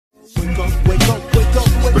Wake up, wake up, wake up,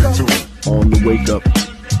 wake up. On the wake up.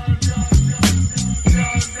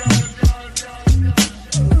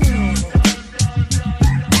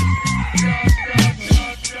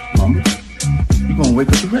 Mama, you gonna wake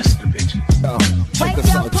up the rest of the bitches. Check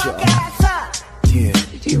us out, y'all. Yeah.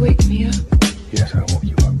 Did you wake me up? Yes, I woke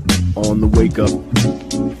you up. On the wake up.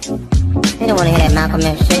 They don't want to hear that Malcolm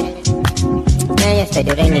X shit. Man, yes they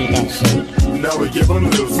do. They need that shit. Now we give them a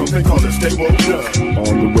little something called a stay woke up.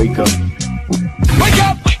 On the wake up. Wake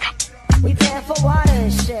up! Wake up! We paying for water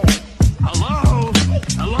and shit. Hello?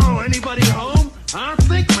 Hello? Anybody home? Huh?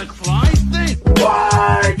 Think, McFly, think.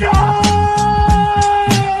 Wake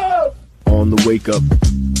up! On the wake up.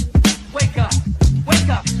 Wake up. Wake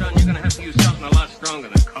up, son. You're gonna have to use something a lot stronger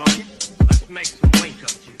than coffee. Let's make some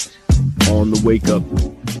wake-up juice. On the wake up.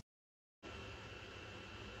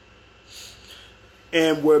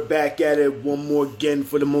 And we're back at it one more again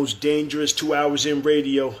for the most dangerous 2 hours in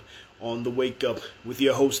radio on the Wake Up with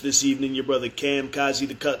your host this evening, your brother Cam Kazi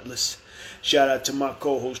the Cutlass. Shout out to my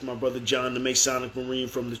co-host, my brother John the Masonic Marine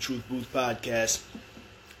from the Truth Booth podcast.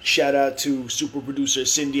 Shout out to super producer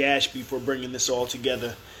Cindy Ashby for bringing this all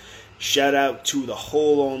together. Shout out to the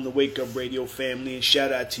whole On the Wake Up Radio family, and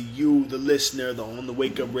shout out to you, the listener, the On the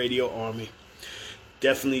Wake Up Radio army.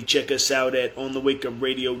 Definitely check us out at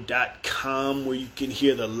onthewakeupradio.com where you can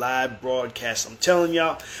hear the live broadcast. I'm telling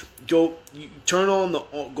y'all, go to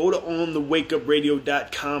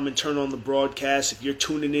onthewakeupradio.com and turn on the broadcast. If you're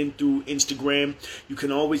tuning in through Instagram, you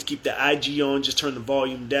can always keep the IG on, just turn the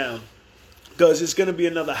volume down. Because it's going to be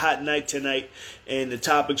another hot night tonight, and the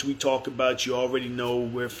topics we talk about, you already know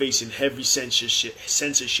we're facing heavy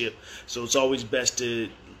censorship, so it's always best to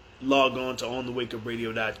log on to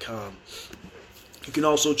onthewakeupradio.com. You can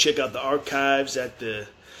also check out the archives at the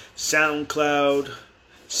SoundCloud,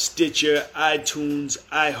 Stitcher, iTunes,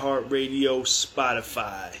 iHeartRadio,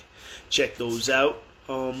 Spotify. Check those out.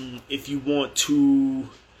 If you want to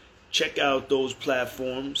check out those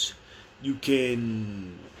platforms, you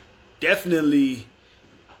can definitely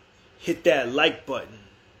hit that like button.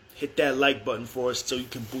 Hit that like button for us so you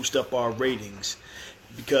can boost up our ratings.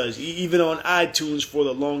 Because even on iTunes for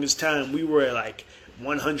the longest time, we were at like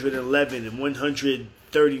 111 and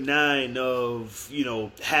 139 of,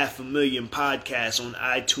 500,000 podcasts on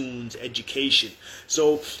iTunes education.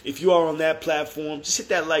 So if you are on that platform, just hit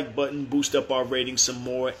that like button, boost up our ratings some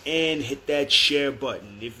more, and hit that share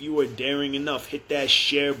button. If you are daring enough, hit that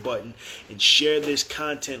share button and share this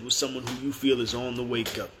content with someone who you feel is on the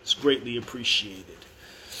wake up. It's greatly appreciated.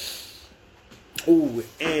 Oh,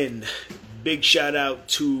 and big shout out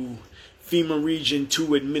to FEMA Region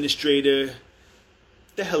 2 Administrator.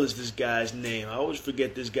 The hell is this guy's name? I always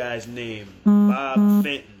forget this guy's name.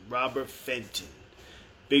 Robert Fenton.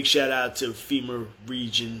 Big shout out to FEMA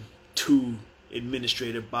Region 2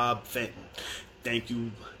 Administrator Bob Fenton. Thank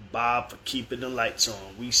you, Bob, for keeping the lights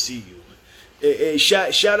on. We see you. Hey,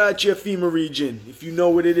 shout out your FEMA region. If you know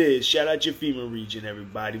what it is, shout out your FEMA region,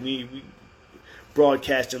 everybody. We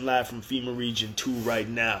broadcasting live from FEMA Region 2 right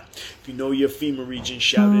now. If you know your FEMA region,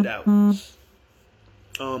 shout it out.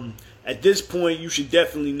 At this point, you should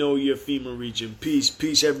definitely know your FEMA region.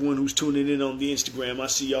 Peace, everyone who's tuning in on the Instagram. I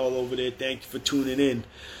see y'all over there. Thank you for tuning in.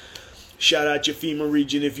 Shout out your FEMA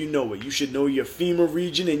region if you know it. You should know your FEMA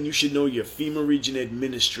region, and you should know your FEMA region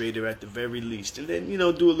administrator at the very least. And then,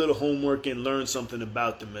 do a little homework and learn something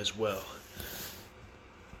about them as well.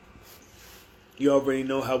 You already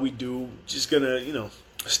know how we do. Just gonna,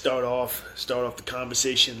 start off the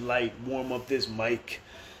conversation light, warm up this mic.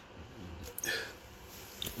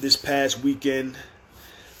 This weekend,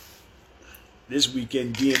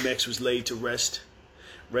 DMX was laid to rest.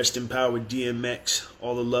 Rest in power, DMX.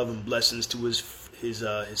 All the love and blessings to his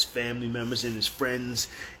family members and his friends,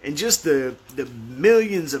 and just the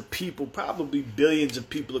millions of people, probably billions of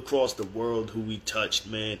people across the world who he touched.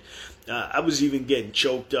 Man, I was even getting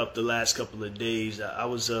choked up the last couple of days. I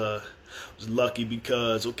was lucky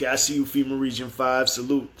because I see you, FEMA Region 5.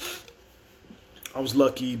 Salute. I was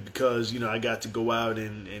lucky because, I got to go out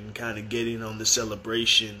and kind of get in on the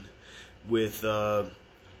celebration with, the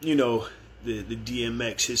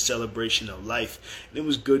DMX, his celebration of life. And it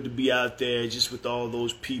was good to be out there just with all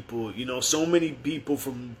those people. So many people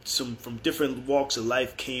from different walks of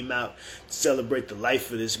life came out to celebrate the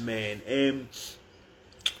life of this man. And,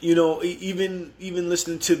 even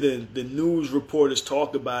listening to the news reporters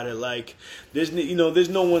talk about it, like, there's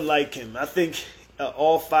no one like him. I think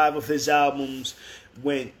all 5 of his albums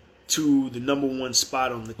went to the #1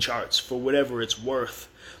 spot on the charts for whatever it's worth.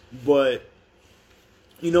 But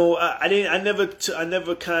I never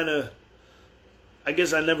kind of I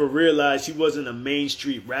guess I never realized he wasn't a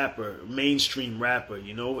mainstream rapper.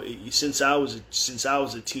 You know, since I was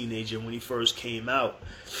a teenager when he first came out,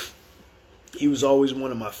 he was always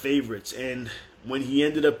one of my favorites. And when he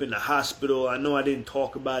ended up in the hospital, I know I didn't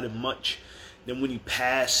talk about it much. Then when he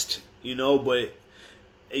passed, you know, but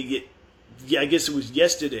I guess it was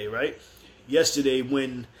yesterday, right? Yesterday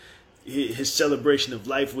when his celebration of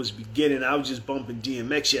life was beginning, I was just bumping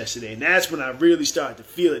DMX yesterday, and that's when I really started to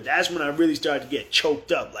feel it. That's when I really started to get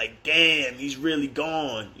choked up, like, damn, he's really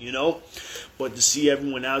gone, you know? But to see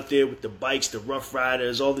everyone out there with the bikes, the Rough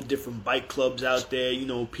Riders, all the different bike clubs out there, you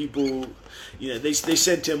know, people, you know, they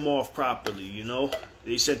sent him off properly, you know?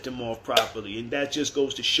 They sent him off properly, and that just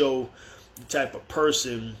goes to show the type of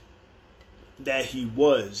person that he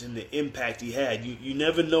was and the impact he had. You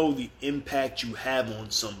never know the impact you have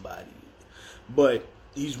on somebody. But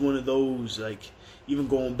he's one of those, like, even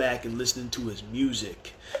going back and listening to his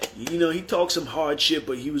music. You know, he talked some hard shit,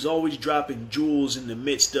 but he was always dropping jewels in the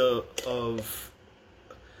midst of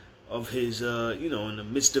his, you know, in the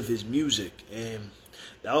midst of his music. And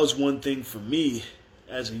that was one thing for me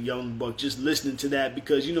as a young buck, just listening to that,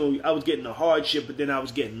 because, you know, I was getting the hard shit, but then I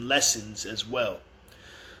was getting lessons as well.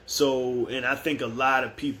 So, and I think a lot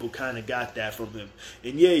of people kind of got that from him.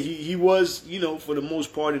 And yeah, he was, you know, for the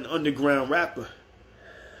most part, an underground rapper.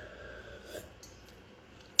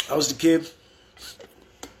 I was the kid.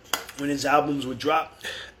 When his albums would drop,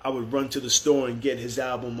 I would run to the store and get his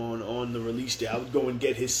album on the release day. I would go and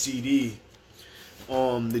get his CD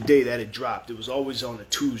on the day that it dropped. It was always on a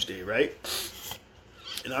Tuesday, right?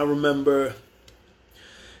 And I remember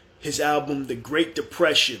his album, The Great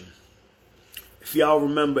Depression. If y'all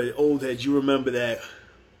remember, old heads, you remember that.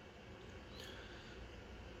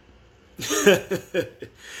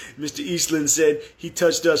 Mr. Eastland said he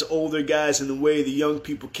touched us older guys in a way the young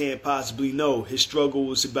people can't possibly know. His struggle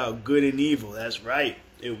was about good and evil. That's right.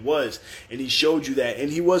 It was. And he showed you that.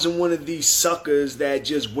 And he wasn't one of these suckers that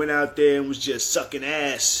just went out there and was just sucking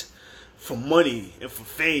ass for money and for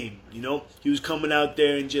fame. You know, he was coming out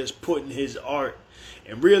there and just putting his art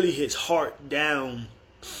and really his heart down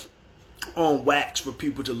on wax for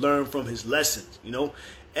people to learn from his lessons. You know,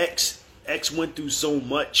 X went through so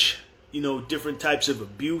much, you know, different types of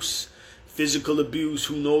abuse, physical abuse,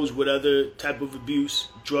 who knows what other type of abuse,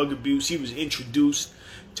 drug abuse. He was introduced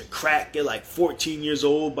to crack at like 14 years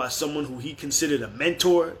old by someone who he considered a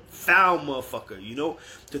mentor. Foul motherfucker, you know.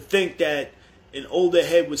 To think that an older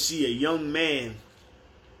head would see a young man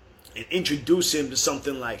and introduce him to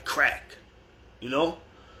something like crack, you know.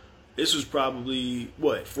 This was probably,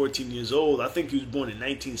 14 years old. I think he was born in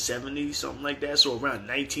 1970, something like that. So around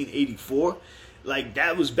 1984. Like,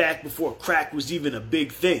 that was back before crack was even a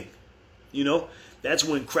big thing. You know? That's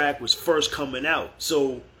when crack was first coming out.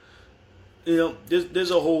 So, you know, there's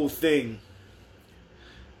a whole thing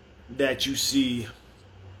that you see.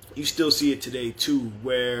 You still see it today, too,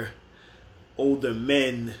 where older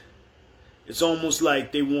men, it's almost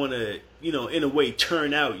like they want to, you know, in a way,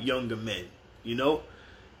 turn out younger men, you know?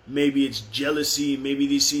 Maybe it's jealousy. Maybe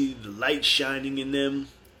they see the light shining in them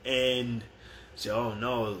and say, oh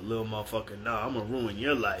no, little motherfucker, no, I'm going to ruin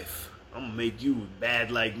your life. I'm going to make you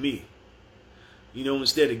bad like me. You know,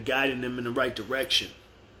 instead of guiding them in the right direction.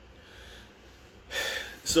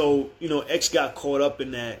 So, you know, X got caught up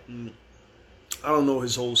in that. And I don't know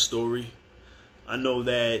his whole story. I know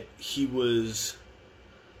that he was,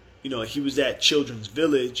 you know, he was at Children's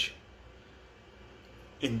Village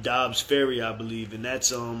in Dobbs Ferry, I believe, and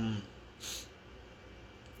that's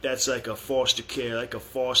like a foster care, like a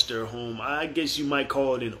foster home. I guess you might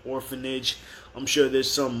call it an orphanage. I'm sure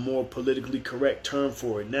there's some more politically correct term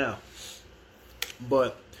for it now.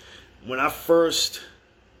 But when I first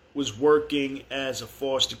was working as a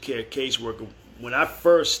foster care caseworker, when I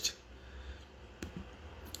first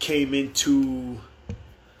came into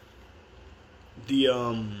the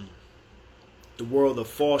world of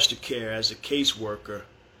foster care as a caseworker,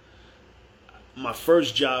 my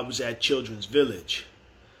first job was at Children's Village.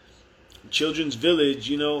 Children's Village,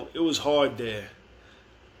 you know, it was hard there.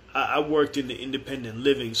 I worked in the independent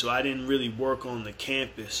living, so I didn't really work on the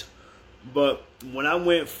campus. But when I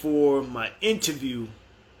went for my interview,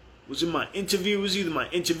 was either my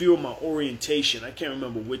interview or my orientation. I can't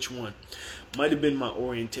remember which one. Might have been my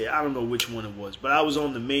orientation. I don't know which one it was. But I was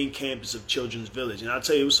on the main campus of Children's Village. And I'll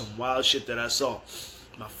tell you, it was some wild shit that I saw.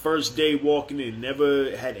 My first day walking in,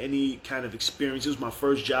 never had any kind of experience. It was my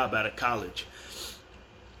first job out of college.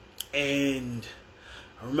 And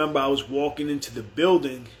I remember I was walking into the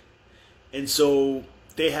building. And so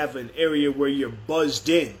they have an area where you're buzzed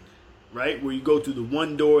in. right? Where you go through the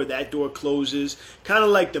one door, that door closes, kind of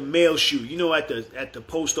like the mail chute. You know, at the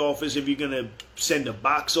post office, if you're gonna send a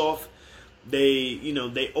box off,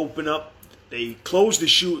 they open up, they close the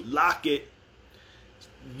chute, lock it.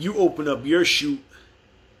 You open up your chute,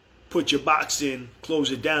 put your box in,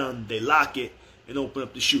 close it down, they lock it, and open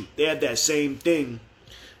up the chute. They have that same thing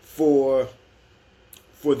for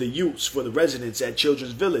the youths, for the residents at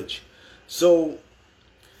Children's Village. So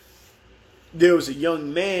there was a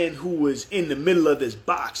young man who was in the middle of this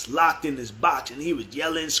box, locked in this box, and he was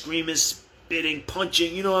yelling, screaming, spitting,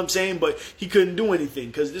 punching, you know what I'm saying? But he couldn't do anything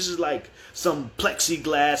because this is like some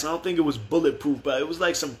plexiglass. I don't think it was bulletproof, but it was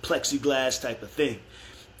like some plexiglass type of thing.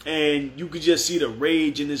 And you could just see the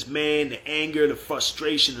rage in this man, the anger, the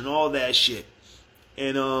frustration, and all that shit.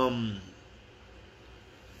 And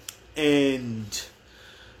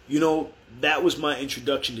you know, that was my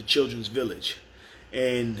introduction to Children's Village.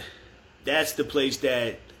 And that's the place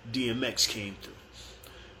that DMX came through,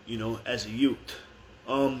 you know, as a youth.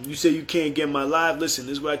 You say you can't get my live. Listen,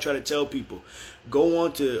 this is what I try to tell people. Go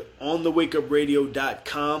on to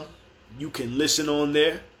onthewakeupradio.com. You can listen on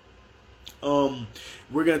there.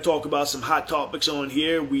 We're going to talk about some hot topics on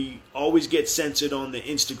here. We always get censored on the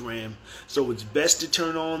Instagram, so it's best to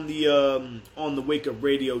turn on the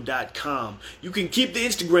onthewakeupradio.com. You can keep the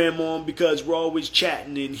Instagram on because we're always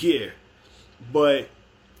chatting in here, but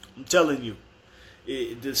I'm telling you,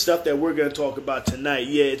 the stuff that we're going to talk about tonight,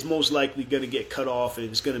 yeah, it's most likely going to get cut off, and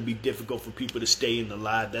it's going to be difficult for people to stay in the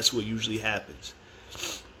live. That's what usually happens.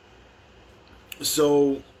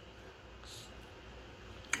 So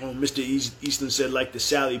Mr. Easton said, like the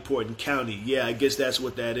Sally Port in County. Yeah, I guess that's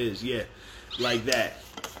what that is. Yeah, like that.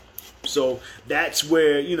 So that's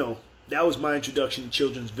where, you know, that was my introduction to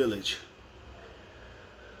Children's Village.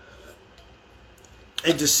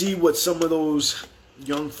 And to see what some of those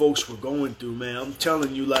young folks were going through, man, I'm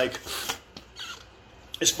telling you, like,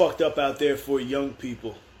 it's fucked up out there for young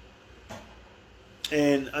people.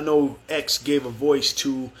 And I know X gave a voice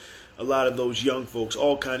to a lot of those young folks,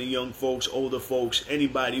 all kind of young folks, older folks,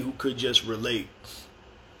 anybody who could just relate.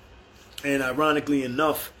 And ironically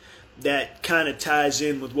enough, that kind of ties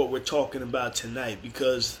in with what we're talking about tonight,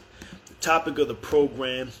 because the topic of the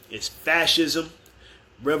program is fascism,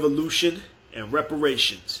 revolution, and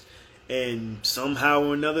reparations. And somehow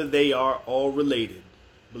or another, they are all related,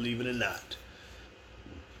 believe it or not.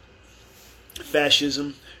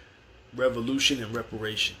 Fascism, revolution, and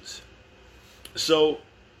reparations. So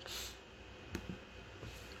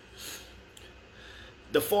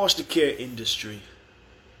the foster care industry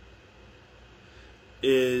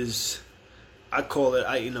is, I call it,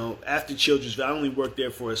 after Children's, I only worked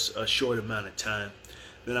there for a short amount of time.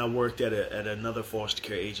 Then I worked at another foster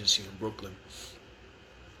care agency in Brooklyn.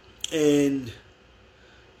 And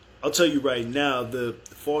I'll tell you right now, the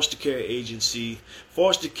foster care agency,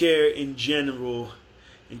 foster care in general,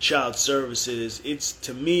 and child services,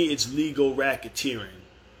 to me, it's legal racketeering.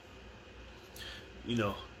 You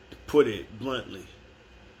know, to put it bluntly.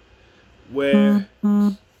 Where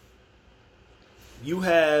you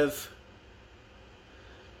have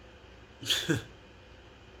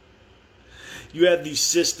these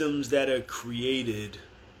systems that are created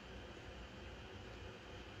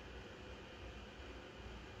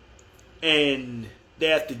and they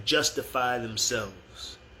have to justify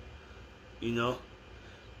themselves, you know.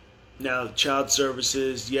 Now, child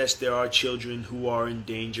services, yes, there are children who are in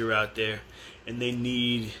danger out there and they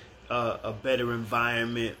need a better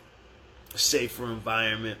environment, a safer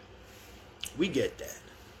environment. We get that.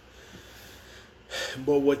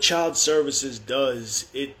 But what child services does,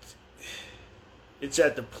 it's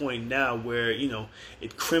at the point now where, you know,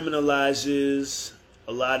 it criminalizes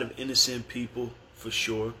a lot of innocent people, for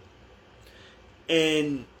sure.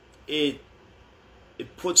 And it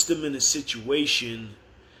puts them in a situation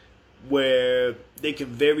where they can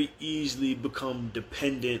very easily become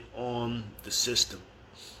dependent on the system,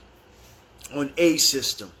 on a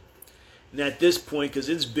system. And at this point, because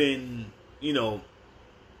it's been, you know,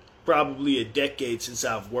 probably a decade since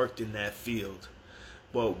I've worked in that field.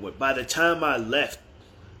 But by the time I left,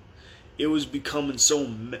 it was becoming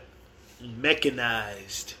so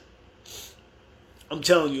mechanized. I'm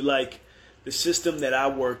telling you, like, the system that I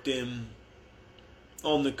worked in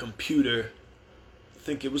on the computer, I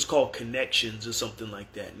think it was called Connections or something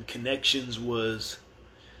like that. And Connections was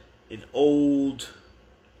an old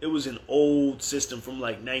system from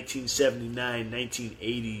like 1979,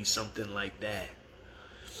 1980, something like that.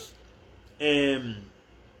 And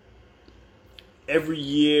every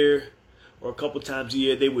year or a couple times a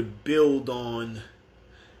year, they would build on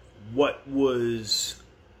what was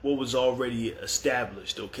what was already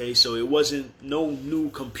established, okay? So it wasn't no new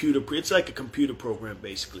computer, it's like a computer program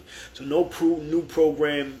basically. So no new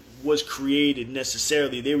program was created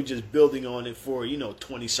necessarily. They were just building on it for,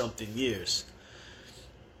 20 something years.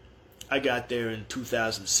 I got there in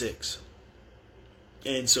 2006.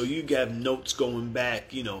 And so you have notes going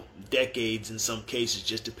back, decades in some cases,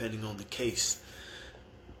 just depending on the case.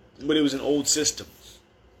 But it was an old system.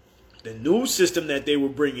 The new system that they were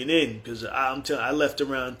bringing in, because I left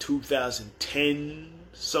around 2010,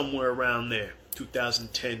 somewhere around there,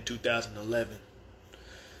 2010, 2011.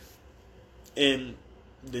 And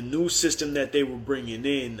the new system that they were bringing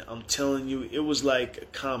in, I'm telling you, it was like a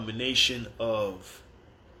combination of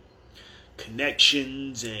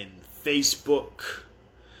connections and Facebook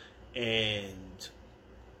and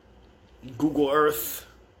Google Earth,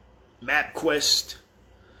 MapQuest,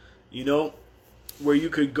 where you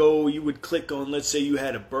could go, you would click on, let's say you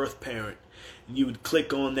had a birth parent, and you would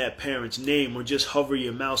click on that parent's name or just hover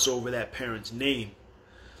your mouse over that parent's name.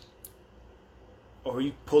 Or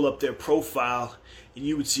you pull up their profile and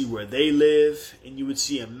you would see where they live, and you would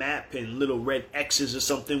see a map and little red X's or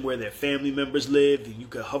something where their family members lived, and you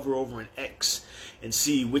could hover over an X and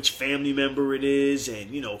see which family member it is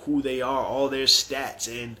and, who they are, all their stats.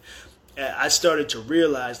 And I started to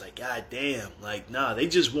realize, like, God damn, like, nah, they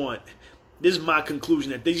just want... This is my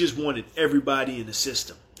conclusion, that they just wanted everybody in the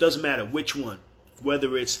system. Doesn't matter which one.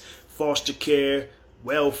 Whether it's foster care,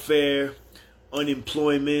 welfare,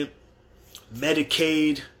 unemployment,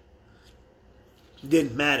 Medicaid.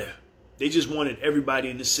 Didn't matter. They just wanted everybody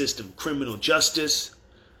in the system. Criminal justice.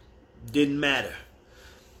 Didn't matter.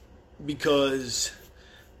 Because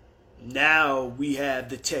now we have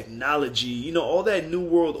the technology. All that New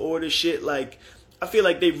World Order shit. Like, I feel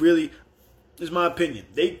like they really... This is my opinion.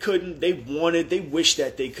 They wish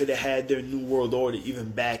that they could have had their New World Order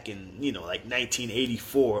even back in, like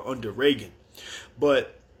 1984 under Reagan.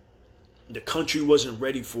 But the country wasn't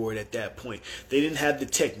ready for it at that point. They didn't have the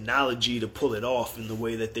technology to pull it off in the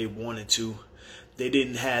way that they wanted to. They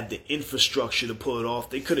didn't have the infrastructure to pull it off.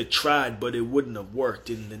 They could have tried, but it wouldn't have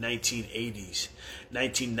worked in the 1980s.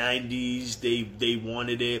 1990s, they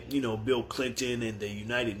wanted it. Bill Clinton and the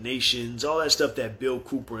United Nations, all that stuff that Bill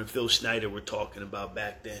Cooper and Phil Schneider were talking about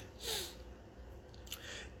back then.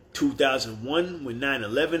 2001, when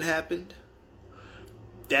 9/11 happened,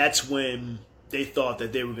 that's when they thought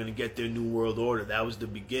that they were going to get their New World Order. That was the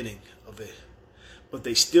beginning of it. But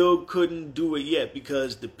they still couldn't do it yet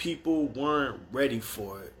because the people weren't ready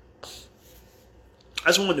for it. I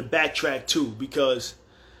just wanted to backtrack too, because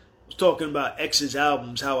I was talking about X's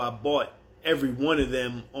albums, how I bought every one of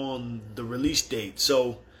them on the release date.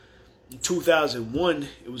 So in 2001,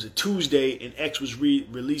 it was a Tuesday, and X was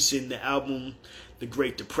releasing the album The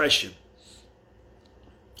Great Depression.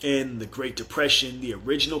 And the Great Depression, the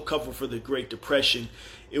original cover for the Great Depression,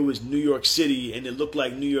 it was New York City, and it looked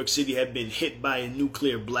like New York City had been hit by a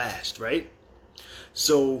nuclear blast, right?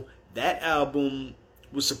 So that album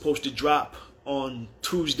was supposed to drop on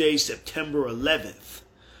Tuesday, September 11th.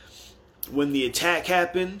 When the attack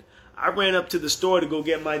happened, I ran up to the store to go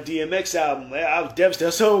get my DMX album. I was devastated.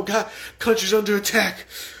 I said, oh God, country's under attack.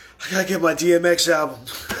 I gotta get my DMX album.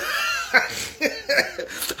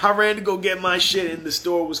 I ran to go get my shit, and the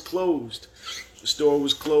store was closed. The store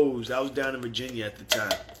was closed. I was down in Virginia at the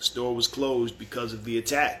time. The store was closed because of the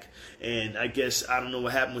attack. And I guess, I don't know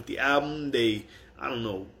what happened with the album. I don't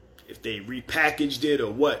know if they repackaged it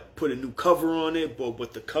or what, put a new cover on it.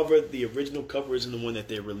 But the original cover isn't the one that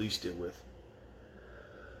they released it with.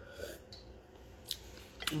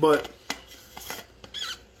 But,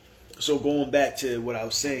 so going back to what I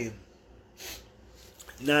was saying,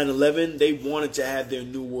 9/11, they wanted to have their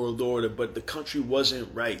New World Order, but the country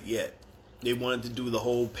wasn't right yet. They wanted to do the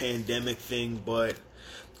whole pandemic thing, but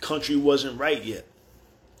the country wasn't right yet.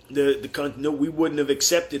 The country, no, we wouldn't have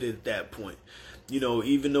accepted it at that point.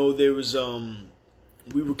 Even though there was,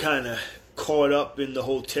 we were kind of caught up in the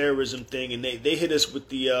whole terrorism thing, and they hit us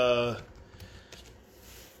with you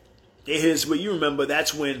remember,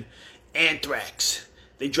 that's when anthrax.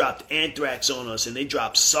 They dropped anthrax on us, and they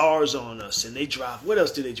dropped SARS on us, and they dropped, what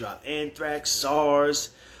else did they drop? Anthrax, SARS,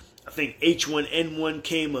 I think H1N1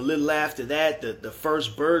 came a little after that, the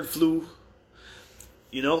first bird flu.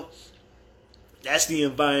 That's the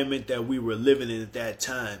environment that we were living in at that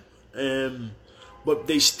time. But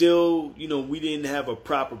they still, we didn't have a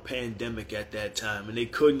proper pandemic at that time, and they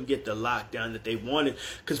couldn't get the lockdown that they wanted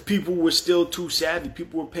because people were still too savvy.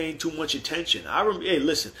 People were paying too much attention. I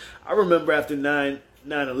remember after 9/11,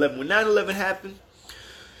 when 9/11 happened,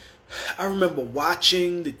 I remember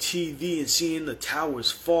watching the TV and seeing the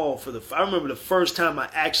towers fall I remember the first time I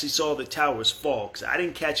actually saw the towers fall, because I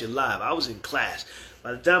didn't catch it live. I was in class.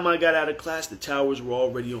 By the time I got out of class, the towers were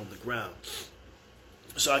already on the ground.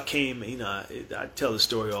 So I came, I tell the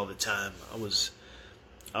story all the time. it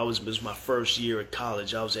was my first year at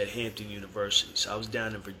college. I was at Hampton University, so I was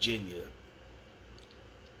down in Virginia.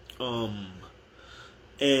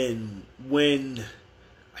 And when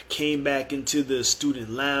I came back into the student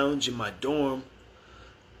lounge in my dorm,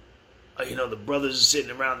 the brothers are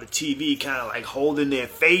sitting around the TV kind of like holding their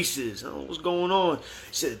faces. What's going on? He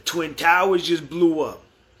said, the Twin Towers just blew up.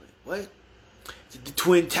 Like, what? He said, the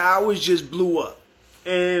Twin Towers just blew up.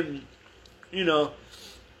 And,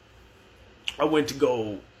 I went to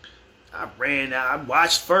go, I ran out, I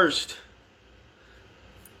watched first.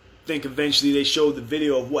 I think eventually they showed the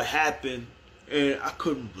video of what happened, and I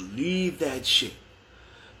couldn't believe that shit.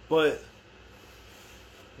 But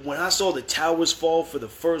when I saw the towers fall for the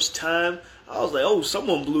first time, I was like, oh,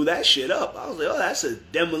 someone blew that shit up. I was like, oh, that's a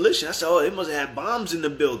demolition. I said, oh, they must have had bombs in the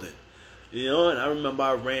building. And I remember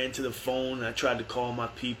I ran to the phone, and I tried to call my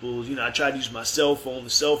people. I tried to use my cell phone. The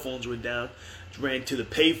cell phones were down. Ran to the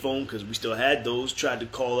payphone, because we still had those. Tried to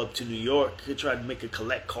call up to New York. Tried to make a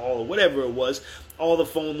collect call or whatever it was. All the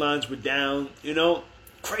phone lines were down.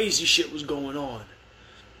 Crazy shit was going on.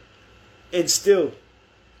 And still,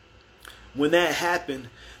 when that happened,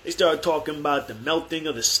 they started talking about the melting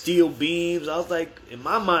of the steel beams. I was like, in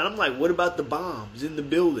my mind, I'm like, what about the bombs in the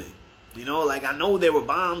building? I know there were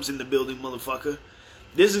bombs in the building, motherfucker.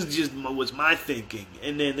 This is just was my thinking.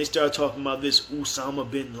 And then they started talking about this Osama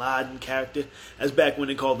bin Laden character. That's back when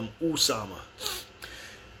they called him Osama.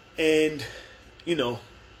 And,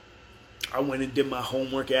 I went and did my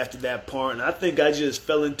homework after that part. And I think I just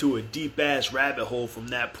fell into a deep-ass rabbit hole from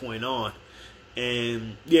that point on.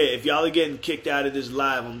 And, yeah, if y'all are getting kicked out of this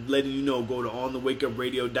live, I'm letting you know, go to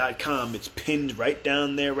onthewakeupradio.com. It's pinned right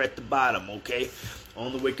down there at the bottom, okay?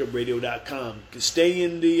 onthewakeupradio.com. You can stay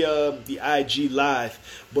in the IG live,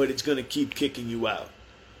 but it's going to keep kicking you out.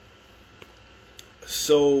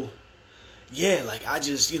 So, yeah, I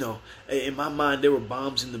just, in my mind, there were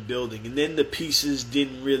bombs in the building. And then the pieces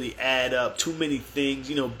didn't really add up. Too many things,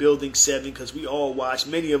 Building 7, because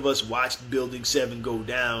many of us watched Building 7 go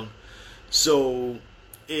down. So,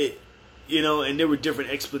 and there were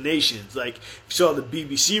different explanations. Like, if you saw the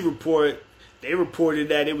BBC report, they reported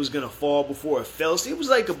that it was going to fall before it fell. So it was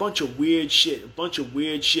like a bunch of weird shit.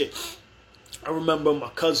 I remember my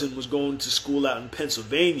cousin was going to school out in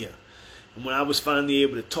Pennsylvania. And when I was finally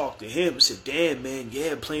able to talk to him, I said, damn, man,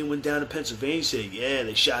 yeah, plane went down to Pennsylvania. He said, yeah,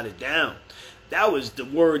 they shot it down. That was the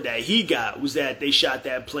word that he got, was that they shot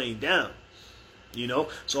that plane down.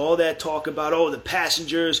 So all that talk about, the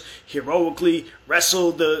passengers heroically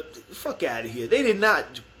wrestled the fuck out of here. They did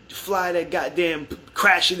not fly that goddamn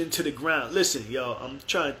crashing into the ground. Listen, yo, I'm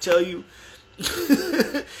trying to tell you,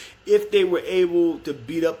 if they were able to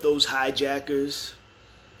beat up those hijackers,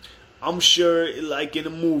 I'm sure, like in the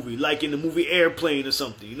movie Airplane or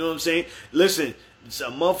something, you know what I'm saying? Listen,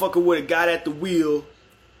 some motherfucker would have got at the wheel,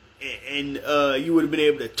 and you would have been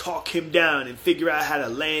able to talk him down and figure out how to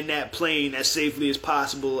land that plane as safely as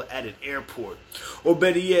possible at an airport. Or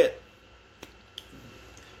better yet,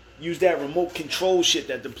 use that remote control shit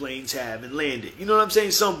that the planes have and land it. You know what I'm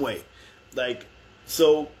saying? Some way.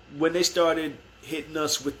 So when they started hitting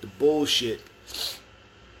us with the bullshit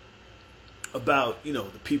about,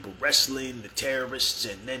 the people wrestling, the terrorists,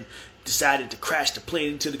 and then decided to crash the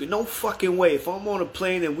plane into the... No fucking way. If I'm on a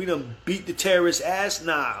plane and we done beat the terrorist ass,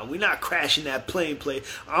 nah, we're not crashing that plane.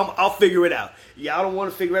 I'll figure it out. Y'all don't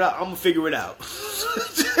want to figure it out? I'm going to figure it out.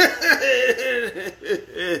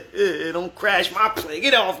 Don't crash my plane.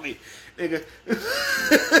 Get off me, nigga.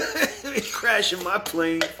 Crashing my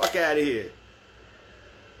plane. Fuck out of here.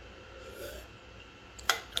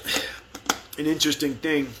 An interesting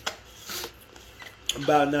thing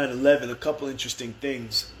about 9/11, a couple interesting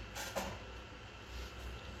things.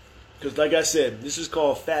 Because like I said, this is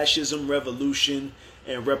called Fascism, Revolution,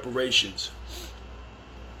 and Reparations.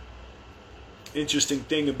 Interesting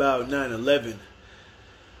thing about 9/11.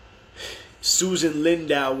 Susan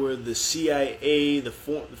Lindauer, the CIA, the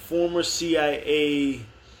former CIA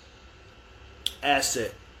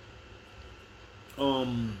asset.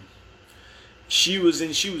 She was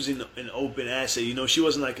in an open asset. She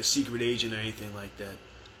wasn't like a secret agent or anything like that.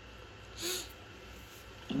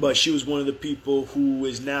 But she was one of the people who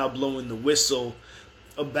is now blowing the whistle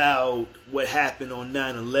about what happened on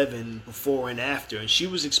 9/11 before and after. And she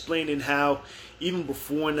was explaining how even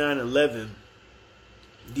before 9/11,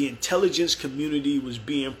 the intelligence community was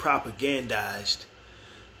being propagandized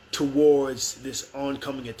towards this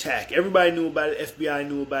oncoming attack. Everybody knew about it. FBI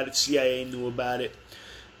knew about it. CIA knew about it.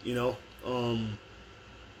 You know,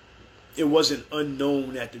 it wasn't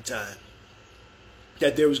unknown at the time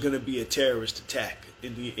that there was going to be a terrorist attack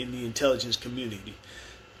in the intelligence community.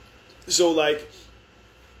 So like,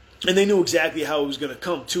 and they knew exactly how it was going to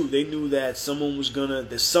come too. They knew that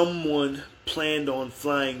someone planned on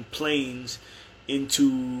flying planes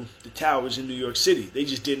into the towers in New York City. They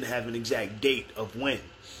just didn't have an exact date of when.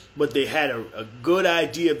 But they had a good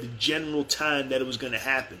idea of the general time that it was going to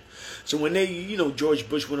happen. So when George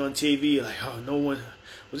Bush went on TV, like, oh, no one,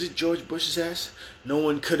 was it George Bush's ass? No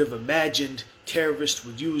one could have imagined terrorists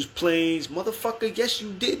would use planes. Motherfucker, yes,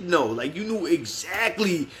 you did know. Like, you knew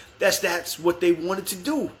exactly that's what they wanted to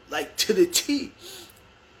do, like, to the T.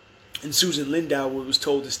 And Susan Lindauer was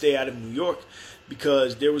told to stay out of New York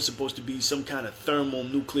because there was supposed to be some kind of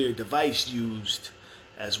thermonuclear device used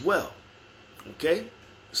as well. Okay?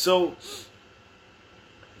 So,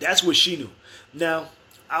 that's what she knew. Now,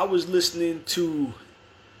 I was listening to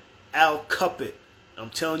Al Cuppett. I'm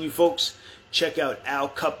telling you, folks, check out Al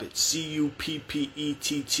Cuppett,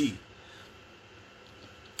 Cuppett.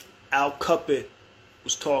 Al Cuppett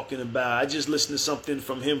was talking about, I just listened to something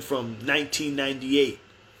from him from 1998.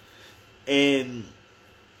 And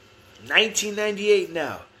 1998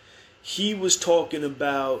 now, he was talking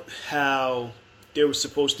about how there was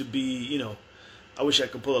supposed to be, I wish I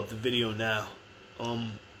could pull up the video now.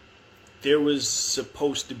 There was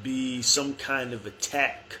supposed to be some kind of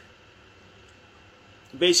attack.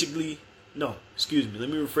 Basically, no, excuse me, let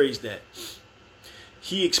me rephrase that.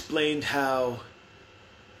 He explained how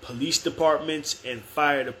police departments and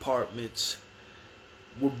fire departments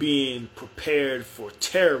were being prepared for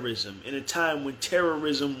terrorism in a time when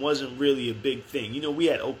terrorism wasn't really a big thing. We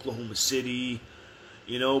had Oklahoma City,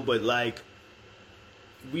 but like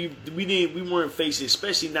we weren't facing,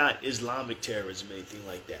 especially not Islamic terrorism or anything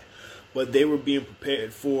like that. But they were being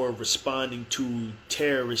prepared for responding to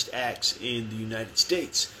terrorist acts in the United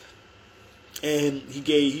States. And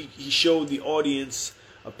he showed the audience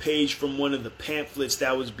a page from one of the pamphlets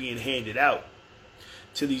that was being handed out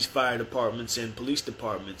to these fire departments and police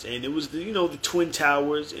departments. And it was the Twin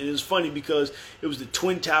Towers. And it was funny because it was the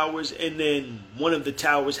Twin Towers and then one of the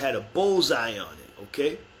towers had a bullseye on it,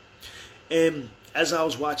 okay? And as I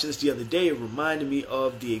was watching this the other day, it reminded me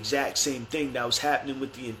of the exact same thing that was happening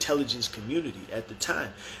with the intelligence community at the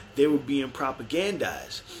time. They were being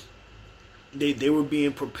propagandized. They were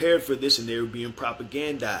being prepared for this and they were being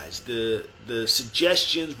propagandized. The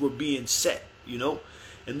suggestions were being set,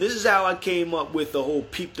 And this is how I came up with the whole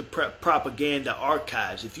Peep the Propaganda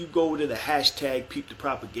archives. If you go to the hashtag Peep the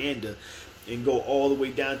Propaganda and go all the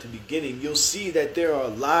way down to the beginning, you'll see that there are a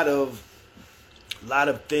lot of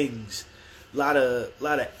things, a lot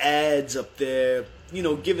of ads up there,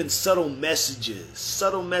 giving subtle messages.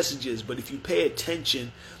 But if you pay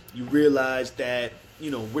attention, you realize that,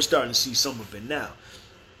 we're starting to see some of it now.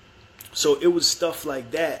 So it was stuff like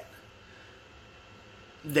that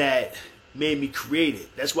made me create it.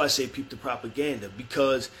 That's why I say Peep the Propaganda,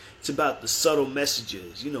 because it's about the subtle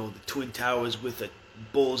messages. The Twin Towers with a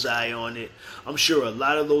bullseye on it. I'm sure a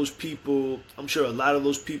lot of those people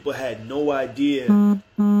had no idea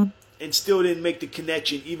and still didn't make the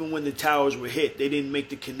connection. Even when the towers were hit, they didn't make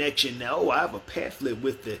the connection. Now, I have a pamphlet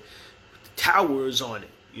with the towers on it,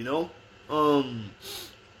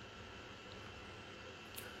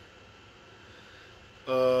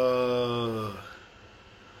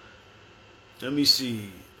 Let me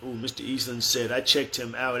see. Oh, Mr. Eastland said, I checked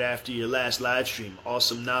him out after your last live stream.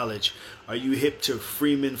 Awesome knowledge. Are you hip to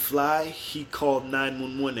Freeman Fly? He called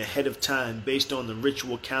 911 ahead of time based on the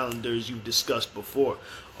ritual calendars you've discussed before.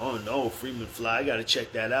 Oh no, Freeman Fly. I got to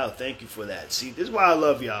check that out. Thank you for that. See, this is why I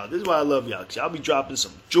love y'all. Because y'all be dropping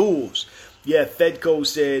some jewels. Yeah, Fedco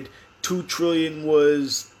said $2 trillion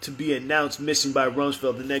was to be announced missing by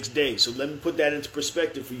Rumsfeld the next day. So let me put that into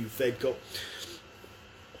perspective for you, Fedco.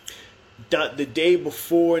 The day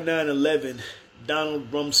before 9/11,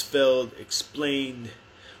 Donald Rumsfeld explained,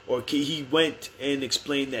 or he went and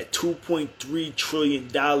explained that $2.3 trillion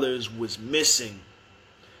was missing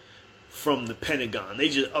from the Pentagon. They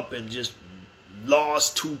just up and just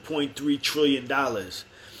lost $2.3 trillion.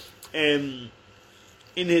 And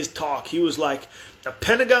in his talk, he was like, the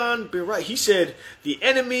Pentagon, right? He said, the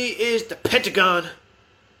enemy is the Pentagon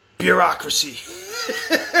bureaucracy.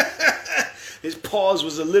 His pause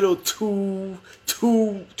was a little too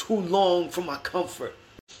long for my comfort.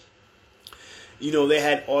 They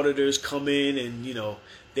had auditors come in and,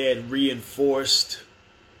 they had reinforced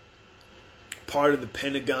part of the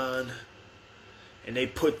Pentagon and they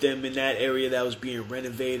put them in that area that was being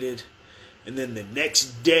renovated. And then the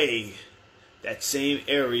next day, that same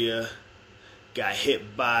area got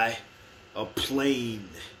hit by a plane,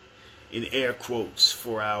 in air quotes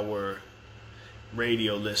for our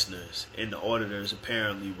radio listeners, and the auditors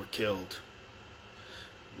apparently were killed.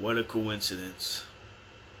 What a coincidence.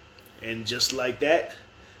 And just like that,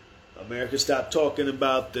 America stopped talking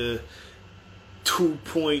about the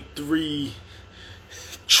 $2.3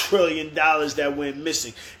 trillion that went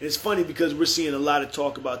missing. And it's funny because we're seeing a lot of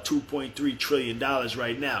talk about $2.3 trillion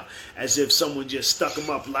right now, as if someone just stuck them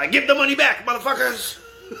up like, give the money back, motherfuckers.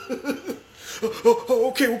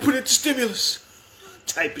 Okay, we'll put it to stimulus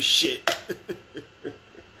type of shit.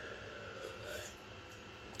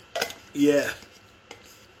 Yeah.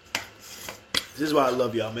 This is why I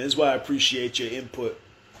love y'all, man. This is why I appreciate your input,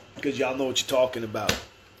 because y'all know what you're talking about.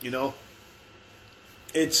 You know,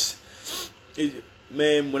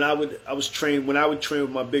 man. When I would train with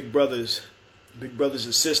my big brothers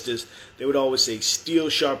and sisters, they would always say, "Steel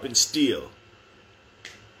sharpens steel."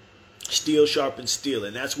 Steel sharpens steel,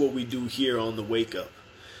 and that's what we do here on the Wake Up.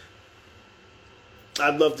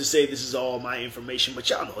 I'd love to say this is all my information, but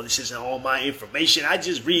y'all know this isn't all my information. I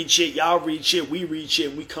just read shit, y'all read shit, we read shit,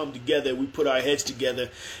 and we come together, we put our heads together,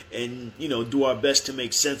 and, you know, do our best to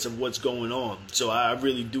make sense of what's going on. So I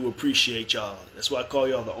really do appreciate y'all. That's why I call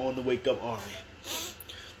y'all the On the Wake Up Army.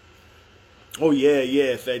 Oh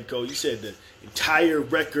yeah, Fedco, you said the entire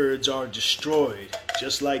records are destroyed,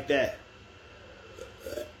 just like that.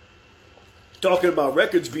 Talking about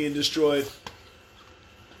records being destroyed,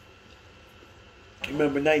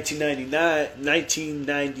 remember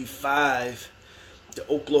 1995, the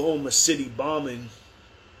Oklahoma City bombing.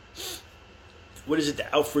 What is it?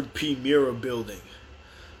 The Alfred P. Murrah building.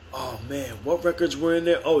 Oh man, what records were in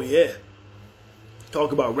there? Oh yeah.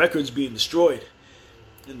 Talk about records being destroyed.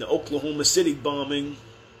 In the Oklahoma City bombing,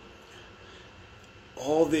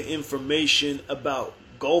 all the information about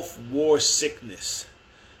Gulf War sickness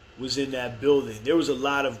was in that building. There was a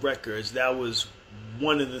lot of records. That was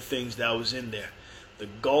one of the things that was in there. The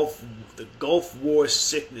Gulf War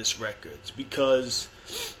sickness records, because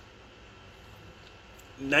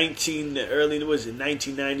 1990,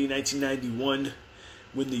 1991,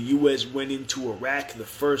 when the U.S. went into Iraq the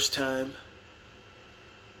first time,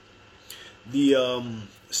 the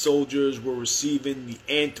soldiers were receiving the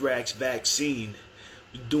anthrax vaccine,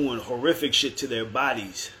 doing horrific shit to their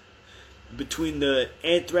bodies. Between the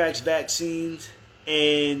anthrax vaccines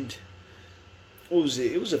and what was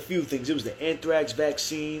it? It was a few things. It was the anthrax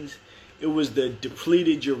vaccines. It was the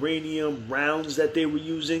depleted uranium rounds that they were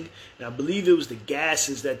using. And I believe it was the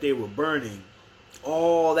gases that they were burning.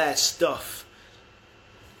 All that stuff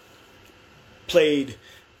created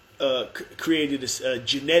a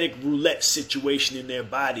genetic roulette situation in their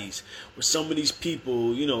bodies, where some of these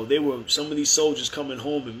people, you know, some of these soldiers coming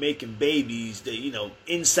home and making babies, that, you know,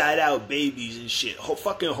 inside out babies and shit,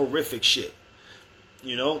 fucking horrific shit,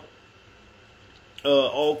 you know,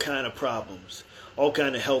 all kind of problems, all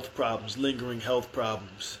kind of health problems, lingering health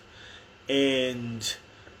problems, and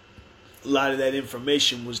a lot of that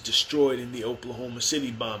information was destroyed in the Oklahoma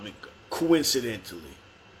City bombing, coincidentally,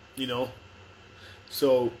 you know,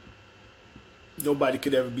 so nobody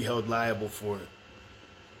could ever be held liable for it.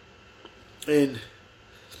 And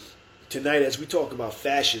tonight, as we talk about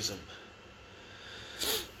fascism,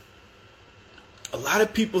 a lot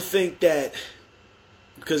of people think that,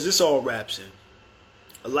 because this all wraps in,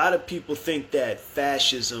 a lot of people think that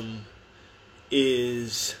fascism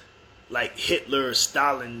is like Hitler,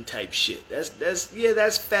 Stalin type shit.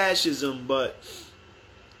 That's fascism, but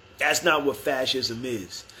that's not what fascism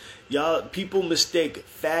is. Y'all, people mistake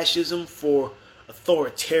fascism for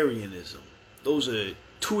authoritarianism. Those are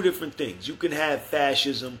two different things. You can have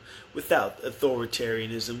fascism without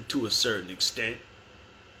authoritarianism to a certain extent.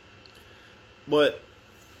 But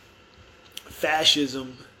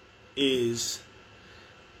fascism is,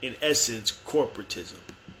 in essence, corporatism.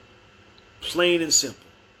 Plain and simple.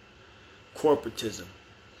 Corporatism.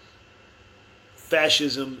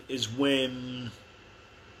 Fascism is when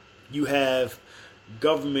you have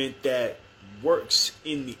government that works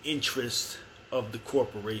in the interest of the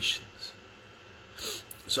corporations.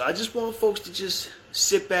 So I just want folks to just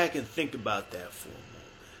sit back and think about that for a moment.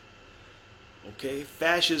 Okay?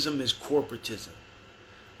 Fascism is corporatism.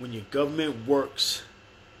 When your government works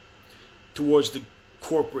towards the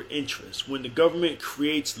corporate interest. When the government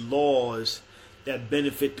creates laws that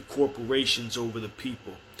benefit the corporations over the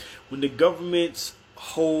people. When the governments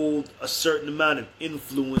hold a certain amount of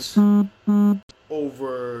influence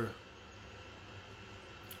over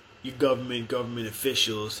your government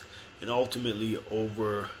officials, and ultimately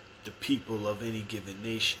over the people of any given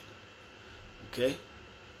nation. Okay?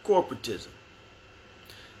 corporatism.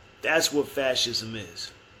 That's what fascism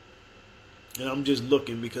is. And I'm just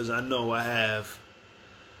looking because I know I have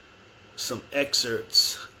some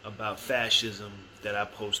excerpts about fascism that I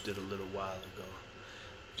posted a little while ago.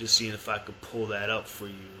 Just seeing if I could pull that up for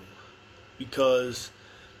you. Because,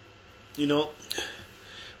 you know,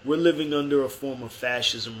 we're living under a form of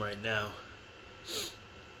fascism right now.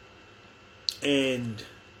 And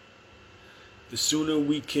the sooner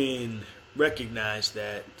we can recognize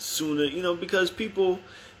that, sooner, you know, because people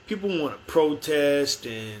want to protest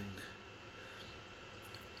and,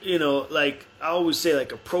 you know, like I always say,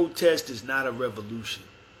 like a protest is not a revolution,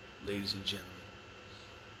 ladies and gentlemen.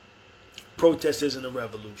 Protest isn't a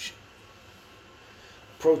revolution.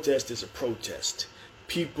 Protest is a protest.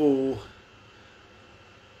 People,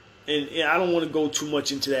 and I don't want to go too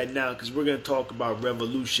much into that now because we're going to talk about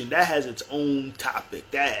revolution. That has its own topic.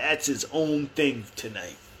 That's its own thing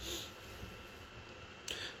tonight.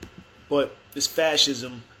 But it's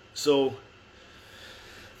fascism. So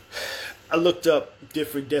I looked up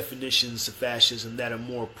different definitions of fascism that are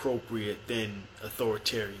more appropriate than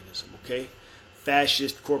authoritarianism, okay?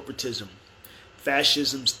 Fascist corporatism.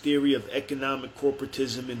 Fascism's theory of economic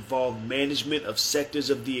corporatism involved management of sectors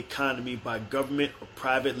of the economy by government or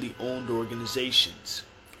privately owned organizations,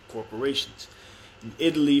 corporations. In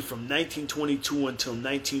Italy, from 1922 until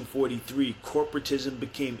 1943, corporatism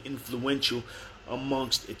became influential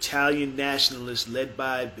amongst Italian nationalists led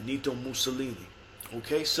by Benito Mussolini.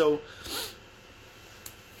 Okay, so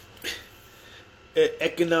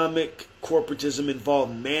economic corporatism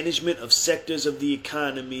involved management of sectors of the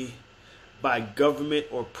economy by government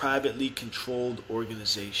or privately controlled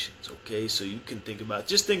organizations. Okay, so you can think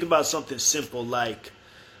about something simple like,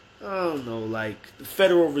 I don't know, like the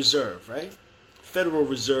Federal Reserve, right? Federal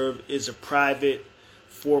Reserve is a private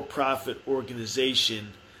for-profit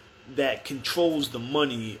organization that controls the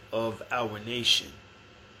money of our nation.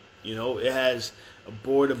 You know, it has a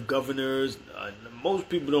board of governors. Most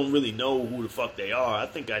people don't really know who the fuck they are. I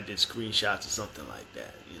think I did screenshots or something like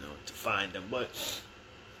that, you know, to find them. But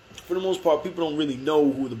for the most part, people don't really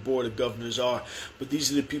know who the board of governors are. But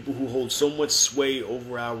these are the people who hold so much sway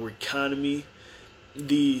over our economy.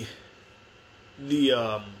 The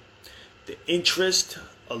interest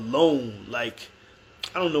alone, like,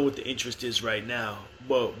 I don't know what the interest is right now,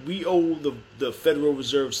 but we owe the Federal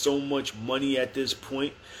Reserve so much money at this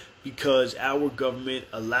point because our government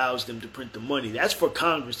allows them to print the money. That's for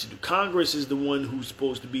Congress to do. Congress is the one who's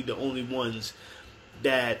supposed to be the only ones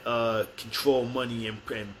that control money and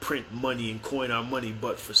print money and coin our money.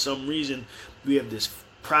 But for some reason, we have this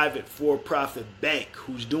private for-profit bank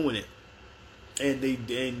who's doing it, and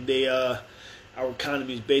they our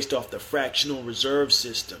economy is based off the fractional reserve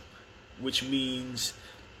system, which means,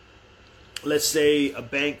 let's say a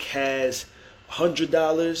bank has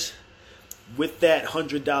 $100. With that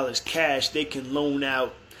 $100 cash, they can loan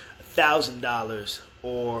out $1,000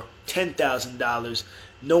 or $10,000,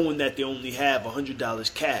 knowing that they only have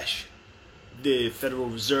 $100 cash. The Federal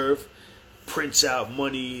Reserve prints out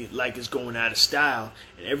money like it's going out of style,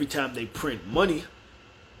 and every time they print money,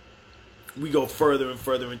 we go further and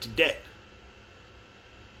further into debt.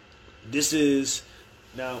 This is,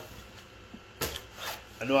 now,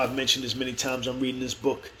 I know I've mentioned this many times. I'm reading this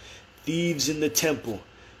book, Thieves in the Temple,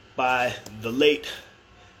 by the late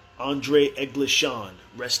Andre Eglishon.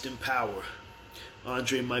 Rest in power,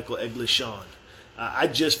 Andre Michael Eglishon. I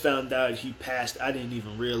just found out he passed. I didn't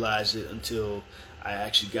even realize it until I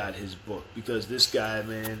actually got his book. Because this guy,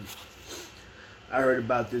 man, I heard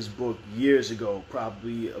about this book years ago,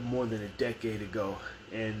 probably more than a decade ago.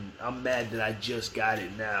 And I'm mad that I just got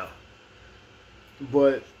it now.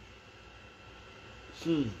 But,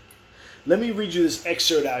 let me read you this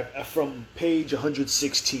excerpt from page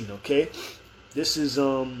 116, okay? This is,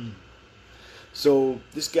 so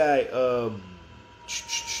this guy,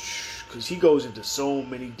 because he goes into so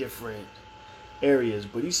many different areas,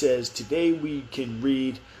 but he says, today we can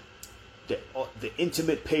read the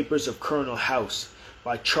Intimate Papers of Colonel House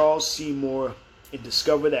by Charles Seymour and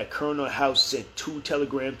discover that Colonel House sent 2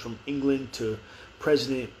 telegrams from England to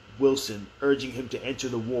President Wilson urging him to enter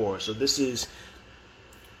the war. So this is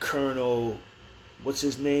Colonel, what's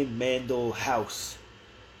his name? Mandel House,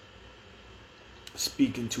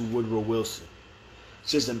 speaking to Woodrow Wilson. It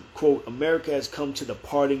says, quote, America has come to the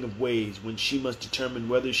parting of ways when she must determine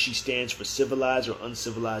whether she stands for civilized or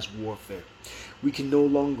uncivilized warfare. We can no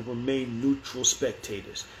longer remain neutral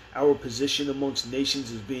spectators. Our position amongst nations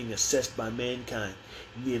is being assessed by mankind.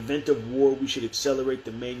 In the event of war, we should accelerate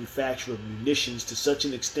the manufacture of munitions to such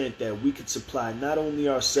an extent that we could supply not only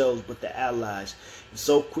ourselves but the Allies, and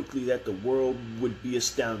so quickly that the world would be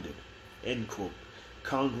astounded. End quote.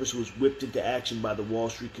 Congress was whipped into action by the Wall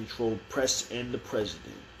Street controlled press and the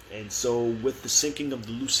president. And so with the sinking of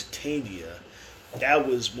the Lusitania, that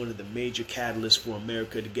was one of the major catalysts for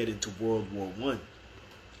America to get into World War I.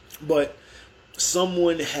 But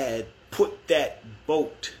someone had put that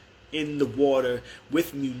boat in the water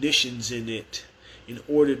with munitions in it in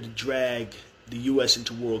order to drag the U.S.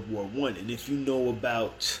 into World War I. And if you know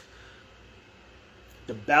about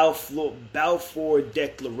the Balfour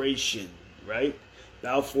Declaration, right?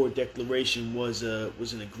 Balfour Declaration was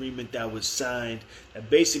an agreement that was signed that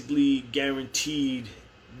basically guaranteed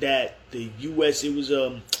that the U.S. It was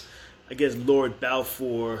I guess Lord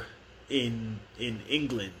Balfour in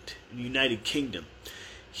England, in the United Kingdom.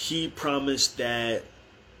 He promised that,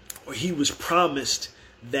 or he was promised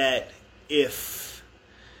that if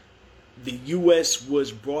the U.S.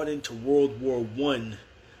 was brought into World War I,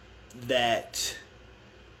 that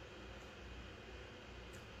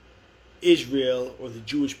Israel or the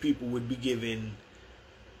Jewish people would be given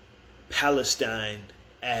Palestine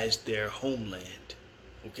as their homeland.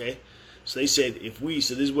 Okay? So they said, so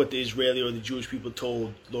this is what the Israeli or the Jewish people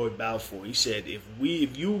told Lord Balfour. He said, if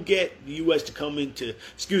you get the U.S. to come into,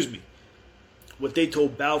 what they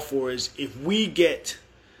told Balfour is, if we get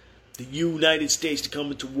the United States to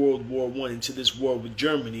come into World War I, into this war with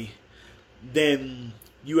Germany, then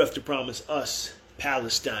you have to promise us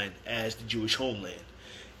Palestine as the Jewish homeland.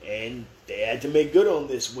 And they had to make good on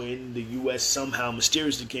this when the U.S. somehow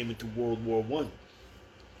mysteriously came into World War I.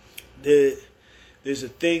 There's a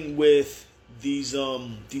thing with these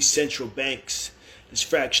central banks, this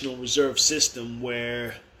fractional reserve system,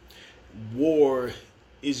 where war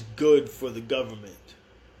is good for the government.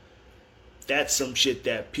 That's some shit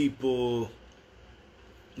that people...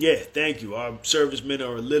 Yeah, thank you. Our servicemen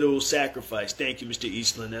are a little sacrifice. Thank you, Mr.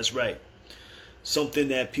 Eastland. That's right. Something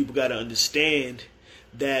that people got to understand,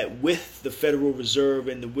 that with the Federal Reserve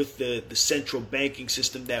and with the central banking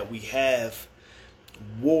system that we have,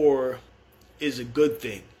 war is a good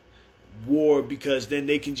thing. War, because then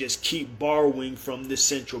they can just keep borrowing from this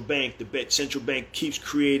central bank. The central bank keeps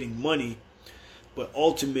creating money, but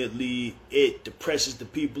ultimately it depresses the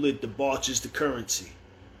people, it debauches the currency.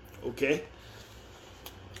 Okay?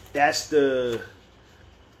 That's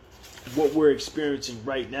what we're experiencing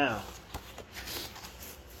right now.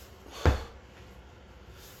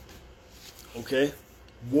 Okay?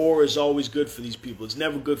 War is always good for these people. It's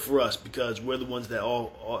never good for us because we're the ones that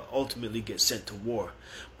ultimately get sent to war.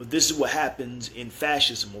 But this is what happens in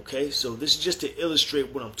fascism, okay? So this is just to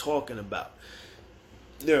illustrate what I'm talking about.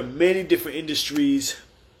 There are many different industries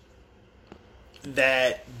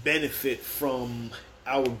that benefit from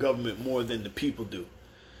our government more than the people do.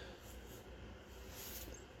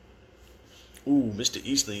 Ooh, Mr.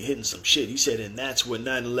 Eastling hitting some shit. He said, and that's what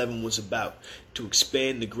 9/11 was about, to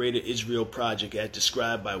expand the Greater Israel Project as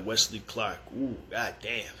described by Wesley Clark. Ooh,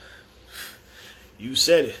 goddamn. You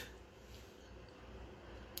said it.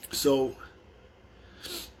 So,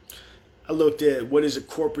 I looked at what is a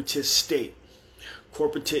corporatist state.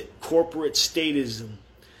 Corporate statism,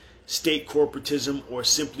 state corporatism, or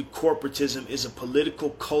simply corporatism, is a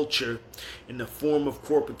political culture in the form of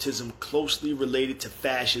corporatism closely related to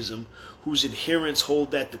fascism, whose adherents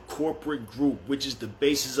hold that the corporate group, which is the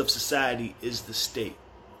basis of society, is the state.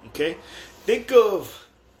 Okay? Think of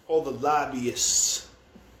all the lobbyists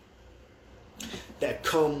that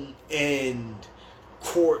come and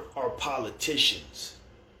court our politicians.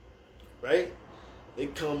 Right? They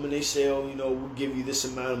come and they say, oh, we'll give you this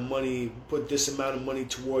amount of money, put this amount of money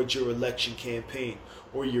towards your election campaign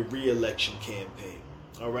or your re-election campaign.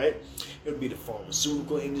 All right? It'll be the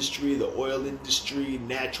pharmaceutical industry, the oil industry,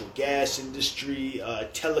 natural gas industry,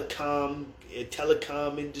 telecom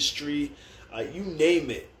industry, you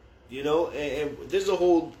name it. And there's a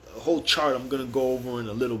whole chart I'm going to go over in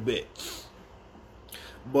a little bit.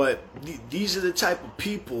 But these are the type of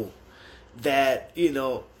people that,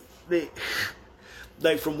 they...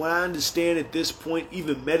 Like, from what I understand at this point,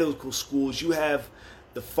 even medical schools, you have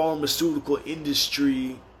the pharmaceutical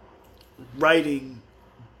industry writing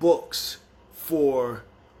books for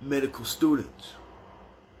medical students.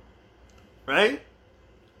 Right?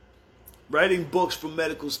 Writing books for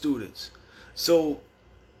medical students. So,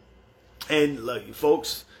 and like,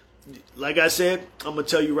 folks, like I said, I'm going to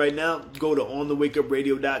tell you right now, go to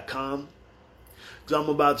onthewakeupradio.com. I'm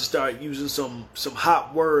about to start using some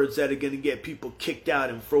hot words that are going to get people kicked out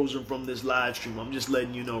and frozen from this live stream. I'm just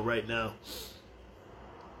letting you know right now.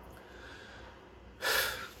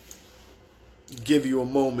 Give you a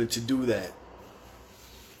moment to do that.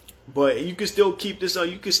 But you can still keep this on.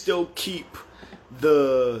 You can still keep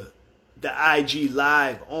the IG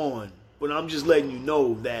live on. But I'm just letting you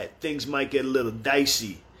know that things might get a little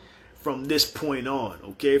dicey from this point on,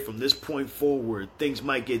 okay? From this point forward, things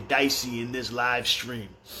might get dicey in this live stream.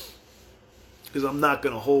 Because I'm not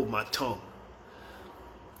going to hold my tongue.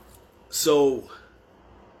 So,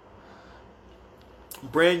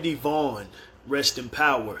 Brandy Vaughn, rest in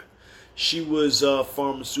power. She was a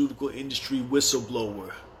pharmaceutical industry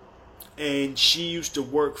whistleblower. And she used to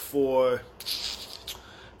work for,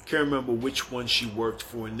 can't remember which one she worked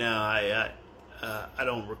for now. I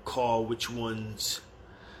don't recall which ones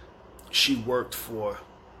she worked for.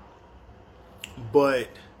 But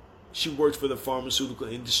she worked for the pharmaceutical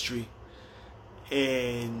industry.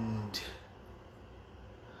 And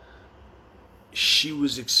she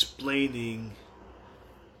was explaining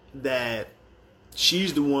that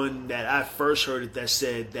she's the one that I first heard it that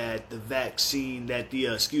said that the vaccine, that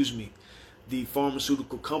the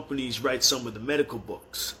pharmaceutical companies write some of the medical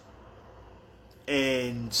books.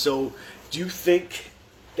 And so, do you think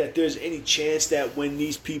that there's any chance that when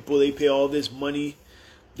these people, they pay all this money,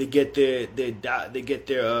 they get their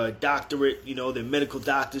doctorate, they're medical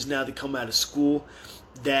doctors now, they come out of school,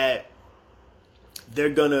 that they're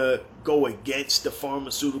going to go against the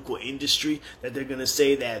pharmaceutical industry, that they're going to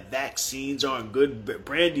say that vaccines aren't good? But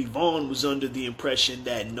Brandy Vaughn was under the impression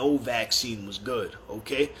that no vaccine was good,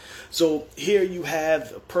 okay? So here you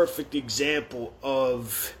have a perfect example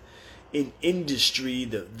of an industry,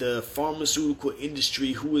 the pharmaceutical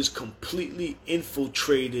industry, who has completely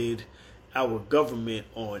infiltrated our government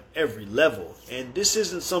on every level. And this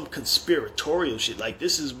isn't some conspiratorial shit. Like,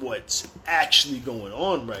 this is what's actually going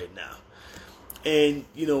on right now. And,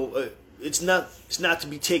 it's not to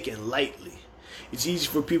be taken lightly. It's easy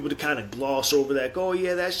for people to kind of gloss over that. Go, oh,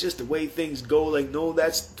 yeah, that's just the way things go. Like, no,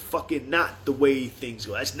 that's fucking not the way things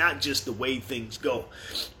go. That's not just the way things go.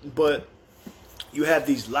 But you have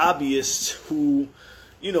these lobbyists who,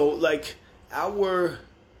 like our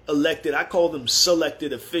elected, I call them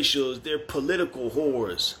selected officials. They're political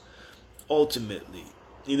whores, ultimately.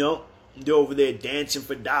 They're over there dancing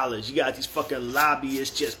for dollars. You got these fucking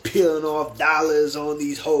lobbyists just peeling off dollars on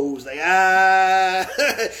these hoes. Like,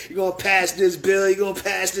 you're going to pass this bill, you're going to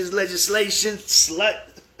pass this legislation, slut.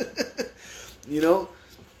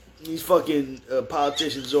 These fucking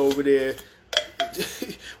politicians over there.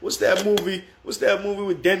 What's that movie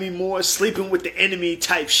with Demi Moore, Sleeping with the Enemy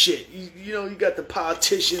type shit? You got the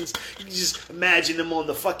politicians. You can just imagine them on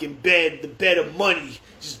the fucking bed, the bed of money,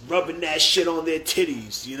 just rubbing that shit on their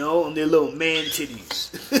titties, on their little man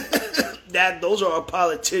titties. Those are our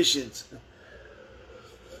politicians.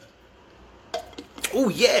 Oh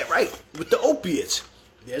yeah, right. With the opiates.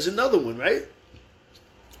 There's another one, right?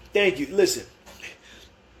 Thank you. Listen.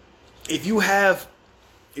 If you have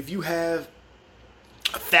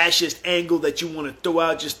a fascist angle that you want to throw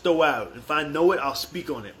out, just throw out. If I know it, I'll speak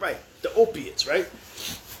on it. Right. The opiates, right?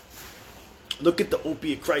 Look at the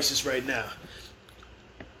opiate crisis right now.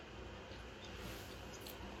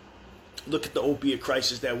 Look at the opiate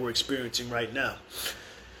crisis that we're experiencing right now.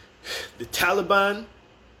 The Taliban,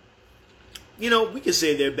 we can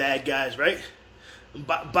say they're bad guys, right?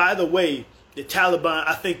 By the way, the Taliban,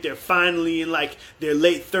 I think they're finally in like their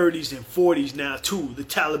late 30s and 40s now too, the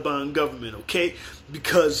Taliban government, okay?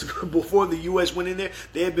 Because before the U.S. went in there,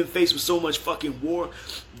 they had been faced with so much fucking war.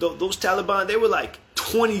 Those Taliban, they were like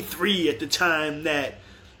 23 at the time that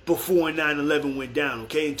before 9/11 went down,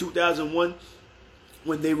 okay? In 2001,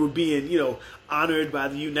 when they were being, honored by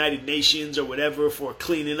the United Nations or whatever for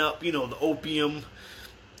cleaning up, the opium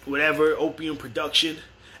production.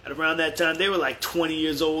 At around that time, they were like 20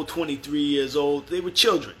 years old, 23 years old. They were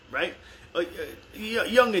children, right?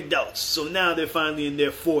 Young adults. So now they're finally in their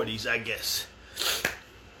 40s, I guess.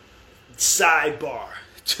 Sidebar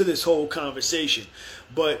to this whole conversation.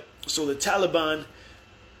 But, so the Taliban,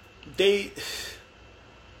 they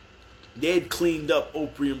had cleaned up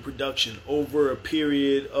opium production over a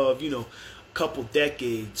period of, a couple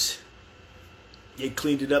decades. They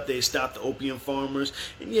cleaned it up. They stopped the opium farmers.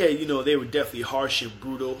 And yeah, they were definitely harsh and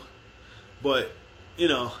brutal. But,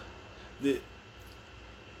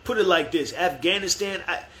 put it like this. Afghanistan,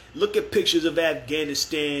 look at pictures of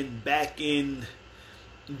Afghanistan back in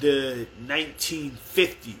the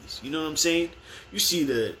 1950s. You know what I'm saying? You see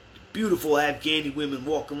the beautiful Afghani women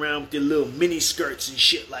walking around with their little mini skirts and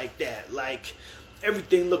shit like that. Like,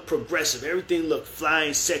 everything looked progressive. Everything looked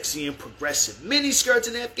flying, sexy, and progressive. Mini skirts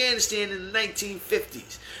in Afghanistan in the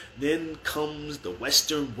 1950s. Then comes the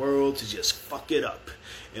Western world to just fuck it up.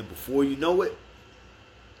 And before you know it,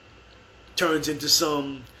 turns into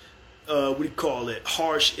some,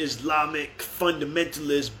 harsh Islamic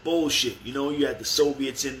fundamentalist bullshit. You had the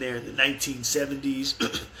Soviets in there in the 1970s.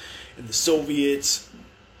 And the Soviets,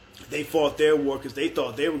 They fought their war because they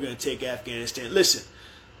thought they were going to take Afghanistan. Listen,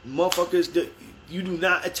 motherfuckers, you do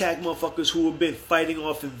not attack motherfuckers who have been fighting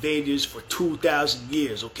off invaders for 2,000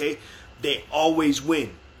 years, okay? They always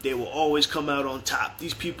win. They will always come out on top.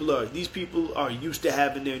 These people are used to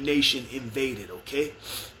having their nation invaded, okay?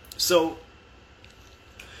 So,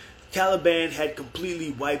 Taliban had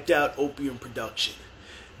completely wiped out opium production.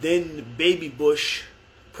 Then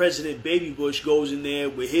President Baby Bush goes in there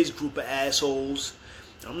with his group of assholes.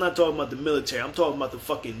 I'm not talking about the military. I'm talking about the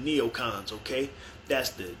fucking neocons, okay?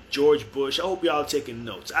 That's the George Bush. I hope y'all are taking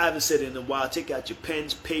notes. I haven't said it in a while. Take out your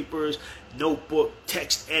pens, papers, notebook,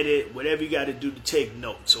 text edit, whatever you got to do to take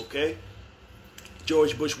notes, okay?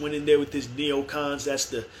 George Bush went in there with his neocons. That's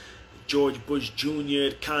the George Bush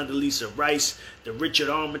Jr., Condoleezza Rice, the Richard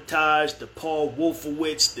Armitage, the Paul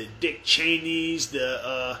Wolfowitz, the Dick Cheneys,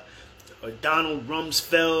 the Donald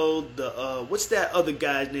Rumsfeld, the what's that other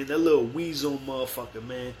guy's name? That little weasel motherfucker,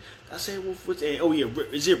 man. Did I say Wolfowitz? Oh yeah,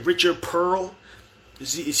 is it Richard Pearl?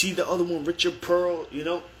 Is he the other one, Richard Pearl? You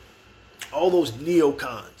know, all those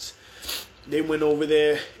neocons. They went over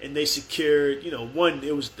there and they secured,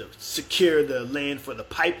 it was to secure the land for the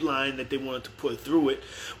pipeline that they wanted to put through it.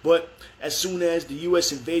 But as soon as the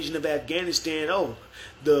U.S. invasion of Afghanistan,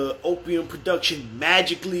 the opium production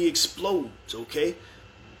magically explodes, okay?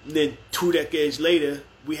 And then 2 decades later,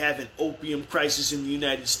 we have an opium crisis in the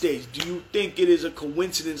United States. Do you think it is a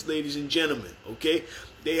coincidence, ladies and gentlemen, okay?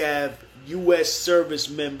 They have U.S. service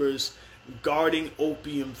members guarding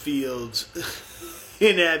opium fields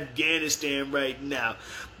in Afghanistan right now.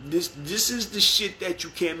 This is the shit that you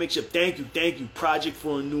can't mix up. Thank you. Project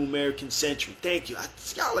for a New American Century. Thank you.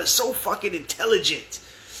 Y'all are so fucking intelligent.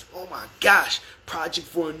 Oh my gosh. Project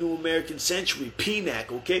for a New American Century.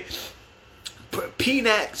 PNAC, okay?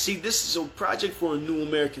 PNAC, see, Project for a New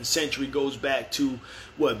American Century goes back to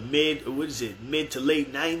mid to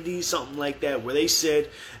late 90s, something like that, where they said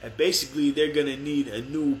that basically they're going to need a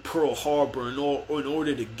new Pearl Harbor in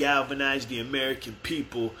order to galvanize the American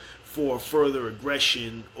people for further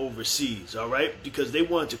aggression overseas, all right? Because they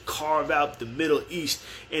wanted to carve out the Middle East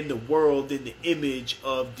and the world in the image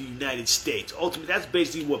of the United States. Ultimately, that's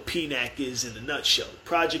basically what PNAC is in a nutshell.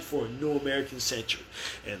 Project for a New American Century.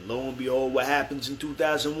 And lo and behold, what happens in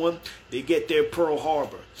 2001? They get their Pearl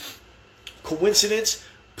Harbor. Coincidence?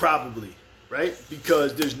 Probably, right?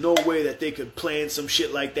 Because there's no way that they could plan some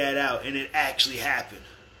shit like that out and it actually happened,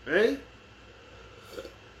 right?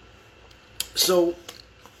 So,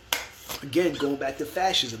 again, going back to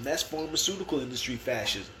fascism, that's pharmaceutical industry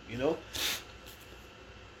fascism,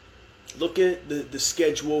 Look at the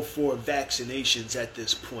schedule for vaccinations at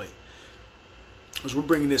this point. Because we're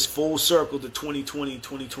bringing this full circle to 2020,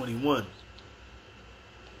 2021.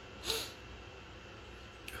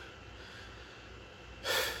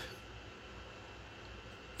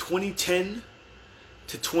 (2010)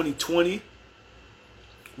 to 2020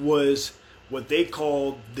 was what they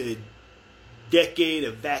called the decade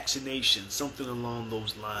of vaccination, something along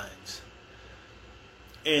those lines.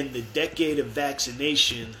 And the decade of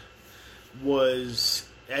vaccination was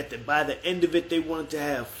by the end of it, they wanted to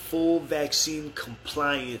have full vaccine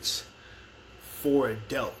compliance for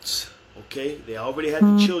adults. Okay, they already had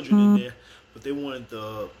the children in there, but they wanted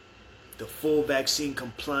the full vaccine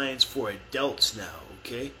compliance for adults now.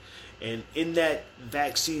 Okay, and in that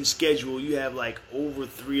vaccine schedule, you have like over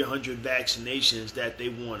 300 vaccinations that they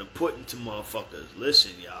want to put into motherfuckers.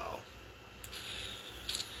 Listen, y'all,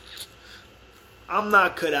 I'm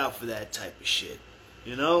not cut out for that type of shit.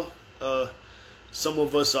 Some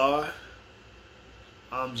of us are.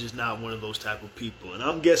 I'm just not one of those type of people. And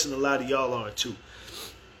I'm guessing a lot of y'all are too.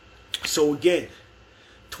 So again,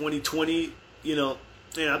 2020,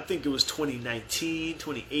 and I think it was 2019,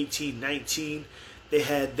 2018, 19, they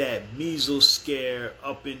had that measles scare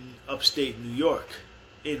up in upstate New York,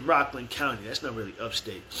 in Rockland County. That's not really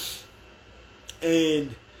upstate.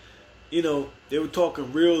 And, they were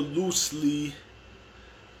talking real loosely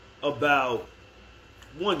about,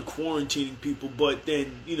 one, quarantining people, but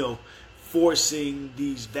then, forcing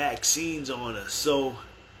these vaccines on us. So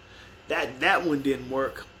that one didn't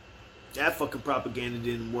work. That fucking propaganda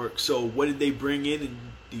didn't work. So what did they bring in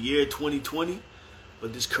the year 2020?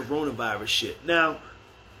 But this coronavirus shit. Now,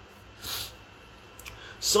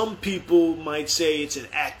 some people might say it's an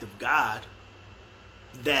act of God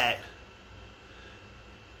that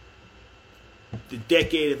the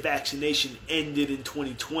decade of vaccination ended in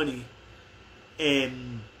 2020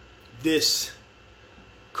 and this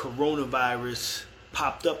coronavirus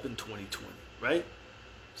popped up in 2020, right?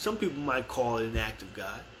 Some people might call it an act of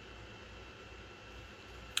God.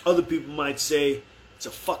 Other people might say it's a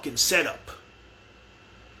fucking setup.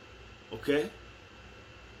 Okay?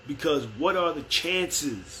 Because what are the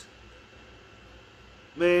chances?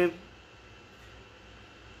 Man,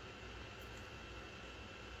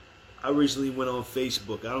 I recently went on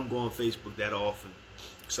Facebook. I don't go on Facebook that often,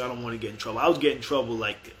 so I don't want to get in trouble. I was getting in trouble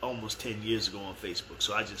like almost 10 years ago on Facebook,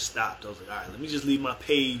 so I just stopped. I was like, all right, let me just leave my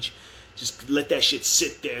page. Just let that shit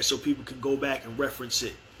sit there so people can go back and reference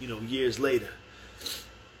it, years later.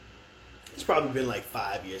 It's probably been like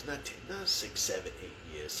 5 years, not 10, not 6, 7, 8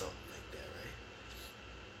 years, something like that, right?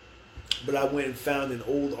 But I went and found an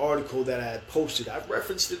old article that I had posted. I've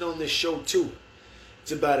referenced it on this show too.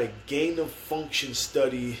 It's about a gain-of-function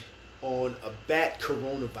study on a bat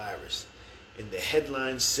coronavirus. And the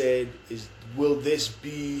headline said, will this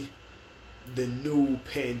be the new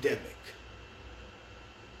pandemic?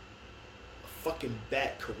 A fucking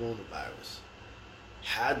bat coronavirus.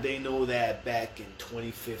 How'd they know that back in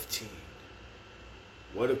 2015?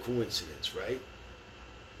 What a coincidence, right?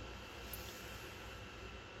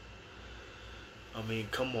 I mean,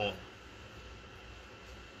 come on.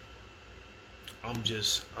 I'm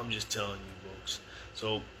just telling you, folks.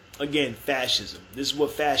 So, again, fascism. This is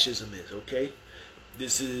what fascism is, okay?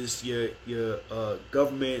 This is your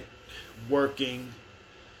government working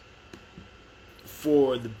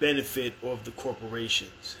for the benefit of the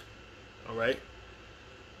corporations. All right?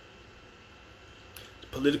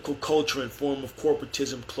 Political culture and form of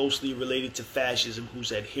corporatism closely related to fascism,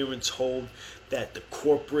 whose adherents hold that the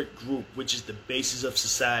corporate group, which is the basis of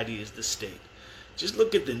society, is the state. Just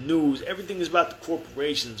look at the news. Everything is about the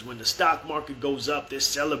corporations. When the stock market goes up, they're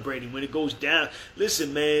celebrating. When it goes down,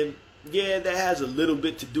 listen, man, yeah, that has a little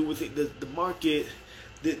bit to do with it. The market,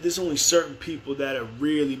 there's only certain people that are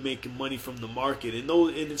really making money from the market, and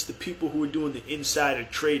it's the people who are doing the insider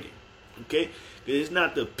trading. Okay? It's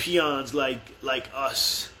not the peons like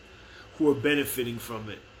us who are benefiting from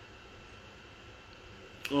it.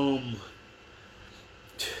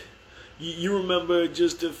 You remember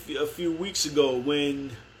just a few weeks ago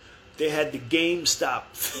when they had the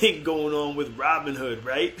GameStop thing going on with Robinhood,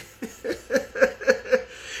 right?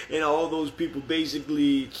 And all those people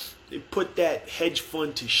basically, they put that hedge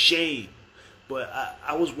fund to shame. But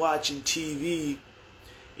I was watching TV,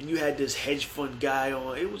 and you had this hedge fund guy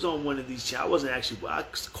on. It was on one of these channels. I wasn't actually, I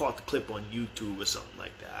caught the clip on YouTube or something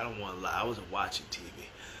like that. I don't want to lie. I wasn't watching TV.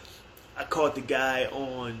 I caught the guy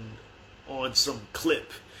on some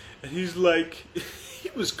clip, and he's like, he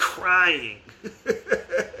was crying.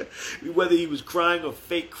 Whether he was crying or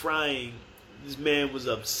fake crying, this man was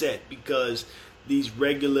upset because these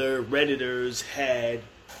regular Redditors had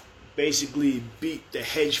basically beat the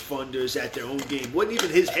hedge funders at their own game. It wasn't even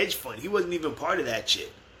his hedge fund. He wasn't even part of that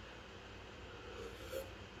shit.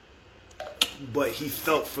 But he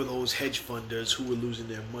felt for those hedge funders who were losing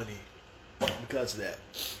their money because of that.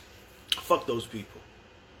 Fuck those people.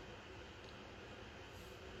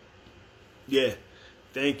 Yeah,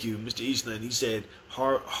 thank you, Mr. Eastland. He said,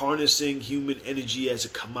 harnessing human energy as a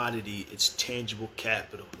commodity, it's tangible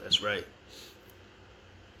capital. That's right.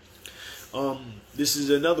 This is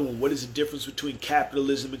another one. What is the difference between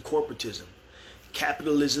capitalism and corporatism?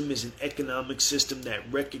 Capitalism is an economic system that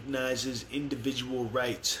recognizes individual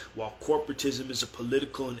rights, while corporatism is a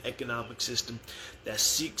political and economic system that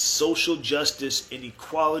seeks social justice and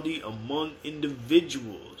equality among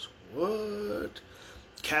individuals. What?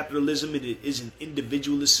 Capitalism is an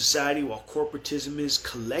individualist society, while corporatism is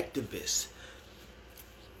collectivist.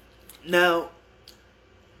 Now,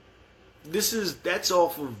 that's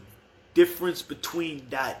off of difference between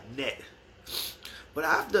 .net. But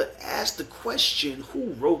I have to ask the question,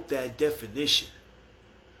 who wrote that definition?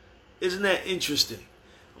 Isn't that interesting?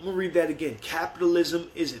 I'm going to read that again. Capitalism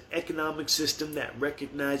is an economic system that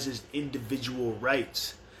recognizes individual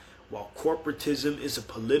rights, while corporatism is a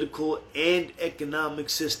political and economic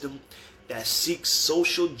system that seeks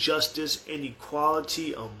social justice and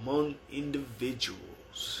equality among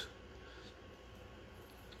individuals.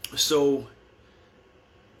 So,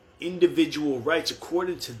 individual rights,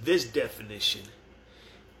 according to this definition,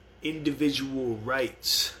 individual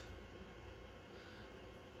rights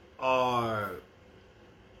are,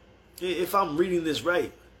 if I'm reading this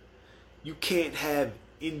right, you can't have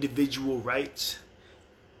individual rights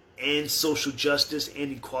and social justice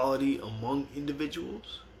and equality among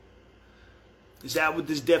individuals. Is that what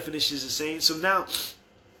this definition is saying? So now,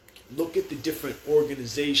 look at the different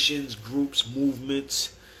organizations, groups,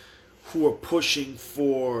 movements who are pushing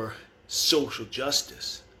for social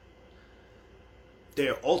justice.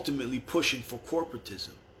 They're ultimately pushing for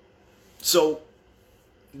corporatism. So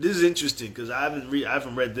this is interesting because I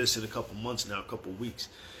haven't read this in a couple months now, a couple weeks.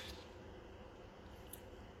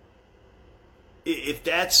 If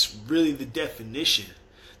that's really the definition,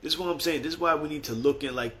 This is what I'm saying. This is why we need to look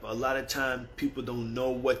in. Like, a lot of time people don't know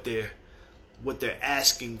what they're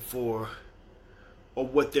asking for or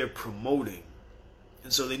what they're promoting.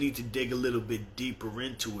 And so they need to dig a little bit deeper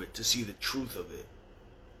into it to see the truth of it.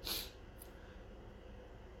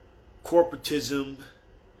 Corporatism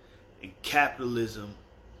and capitalism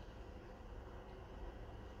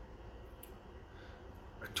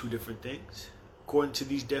are two different things, according to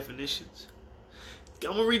these definitions.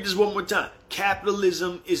 I'm going to read this one more time.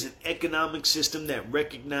 Capitalism is an economic system that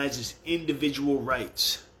recognizes individual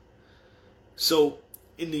rights. So,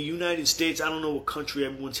 in the United States, I don't know what country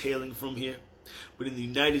everyone's hailing from here, but in the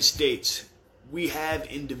United States, we have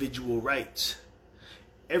individual rights.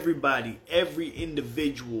 Everybody, every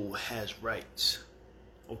individual has rights.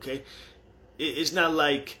 Okay? It's not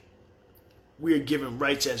like we're given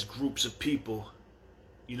rights as groups of people,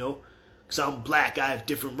 you know? Because I'm black, I have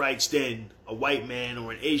different rights than a white man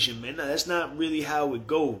or an Asian man. No, that's not really how it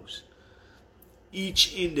goes.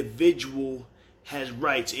 Each individual has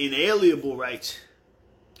rights, inalienable rights,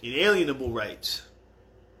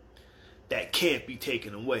 that can't be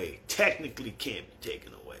taken away. Technically can't be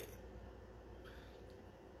taken away.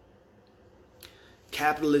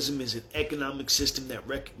 Capitalism is an economic system that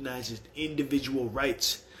recognizes individual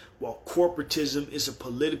rights, while corporatism is a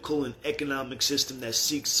political and economic system that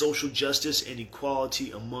seeks social justice and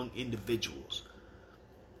equality among individuals.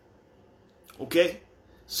 Okay?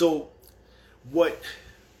 So,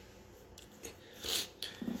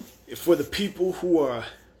 for the people who are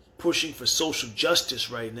pushing for social justice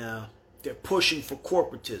right now, they're pushing for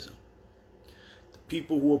corporatism. The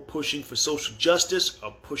people who are pushing for social justice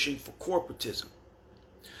are pushing for corporatism.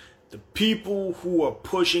 The people who are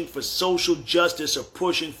pushing for social justice are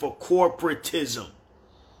pushing for corporatism.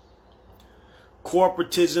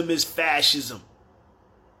 Corporatism is fascism.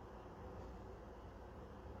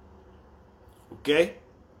 Okay?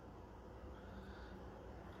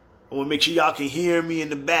 I want to make sure y'all can hear me in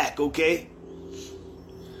the back, okay?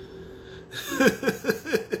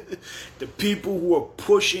 The people who are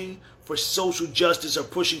pushing for social justice are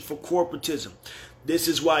pushing for corporatism. This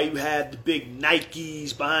is why you have the big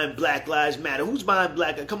Nikes behind Black Lives Matter. Who's behind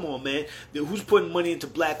Black Lives? Come on, man. Who's putting money into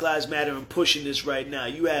Black Lives Matter and pushing this right now?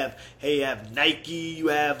 You have Nike. You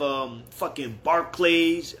have fucking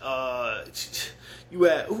Barclays. You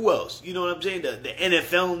have, who else? You know what I'm saying? The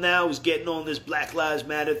NFL now is getting on this Black Lives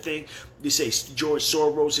Matter thing. They say George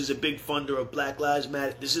Soros is a big funder of Black Lives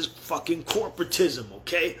Matter. This is fucking corporatism,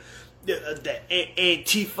 okay? The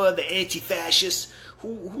Antifa, the anti-fascists.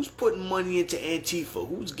 Who's putting money into Antifa?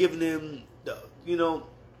 Who's giving them,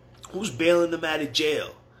 who's bailing them out of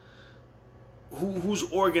jail? Who's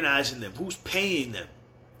organizing them? Who's paying them?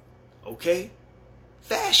 Okay?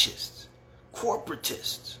 Fascists.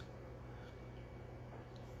 Corporatists.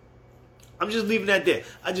 I'm just leaving that there.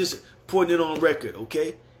 I just putting it on record,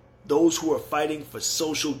 okay? Those who are fighting for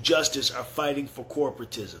social justice are fighting for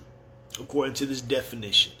corporatism, according to this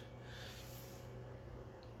definition.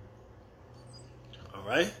 All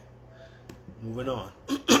right? Moving on.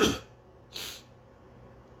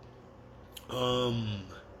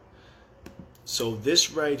 So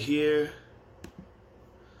this right here,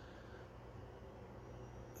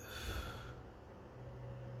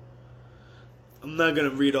 I'm not going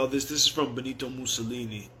to read all this. This is from Benito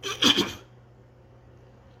Mussolini.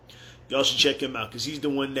 Y'all should check him out because he's the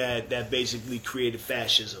one that basically created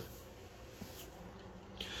fascism.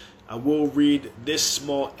 I will read this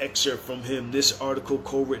small excerpt from him. This article,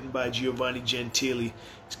 co-written by Giovanni Gentili,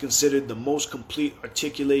 is considered the most complete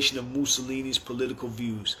articulation of Mussolini's political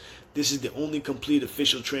views. This is the only complete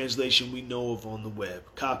official translation we know of on the web,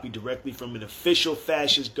 copied directly from an official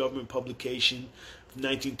fascist government publication from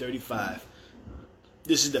 1935.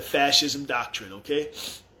 This is the fascism doctrine, okay?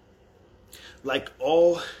 Let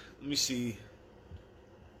me see.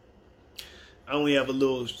 I only have a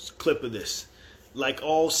little clip of this. Like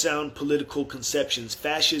all sound political conceptions,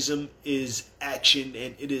 fascism is action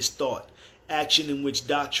and it is thought. Action in which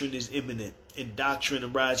doctrine is immanent, and doctrine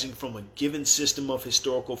arising from a given system of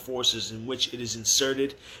historical forces in which it is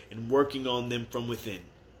inserted and working on them from within.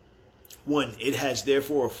 1. It has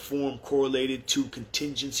therefore a form correlated to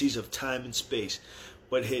contingencies of time and space,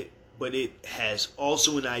 but it has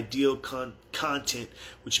also an ideal content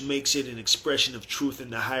which makes it an expression of truth in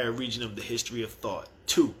the higher region of the history of thought.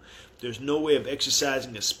 2. There's no way of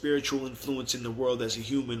exercising a spiritual influence in the world as a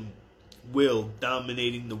human will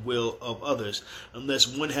dominating the will of others, unless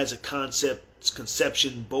one has a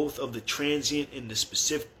conception both of the transient and the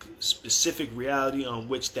specific reality on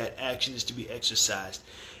which that action is to be exercised,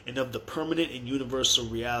 and of the permanent and universal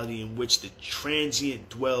reality in which the transient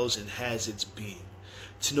dwells and has its being.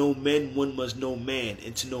 To know men, one must know man,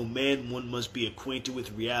 and to know man, one must be acquainted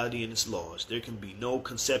with reality and its laws. There can be no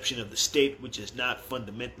conception of the state which is not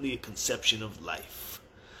fundamentally a conception of life.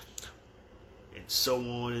 And so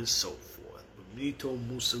on and so forth. Benito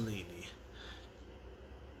Mussolini.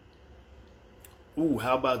 Ooh,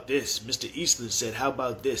 how about this? Mr. Eastland said, how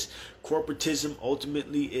about this? Corporatism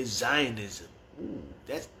ultimately is Zionism. Ooh,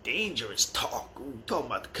 that's dangerous talk. Ooh, talking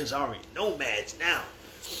about the Khazari nomads now.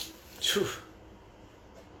 Phew.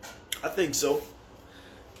 I think so.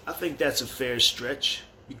 I think that's a fair stretch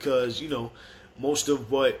because, most of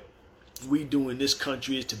what we do in this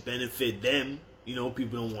country is to benefit them.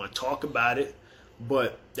 People don't want to talk about it,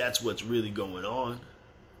 but that's what's really going on,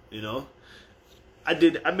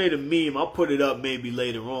 I made a meme. I'll put it up maybe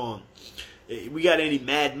later on. We got any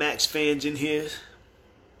Mad Max fans in here?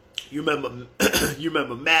 You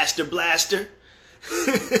remember Master Blaster?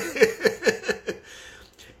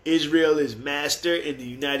 Israel is master and the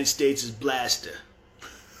United States is blaster.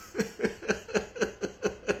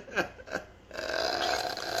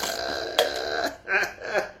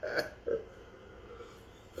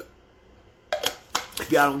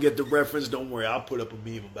 If y'all don't get the reference, don't worry. I'll put up a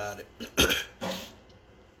meme about it.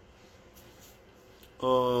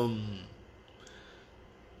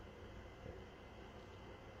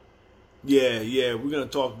 Yeah, we're going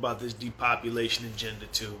to talk about this depopulation agenda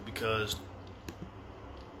too, because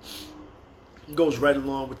it goes right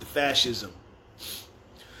along with the fascism.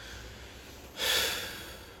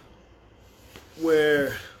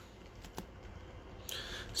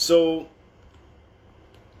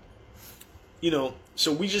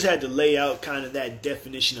 So we just had to lay out kind of that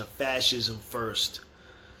definition of fascism first,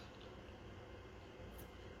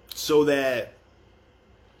 so that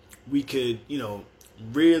we could,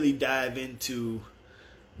 really dive into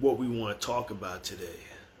what we want to talk about today.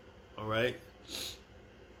 All right?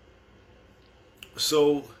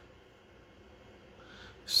 So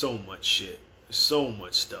much shit. So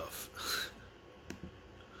much stuff.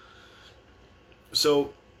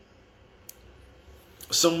 So,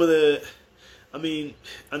 some of the... I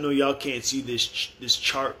know y'all can't see this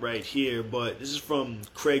chart right here, but this is from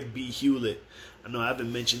Craig B. Hewlett. I know I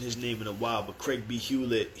haven't mentioned his name in a while, but Craig B.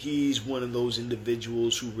 Hewlett, he's one of those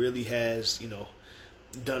individuals who really has,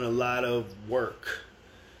 done a lot of work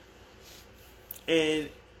and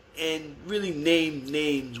really named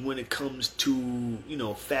names when it comes to,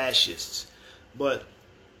 fascists. But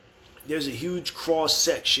there's a huge cross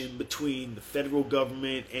section between the federal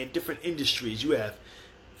government and different industries. You have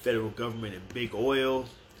federal government and big oil,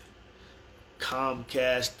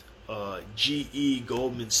 Comcast, GE,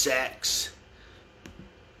 Goldman Sachs,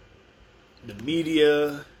 the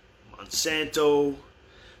media, Monsanto,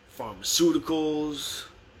 pharmaceuticals,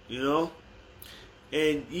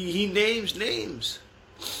 and he names names.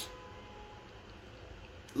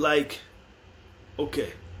 Like,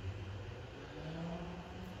 okay,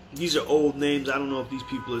 these are old names. I don't know if these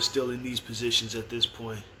people are still in these positions at this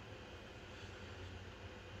point.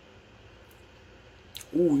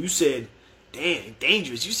 Ooh, you said, damn,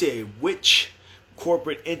 dangerous. You said which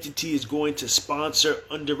corporate entity is going to sponsor,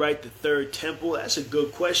 underwrite the Third Temple? That's a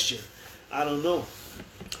good question. I don't know.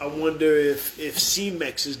 I wonder if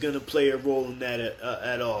CMEX is going to play a role in that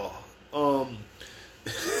at all. CMEX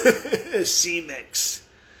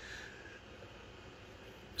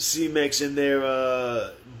and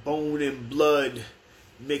their bone and blood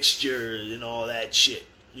mixture and all that shit.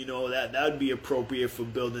 That would be appropriate for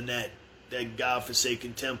building that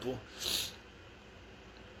godforsaken temple.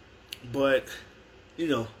 But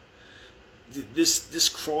this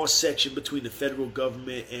cross section between the federal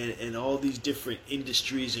government and all these different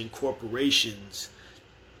industries and corporations,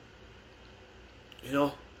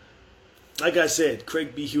 like I said,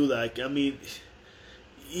 Craig B. Hewlett,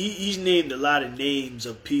 he's named a lot of names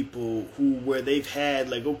of people where they've had,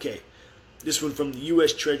 this one from the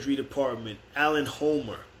U.S. Treasury Department, Alan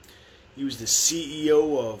Homer. He was the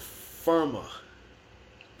CEO of PHRMA,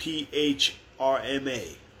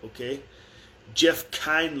 PHRMA, okay? Jeff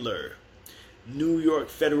Kindler, New York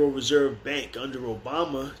Federal Reserve Bank under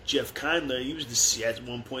Obama. Jeff Kindler, he was at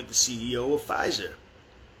one point the CEO of Pfizer,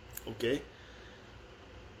 okay?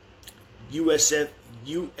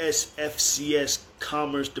 USFCS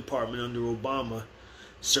Commerce Department under Obama.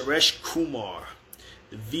 Suresh Kumar,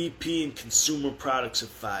 the VP in Consumer Products of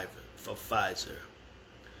Pfizer.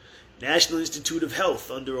 National Institute of Health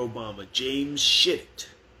under Obama, James Shittitt.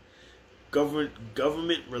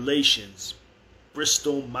 Government Relations,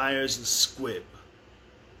 Bristol Myers and Squibb.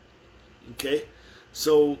 Okay?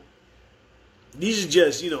 So, these are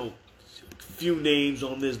just, few names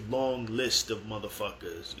on this long list of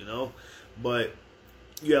motherfuckers, But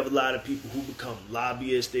you have a lot of people who become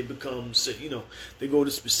lobbyists. They become, they go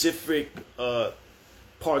to specific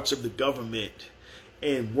parts of the government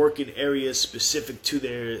and work in areas specific to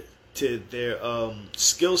their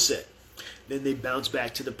skill set. Then they bounce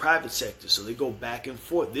back to the private sector. So they go back and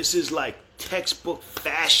forth. This is like textbook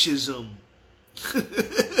fascism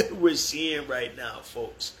we're seeing right now,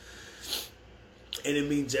 folks. And it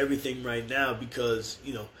means everything right now because,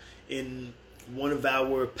 in one of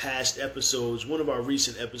our past episodes, one of our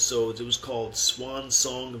recent episodes, it was called Swan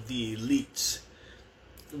Song of the Elites,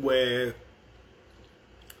 where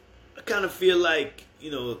I kind of feel like,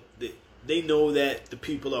 they know that the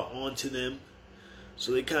people are onto them.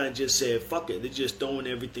 So they kind of just said, fuck it. They're just throwing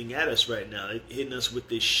everything at us right now. They're hitting us with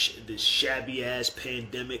this shabby-ass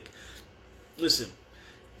pandemic. Listen,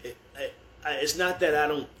 it's not that I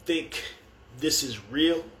don't think this is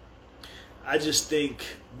real. I just think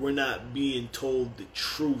we're not being told the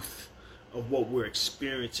truth of what we're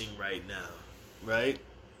experiencing right now, right?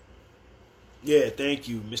 Yeah, thank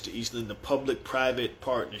you, Mr. Eastland. The public-private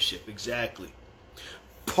partnership, exactly.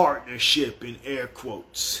 Partnership in air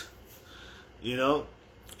quotes,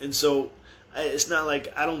 And so it's not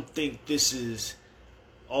like I don't think this is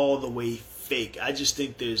all the way fake. I just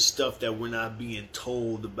think there's stuff that we're not being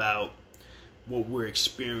told about what we're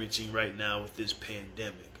experiencing right now with this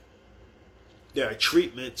pandemic. There are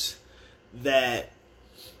treatments that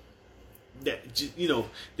there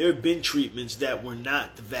have been treatments that were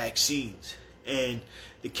not the vaccines. And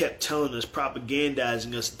they kept telling us,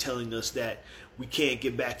 propagandizing us and telling us that we can't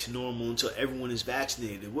get back to normal until everyone is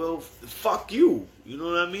vaccinated. Well, fuck you. You know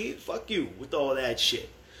what I mean? Fuck you with all that shit.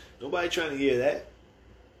 Nobody trying to hear that.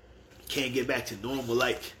 Can't get back to normal.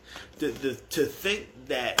 Like, to think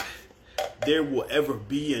that there will ever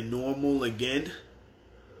be a normal again.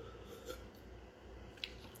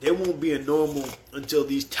 There won't be a normal until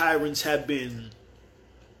these tyrants have been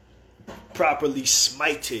properly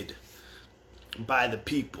smited by the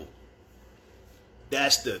people.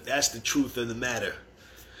 That's the truth of the matter.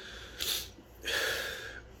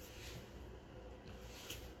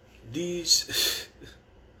 These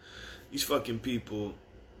fucking people.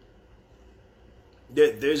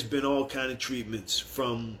 There's been all kind of treatments,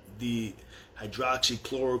 from the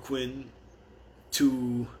hydroxychloroquine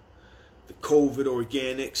to the COVID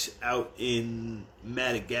organics out in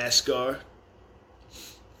Madagascar.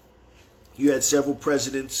 You had several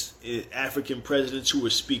presidents, African presidents, who were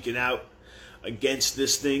speaking out against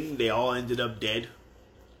this thing. They all ended up dead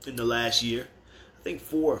in the last year. I think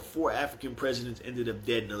four African presidents ended up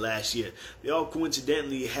dead in the last year. They all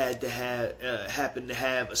coincidentally happened to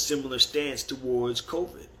have a similar stance towards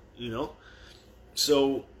COVID.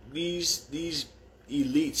 So these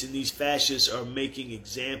elites and these fascists are making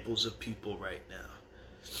examples of people right now,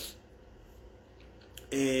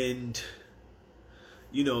 and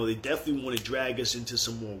they definitely want to drag us into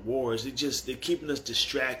some more wars. They're keeping us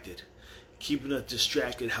distracted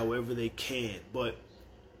however they can.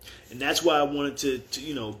 And that's why I wanted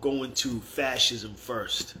to go into fascism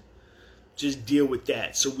first. Just deal with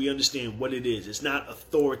that so we understand what it is. It's not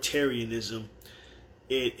authoritarianism.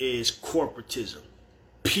 It is corporatism.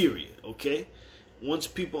 Period. Okay? Once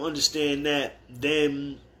people understand that,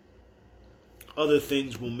 then other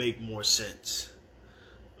things will make more sense.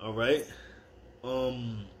 All right? Let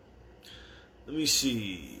me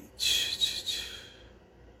see.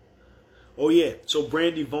 Oh yeah, so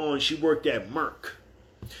Brandy Vaughn, she worked at Merck,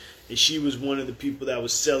 and she was one of the people that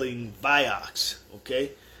was selling Vioxx,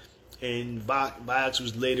 okay? And Vioxx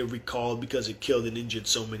was later recalled because it killed and injured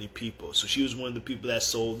so many people. So she was one of the people that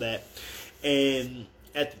sold that. And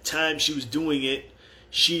at the time she was doing it,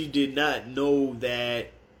 she did not know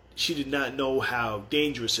how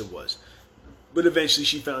dangerous it was. But eventually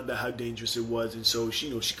she found out how dangerous it was, and so she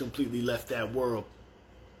completely left that world.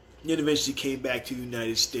 And then eventually came back to the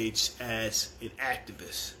United States as an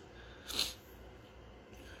activist.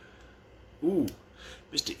 Ooh,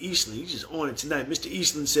 Mr. Eastland, he's just on it tonight. Mr.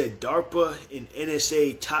 Eastland said DARPA and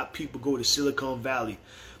NSA top people go to Silicon Valley.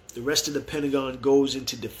 The rest of the Pentagon goes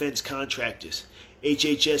into defense contractors.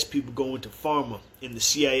 HHS people go into pharma, and the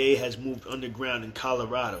CIA has moved underground in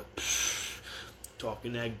Colorado.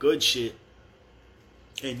 Talking that good shit.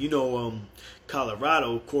 And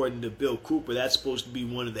Colorado, according to Bill Cooper, that's supposed to be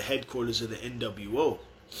one of the headquarters of the NWO.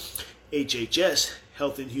 HHS,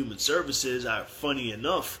 Health and Human Services, are funny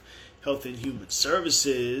enough. Health and Human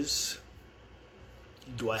Services,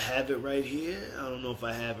 do I have it right here? I don't know if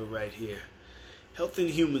I have it right here. Health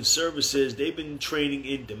and Human Services, they've been training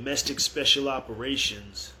in domestic special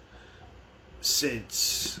operations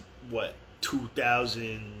since, 2012.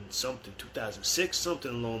 2006,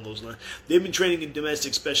 something along those lines. They've been training in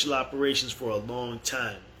domestic special operations for a long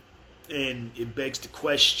time. And it begs the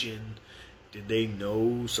question, did they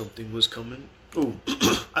know something was coming? Ooh,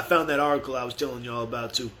 I found that article I was telling y'all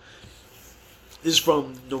about too. This is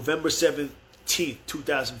from November 17th,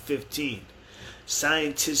 2015.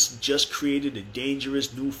 Scientists just created a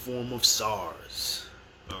dangerous new form of SARS.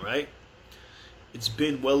 Alright? It's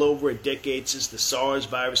been well over a decade since the SARS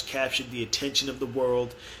virus captured the attention of the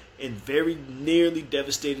world and very nearly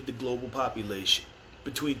devastated the global population.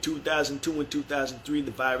 Between 2002 and 2003,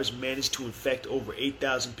 the virus managed to infect over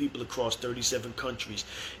 8,000 people across 37 countries,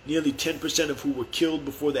 nearly 10% of who were killed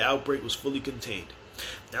before the outbreak was fully contained.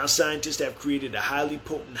 Now scientists have created a highly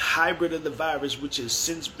potent hybrid of the virus, which has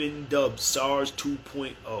since been dubbed SARS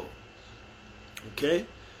 2.0. Okay?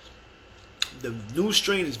 The new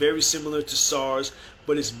strain is very similar to SARS,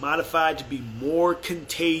 but is modified to be more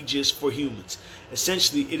contagious for humans.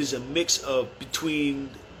 Essentially, it is a mix between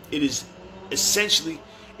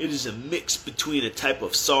a type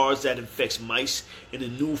of SARS that infects mice and a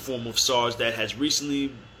new form of SARS that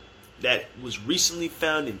was recently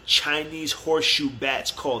found in Chinese horseshoe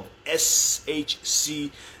bats called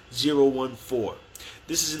SHC014.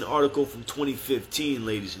 This is an article from 2015,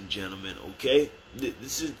 ladies and gentlemen, okay?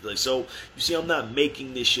 This is so you see, I'm not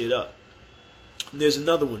making this shit up. There's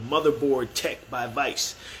another one, Motherboard Tech by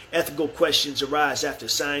Vice. Ethical questions arise after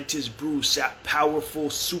scientists brew super powerful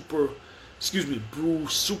SARS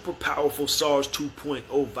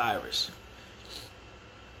 2.0 virus.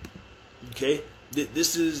 Okay?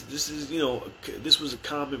 This was a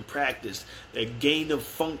common practice. That gain of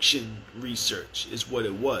function research is what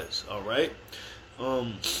it was. All right.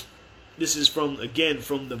 This is from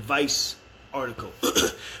the Vice article.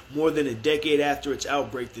 More than a decade after its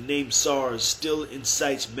outbreak, the name SARS still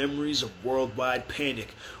incites memories of worldwide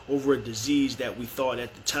panic over a disease that we thought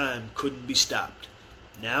at the time couldn't be stopped.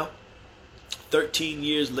 Now, 13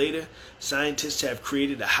 years later, scientists have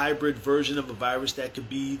created a hybrid version of a virus that could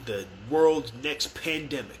be the world's next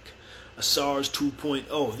pandemic, a SARS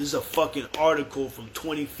 2.0. This is a fucking article from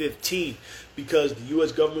 2015 because the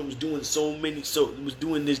U.S. government was doing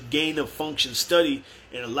doing this gain of function study,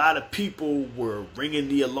 and a lot of people were ringing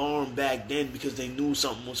the alarm back then because they knew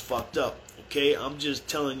something was fucked up. Okay, I'm just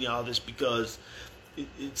telling y'all this because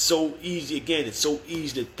it's so easy. Again, it's so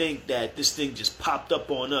easy to think that this thing just popped up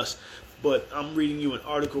on us. But I'm reading you an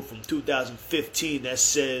article from 2015 that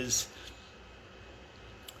says,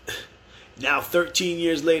 now 13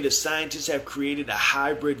 years later, scientists have created a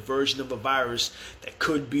hybrid version of a virus that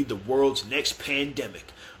could be the world's next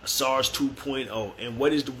pandemic, a SARS 2.0. And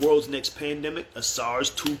what is the world's next pandemic? A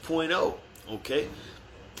SARS 2.0. Okay?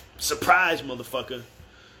 Surprise, motherfucker.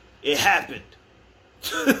 It happened.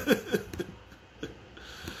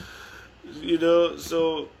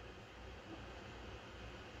 So...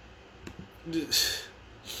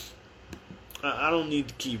 I don't need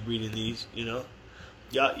to keep reading these, Y'all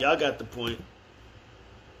got the point.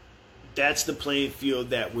 That's the playing field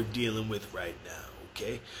that we're dealing with right now,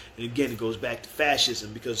 okay? And again, it goes back to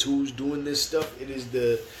fascism, because who's doing this stuff? It is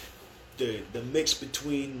the mix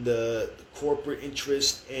between the corporate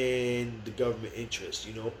interest and the government interest,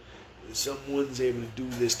 Someone's able to do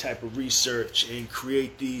this type of research and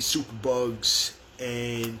create these super bugs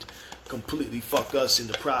and completely fuck us in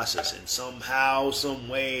the process, and somehow, some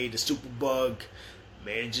way, the superbug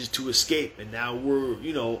manages to escape, and now we're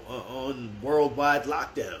on worldwide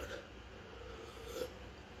lockdown.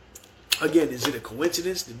 Again, is it a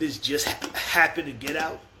coincidence? Did this just happen to get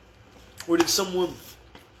out, or did someone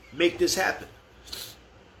make this happen?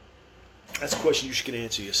 That's a question you should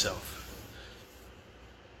answer yourself.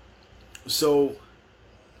 So,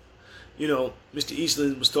 Mr.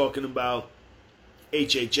 Eastland was talking about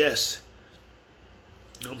HHS.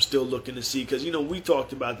 I'm still looking to see, because we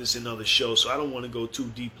talked about this in other shows, so I don't want to go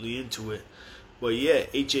too deeply into it. But yeah,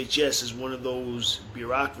 HHS is one of those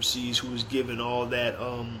bureaucracies who is given all that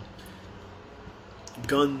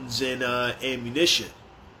guns and ammunition,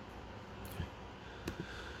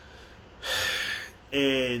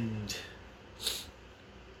 and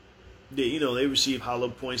they receive hollow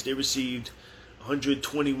points. They received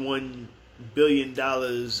 $121 billion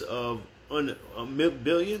of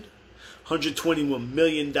 $121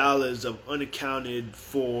 million of unaccounted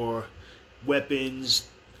for weapons,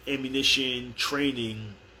 ammunition,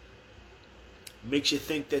 training. Makes you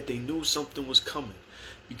think that they knew something was coming,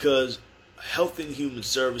 because Health and Human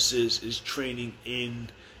Services is training in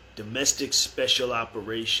domestic special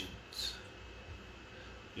operations.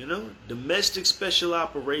 Domestic special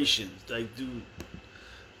operations. Like, dude,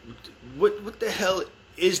 what the hell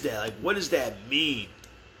is that? Like, what does that mean?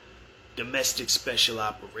 domestic special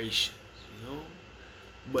operations,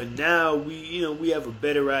 But now we have a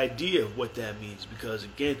better idea of what that means because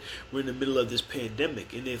again, we're in the middle of this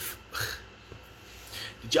pandemic. And if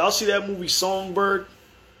did y'all see that movie Songbird?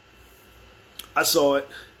 I saw it.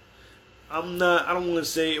 I don't want to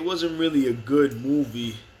say it wasn't really a good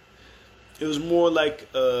movie. It was more like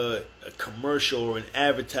a commercial or an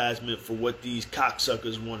advertisement for what these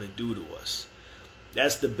cocksuckers want to do to us.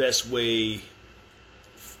 That's the best way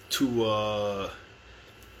to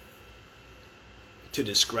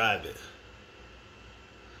describe it.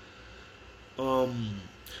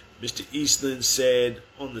 Mr. Eastland said,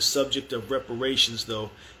 on the subject of reparations,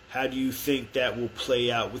 though, how do you think that will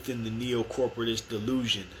play out within the neo-corporatist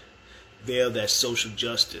delusion veiled as social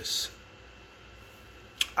justice?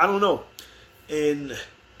 I don't know. And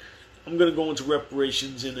I'm going to go into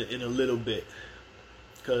reparations in a little bit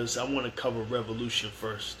because I want to cover revolution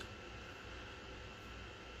first.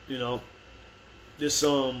 This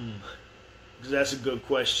that's a good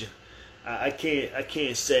question. I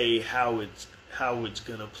can't say how it's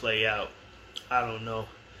gonna play out. I don't know.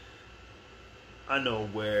 I know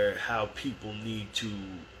how people need to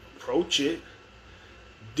approach it.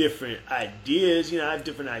 Different ideas, I have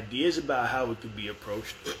different ideas about how it could be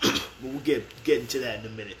approached. But we'll get into that in a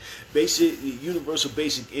minute. Universal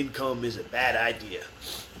basic income is a bad idea.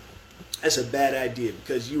 That's a bad idea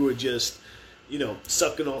because you are just,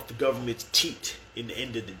 sucking off the government's teat in the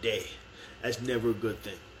end of the day. That's never a good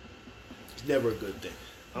thing. It's never a good thing.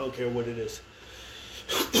 I don't care what it is.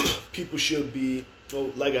 People should be,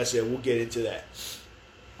 like I said, we'll get into that.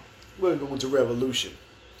 We're going to go into revolution.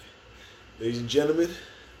 Ladies and gentlemen,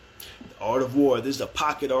 the art of war. This is the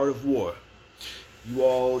pocket art of war. You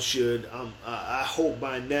all should, I hope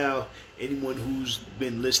by now, anyone who's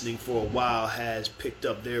been listening for a while has picked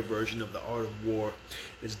up their version of the art of war,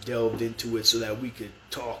 has delved into it so that we could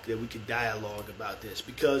talk, that we could dialogue about this.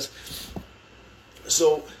 Because,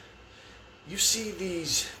 so, you see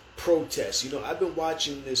these protests. I've been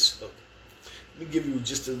watching this. Let me give you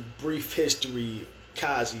just a brief history,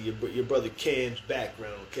 Kazi, your brother Cam's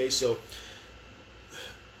background, okay? So,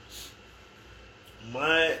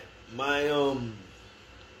 my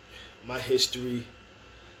history,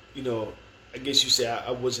 I guess you say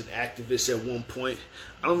I was an activist at one point.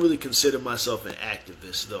 I don't really consider myself an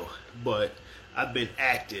activist though, but I've been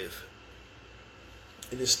active.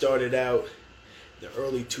 And it started out in the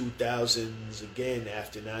early 2000s, again,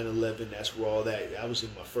 after 9/11. That's where all that, I was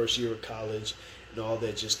in my first year of college, and all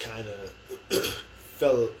that just kind of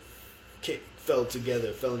fell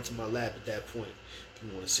together, fell into my lap at that point, if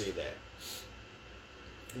you want to say that.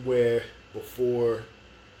 Where before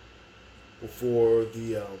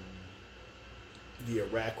the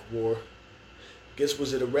Iraq War, I guess,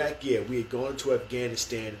 was it Iraq? Yeah, we had gone to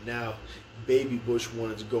Afghanistan, and now Baby Bush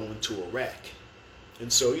wanted to go into Iraq.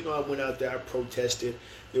 And so, I went out there, I protested.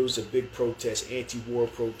 There was a big protest, anti-war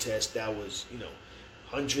protest, that was,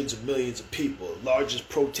 hundreds of millions of people, largest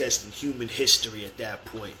protest in human history at that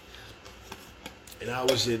point. And I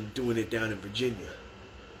was doing it down in Virginia.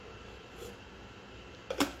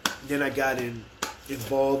 Then I got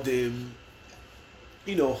involved in,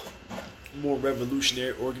 more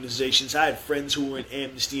revolutionary organizations. I had friends who were in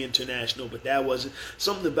Amnesty International, but that wasn't,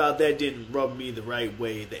 something about that didn't rub me the right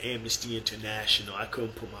way, the Amnesty International. I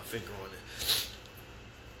couldn't put my finger on it.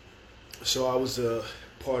 So I was a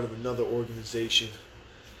part of another organization.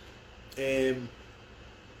 And,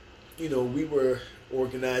 we were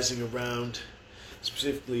organizing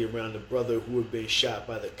specifically around a brother who had been shot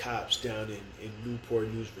by the cops down in Newport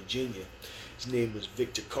News, Virginia. His name was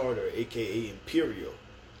Victor Carter, a.k.a. Imperial.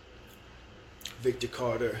 Victor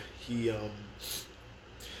Carter, he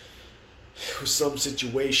was some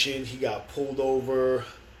situation, he got pulled over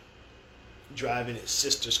driving his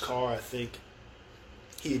sister's car, I think.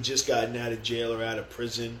 He had just gotten out of jail or out of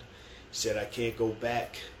prison. He said, I can't go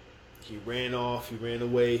back. He ran off, he ran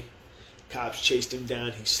away. Cops chased him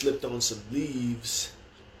down, he slipped on some leaves,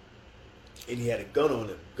 and he had a gun on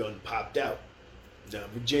him. Gun popped out. Now,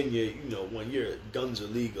 Virginia, 1 year, guns are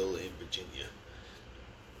legal in Virginia.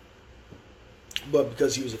 But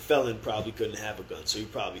because he was a felon, probably couldn't have a gun, so he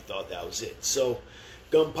probably thought that was it. So,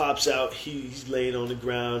 gun pops out, he's laying on the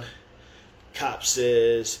ground. Cop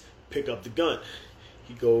says, pick up the gun.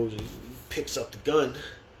 He goes and picks up the gun.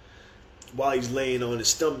 While he's laying on his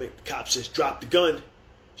stomach, the cop says, drop the gun,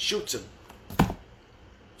 shoots him.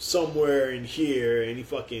 Somewhere in here, and he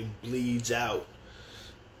fucking bleeds out.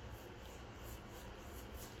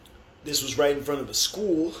 This was right in front of the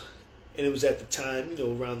school. And it was at the time,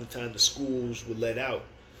 around the time the schools were let out.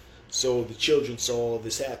 So the children saw all of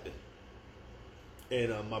this happen.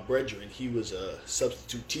 And my brethren, he was a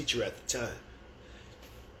substitute teacher at the time,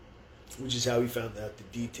 which is how he found out the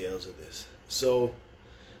details of this. So,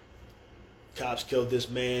 cops killed this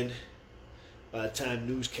man. By the time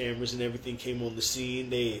news cameras and everything came on the scene,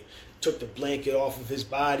 they took the blanket off of his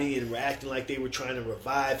body and were acting like they were trying to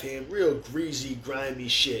revive him. Real greasy, grimy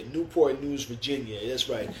shit. Newport News, Virginia. That's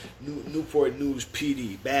right. Newport News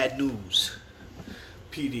PD. Bad News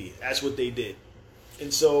PD. That's what they did.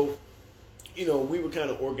 And so, we were kind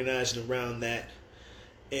of organizing around that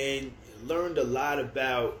and learned a lot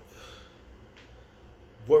about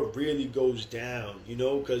what really goes down,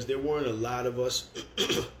 because there weren't a lot of us.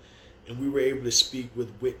 And we were able to speak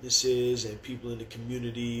with witnesses and people in the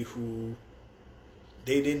community who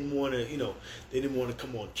they didn't want to, they didn't want to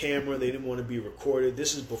come on camera. They didn't want to be recorded.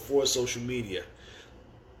 This is before social media.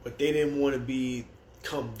 But they didn't want to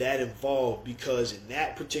become that involved because in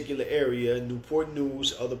that particular area, Newport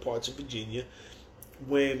News, other parts of Virginia,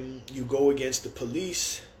 when you go against the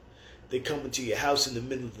police, they come into your house in the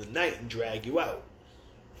middle of the night and drag you out.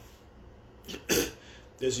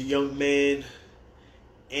 There's a young man,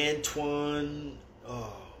 Antoine,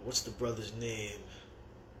 what's the brother's name?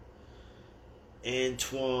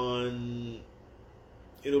 Antoine,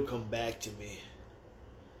 it'll come back to me.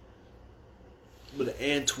 But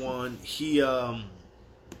Antoine,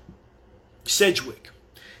 Sedgwick.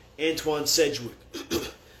 Antoine Sedgwick.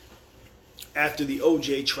 After the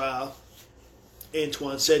OJ trial,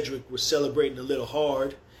 Antoine Sedgwick was celebrating a little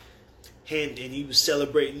hard. And he was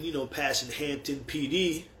celebrating, passing Hampton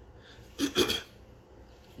PD.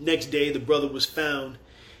 Next day, the brother was found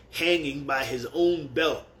hanging by his own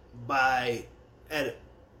belt on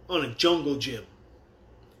a jungle gym,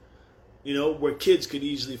 where kids could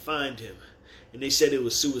easily find him. And they said it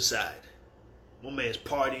was suicide. My man's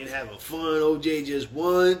partying, having fun. OJ just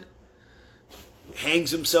won.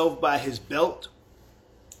 Hangs himself by his belt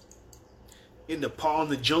on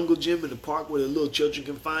the jungle gym in the park where the little children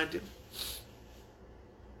can find him.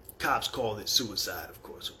 Cops called it suicide, of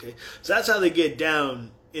course, okay? So that's how they get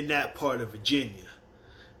down in that part of Virginia.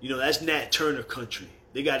 That's Nat Turner country.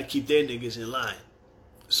 They got to keep their niggas in line.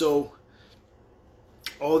 So,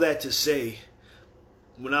 all that to say,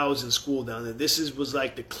 when I was in school down there, this was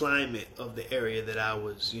like the climate of the area that I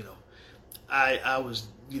was, I was,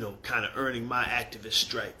 kind of earning my activist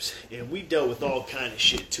stripes. And we dealt with all kind of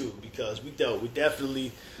shit too, because we dealt with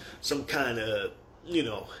definitely some kind of,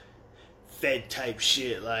 Fed type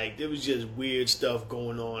shit. Like, there was just weird stuff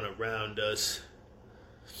going on around us.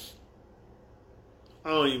 I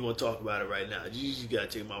don't even want to talk about it right now. You just gotta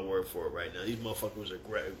take my word for it right now. These motherfuckers are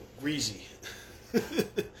greasy.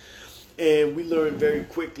 And we learned very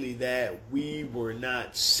quickly that we were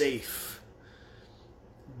not safe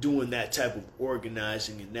doing that type of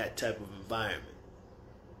organizing in that type of environment.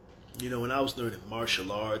 And I was learning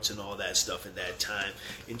martial arts and all that stuff at that time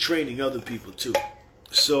and training other people too.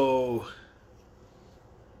 So,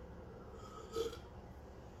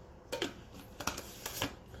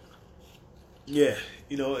 yeah,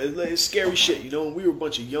 it's scary shit. We were a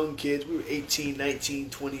bunch of young kids. We were 18, 19,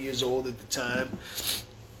 20 years old at the time.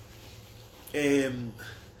 And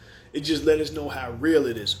it just let us know how real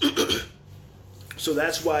it is. So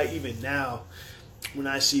that's why even now, when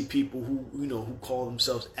I see people who call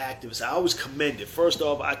themselves activists, I always commend it. First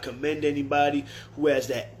off, I commend anybody who has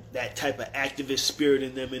that type of activist spirit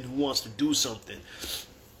in them and who wants to do something.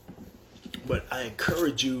 But I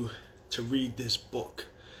encourage you to read this book.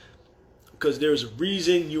 Because there's a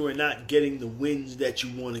reason you are not getting the wins that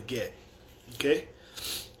you want to get. Okay?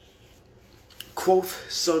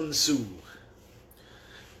 Quoth Sun Tzu.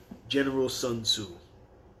 General Sun Tzu.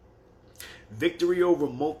 Victory over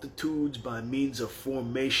multitudes by means of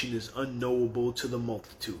formation is unknowable to the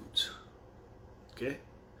multitudes. Okay?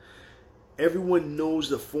 Everyone knows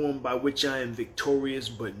the form by which I am victorious,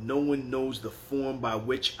 but no one knows the form by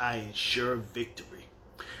which I ensure victory.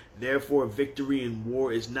 Therefore, victory in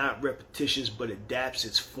war is not repetitious, but adapts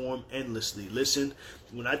its form endlessly. Listen,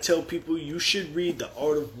 when I tell people you should read The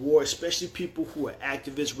Art of War, especially people who are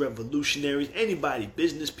activists, revolutionaries, anybody,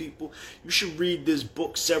 business people, you should read this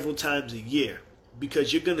book several times a year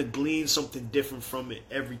because you're going to glean something different from it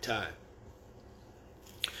every time.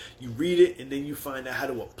 You read it and then you find out how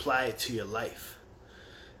to apply it to your life.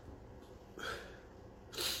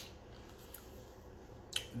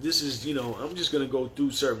 This is, I'm just going to go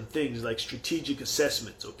through certain things like strategic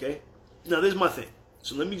assessments, okay? Now, this is my thing.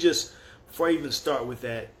 So let me just, before I even start with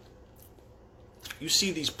that, you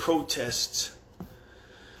see these protests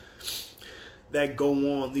that go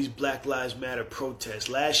on, these Black Lives Matter protests.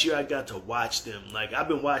 Last year, I got to watch them. Like, I've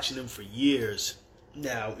been watching them for years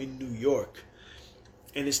now in New York.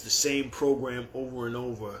 and it's the same program over and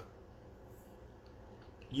over.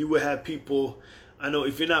 You would have people, I know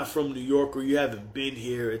if you're not from New York or you haven't been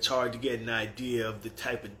here, it's hard to get an idea of the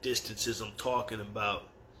type of distances I'm talking about.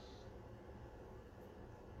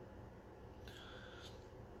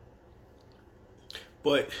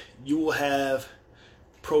 But you will have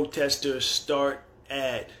protesters start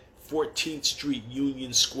at 14th Street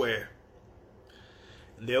Union Square.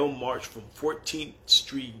 And they'll march from 14th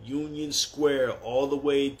Street Union Square all the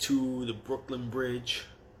way to the Brooklyn Bridge.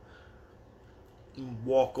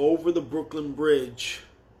 Walk over the Brooklyn Bridge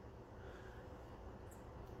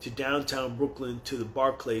to downtown Brooklyn to the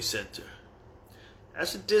Barclays Center.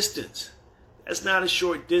 That's a distance. That's not a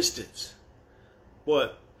short distance.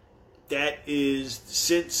 But that is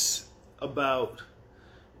since about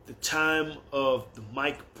the time of the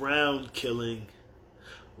Mike Brown killing,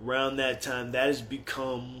 around that time, that has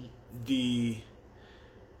become the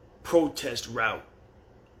protest route.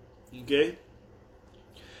 Okay?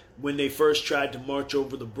 When they first tried to march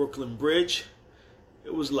over the Brooklyn Bridge,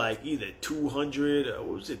 it was like either 200, or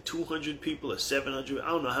what was it, 200 people or 700? I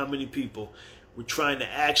don't know how many people were trying to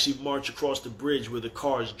actually march across the bridge where the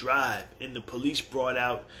cars drive. And the police brought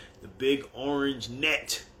out the big orange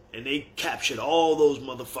net, and they captured all those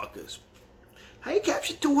motherfuckers. How you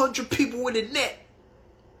capture 200 people with a net?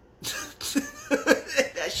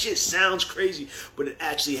 That shit sounds crazy, but it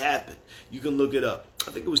actually happened. You can look it up.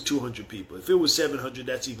 I think it was 200 people. If it was 700,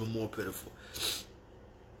 that's even more pitiful.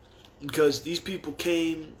 Because these people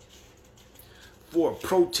came for a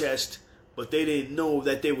protest, but they didn't know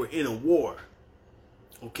that they were in a war.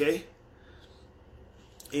 Okay?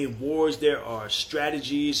 In wars, there are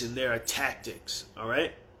strategies and there are tactics. All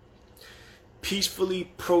right?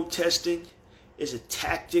 Peacefully protesting is a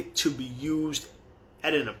tactic to be used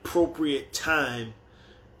at an appropriate time,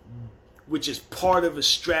 which is part of a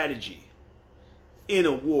strategy in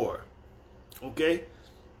a war. Okay?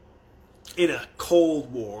 In a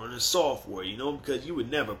cold war, in a soft war, you know, because you would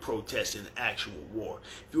never protest in an actual war.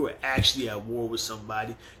 If you were actually at war with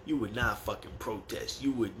somebody, you would not fucking protest.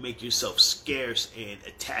 You would make yourself scarce and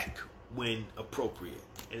attack when appropriate,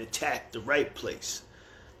 and attack the right place.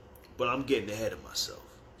 But I'm getting ahead of myself.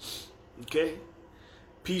 Okay?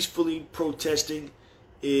 Peacefully protesting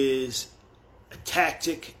is a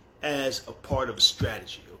tactic as a part of a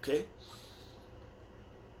strategy. Okay?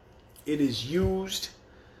 It is used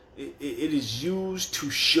to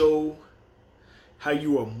show how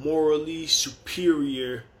you are morally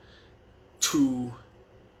superior to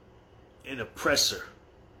an oppressor.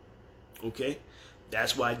 Okay?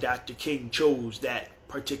 That's why Dr. King chose that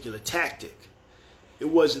particular tactic. It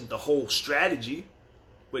wasn't the whole strategy,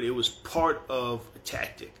 but it was part of a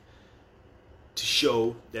tactic to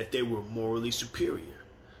show that they were morally superior.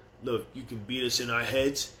 Look, you can beat us in our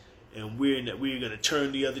heads, and we're going to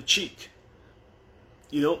turn the other cheek.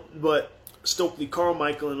 You know, but Stokely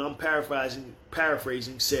Carmichael, and I'm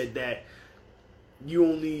paraphrasing, said that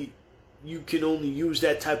you can only use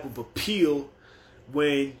that type of appeal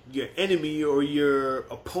when your enemy or your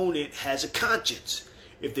opponent has a conscience.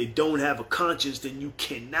 If they don't have a conscience, then you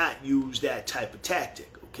cannot use that type of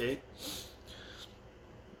tactic, okay?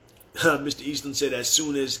 Mr. Eastland said as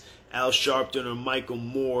soon as Al Sharpton or Michael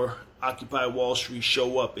Moore, Occupy Wall Street,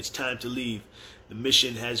 show up, it's time to leave. The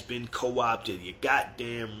mission has been co-opted. You're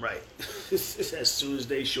goddamn right. As soon as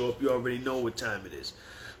they show up, you already know what time it is.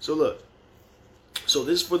 So look. So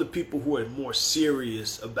this is for the people who are more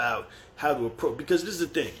serious about how to approach. Because this is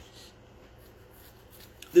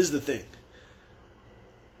the thing.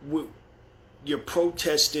 You're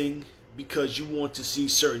protesting because you want to see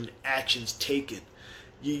certain actions taken.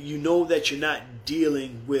 You know that you're not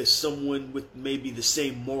dealing with someone with maybe the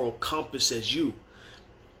same moral compass as you,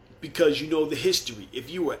 because you know the history.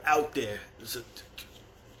 If you were out there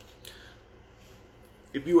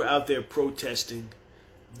protesting,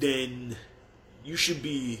 then you should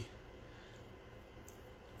be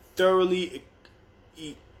thoroughly,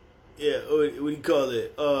 you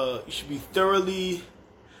should be thoroughly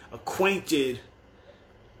acquainted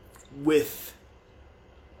with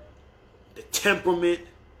the temperament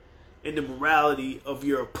and the morality of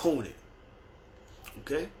your opponent.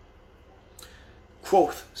 Okay?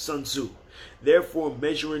 Quote Sun Tzu, therefore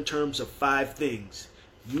measure in terms of 5 things.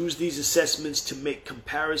 Use these assessments to make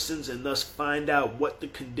comparisons and thus find out what the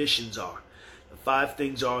conditions are. The 5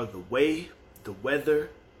 things are the way, the weather,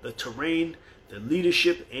 the terrain, the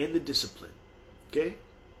leadership, and the discipline. Okay?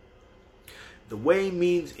 The way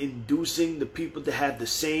means inducing the people to have the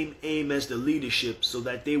same aim as the leadership so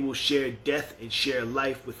that they will share death and share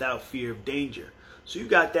life without fear of danger. So you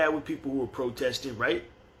got that with people who are protesting, right?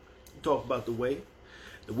 You talk about the way.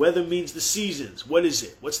 The weather means the seasons. What is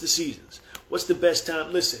it? What's the seasons? What's the best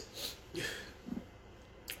time? Listen,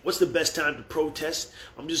 what's the best time to protest?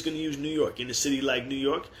 I'm just going to use New York. In a city like New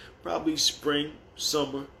York, probably spring,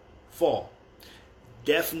 summer, fall.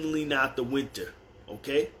 Definitely not the winter,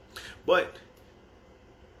 okay? But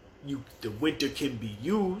the winter can be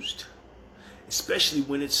used, especially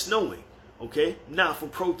when it's snowing, okay? Not for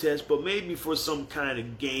protest, but maybe for some kind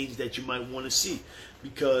of gains that you might want to see.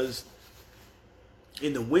 Because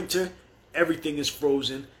in the winter, everything is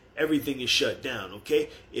frozen, everything is shut down, okay?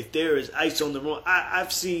 If there is ice on the road,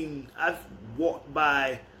 I've walked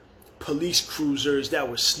by police cruisers that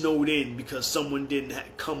were snowed in because someone didn't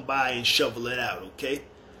come by and shovel it out, okay?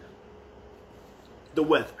 The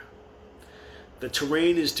weather. The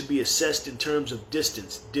terrain is to be assessed in terms of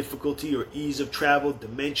distance, difficulty or ease of travel,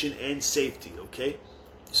 dimension, and safety, okay?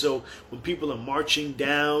 So when people are marching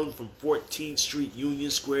down from 14th Street Union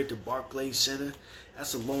Square to Barclays Center,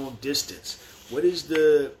 that's a long distance. What is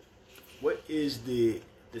the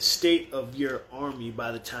state of your army by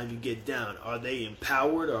the time you get down? Are they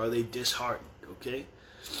empowered or are they disheartened, okay?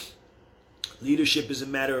 Leadership is a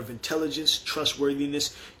matter of intelligence,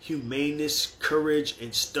 trustworthiness, humaneness, courage,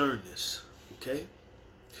 and sternness. Okay?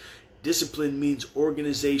 Discipline means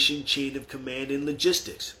organization, chain of command, and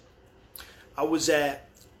logistics. I was at,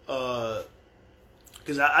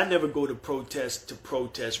 because I never go to protest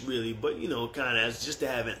really, but, you know, kind of as just to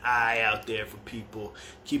have an eye out there for people,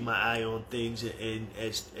 keep my eye on things and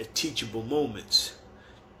as teachable moments.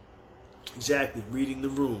 Exactly, reading the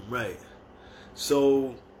room, right.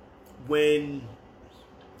 So,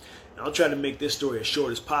 I'll try to make this story as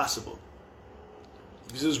short as possible.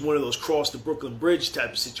 This is one of those cross the Brooklyn Bridge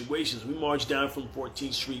type of situations. We marched down from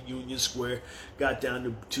 14th Street Union Square, got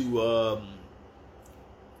down to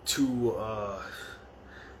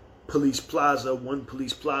Police Plaza, One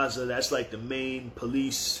Police Plaza. That's like the main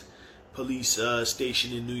police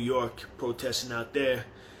station in New York, protesting out there.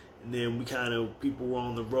 And then people were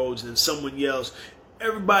on the roads, and then someone yells,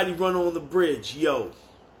 "Everybody run on the bridge!" Yo.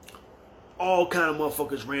 All kind of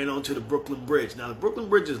motherfuckers ran onto the Brooklyn Bridge. Now, the Brooklyn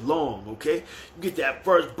Bridge is long, okay? You get that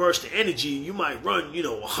first burst of energy, you might run,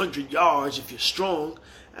 100 yards if you're strong.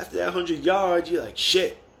 After that 100 yards, you're like,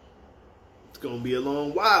 shit, it's going to be a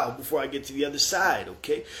long while before I get to the other side,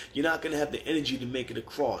 okay? You're not going to have the energy to make it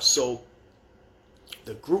across. So,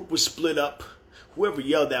 the group was split up. Whoever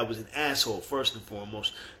yelled that was an asshole, first and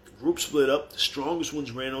foremost. The group split up. The strongest ones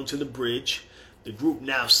ran onto the bridge. The group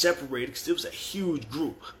now separated, because it was a huge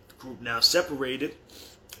group. Group now separated,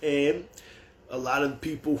 and a lot of the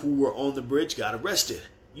people who were on the bridge got arrested.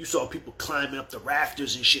 You saw people climbing up the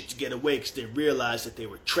rafters and shit to get away because they realized that they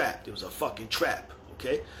were trapped. It was a fucking trap,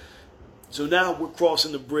 okay? So now we're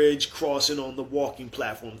crossing the bridge, crossing on the walking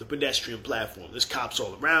platform, the pedestrian platform. There's cops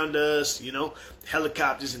all around us,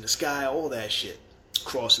 helicopters in the sky, all that shit.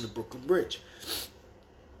 Crossing the Brooklyn Bridge.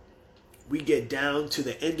 We get down to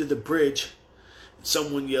the end of the bridge.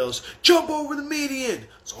 Someone yells, "Jump over the median!"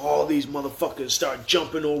 So all these motherfuckers start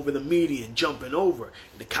jumping over the median, jumping over.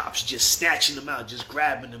 And the cops just snatching them out, just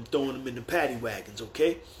grabbing them, throwing them in the paddy wagons,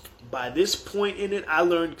 okay? By this point in it, I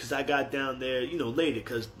learned, because I got down there, later,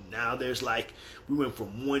 because now there's we went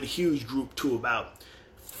from one huge group to about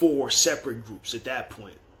 4 separate groups at that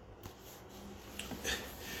point.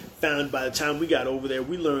 Found by the time we got over there,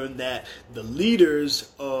 we learned that the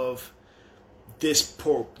leaders of this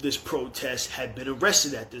protest had been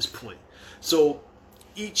arrested at this point. So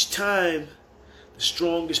each time the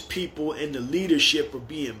strongest people and the leadership are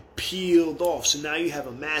being peeled off. So now you have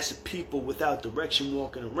a mass of people without direction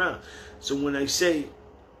walking around. So when I say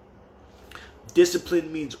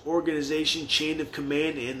discipline means organization, chain of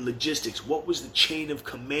command, and logistics, what was the chain of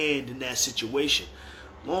command in that situation?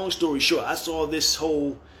 Long story short, I saw this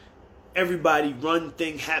whole everybody run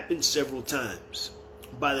thing happen several times.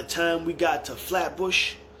 By the time we got to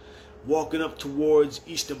Flatbush, walking up towards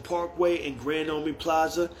Eastern Parkway and Grand Army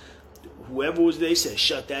Plaza, whoever was there said,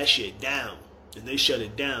 shut that shit down. And they shut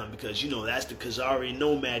it down because, that's the Khazari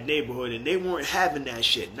nomad neighborhood, and they weren't having that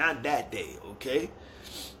shit. Not that day, okay?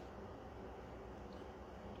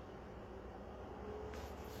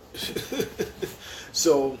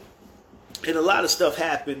 So, and a lot of stuff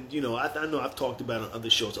happened, I know I've talked about it on other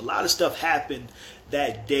shows. A lot of stuff happened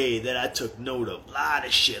that day that I took note of. A lot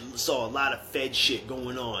of shit. Saw a lot of Fed shit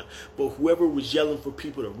going on. But whoever was yelling for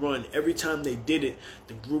people to run, every time they did it,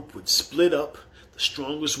 the group would split up. The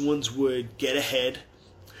strongest ones would get ahead.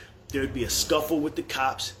 There would be a scuffle with the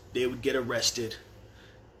cops. They would get arrested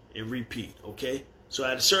and repeat, okay? So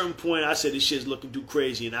at a certain point, I said, this shit's looking too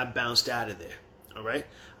crazy, and I bounced out of there, all right?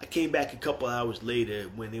 I came back a couple hours later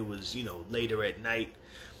when it was, later at night.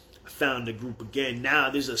 I found the group again. Now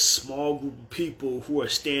there's a small group of people who are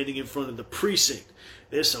standing in front of the precinct.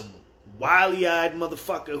 There's some wily-eyed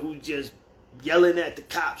motherfucker who just yelling at the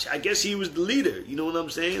cops. I guess he was the leader. You know what I'm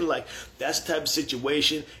saying? Like, that's the type of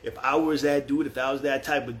situation. If I was that dude, if I was that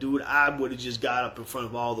type of dude, I would have just got up in front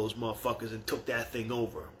of all those motherfuckers and took that thing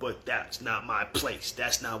over. But that's not my place.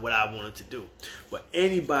 That's not what I wanted to do. But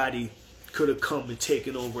anybody could have come and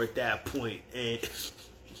taken over at that point. And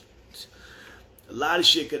a lot of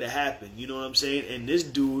shit could have happened. You know what I'm saying? And this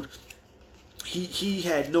dude, he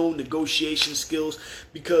had no negotiation skills,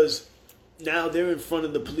 because now they're in front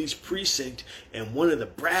of the police precinct, and one of the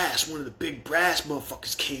big brass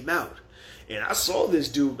motherfuckers came out. And I saw this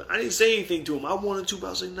dude. I didn't say anything to him. I wanted to, but I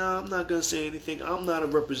was like, nah, I'm not going to say anything. I'm not a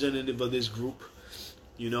representative of this group.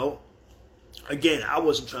 You know? Again, I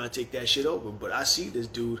wasn't trying to take that shit over, but I see this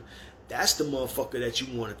dude. That's the motherfucker that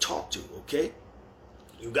you want to talk to, okay?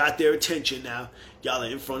 You got their attention now. Y'all are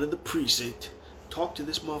in front of the precinct. Talk to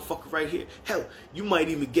this motherfucker right here. Hell, you might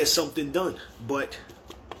even get something done, but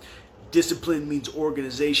discipline means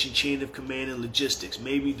organization, chain of command, and logistics.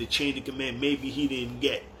 Maybe the chain of command, maybe he didn't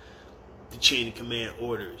get the chain of command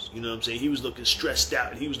orders. You know what I'm saying? He was looking stressed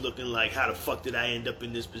out. He was looking like, how the fuck did I end up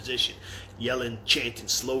in this position? Yelling, chanting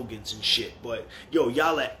slogans and shit. But, yo,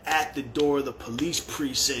 y'all are at the door of the police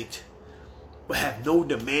precinct, but have no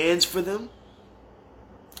demands for them?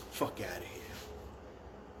 Fuck out of here.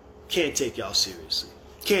 Can't take y'all seriously.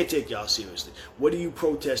 Can't take y'all seriously. What are you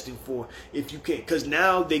protesting for if you can't? Because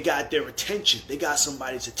now they got their attention. They got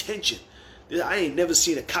somebody's attention. I ain't never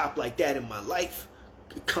seen a cop like that in my life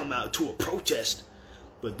come out to a protest.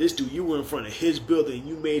 But this dude, you were in front of his building and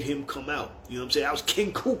you made him come out. You know what I'm saying? I was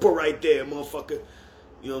King Cooper right there, motherfucker.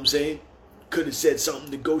 You know what I'm saying? Could have said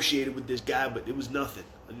something, negotiated with this guy, but it was nothing.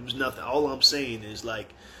 It was nothing. All I'm saying is,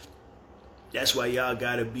 like, that's why y'all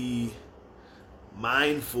gotta be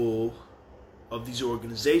mindful of these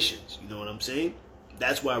organizations. You know what I'm saying?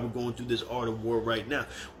 That's why we're going through this art of war right now.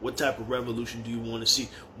 What type of revolution do you want to see?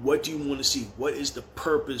 What do you want to see? What is the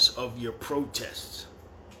purpose of your protests?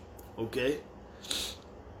 Okay?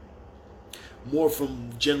 More from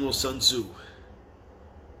General Sun Tzu.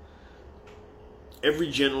 Every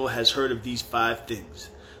general has heard of these 5 things.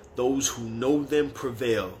 Those who know them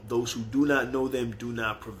prevail. Those who do not know them do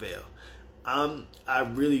not prevail. I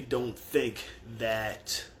really don't think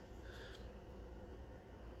that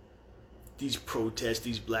these protests,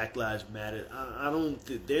 these Black Lives Matter,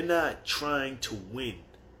 they're not trying to win.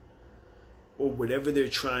 Or whatever they're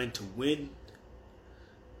trying to win,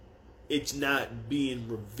 it's not being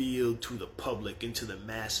revealed to the public and to the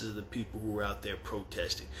masses of the people who are out there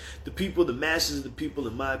protesting. The masses of the people,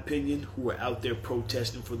 in my opinion, who are out there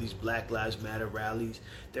protesting for these Black Lives Matter rallies,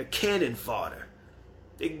 they're cannon fodder.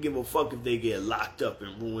 They can give a fuck if they get locked up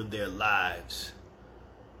and ruin their lives.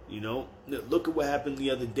 You know, look at what happened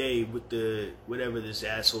the other day with whatever this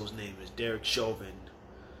asshole's name is, Derek Chauvin,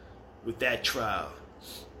 with that trial.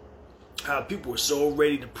 How people were so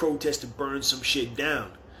ready to protest and burn some shit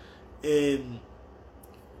down. And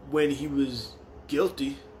when he was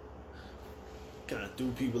guilty, kind of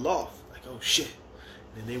threw people off. Like, oh shit.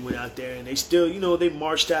 And they went out there and they still, they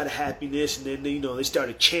marched out of happiness, and then they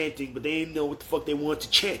started chanting, but they didn't know what the fuck they wanted to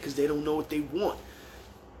chant because they don't know what they want.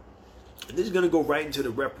 And this is going to go right into the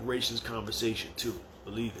reparations conversation too,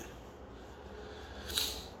 believe it.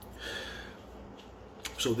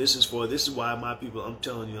 So this is why my people, I'm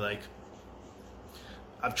telling you, like,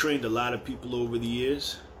 I've trained a lot of people over the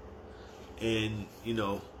years, and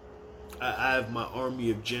I have my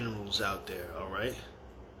army of generals out there, all right?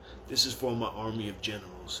 This is for my army of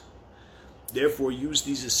generals. Therefore, use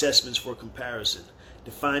these assessments for comparison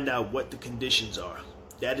to find out what the conditions are.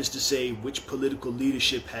 That is to say, which political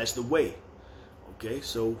leadership has the way. Okay,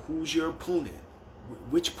 so who's your opponent?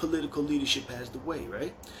 Which political leadership has the way,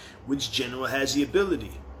 right? Which general has the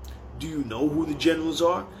ability? Do you know who the generals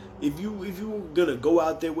are? If you were gonna go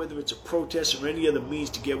out there, whether it's a protest or any other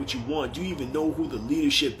means to get what you want, do you even know who the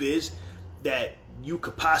leadership is that you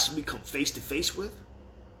could possibly come face to face with?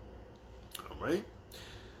 All right.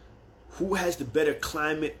 Who has the better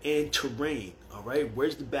climate and terrain? All right.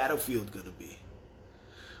 Where's the battlefield gonna be?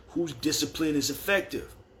 Whose discipline is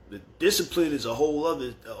effective? The discipline is a whole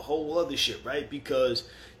other shit, right? Because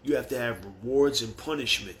you have to have rewards and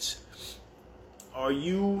punishments. Are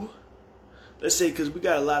you, let's say, because we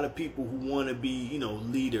got a lot of people who want to be,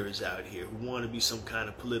 leaders out here, who want to be some kind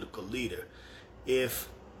of political leader. If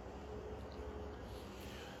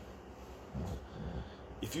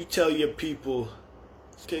you tell your people,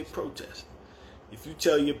 okay, protest. If you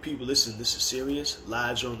tell your people, listen, this is serious,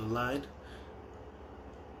 lives are on the line,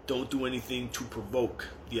 don't do anything to provoke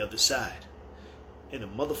the other side. and a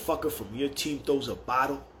motherfucker from your team throws a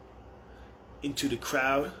bottle into the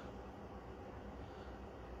crowd,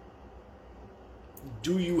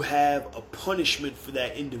 do you have a punishment for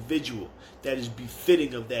that individual that is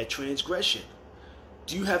befitting of that transgression?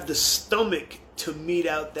 Do you have the stomach to mete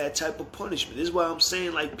out that type of punishment? This is why I'm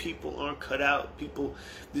saying, like, people aren't cut out. People,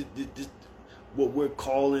 what we're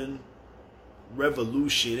calling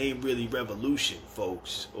revolution ain't really revolution,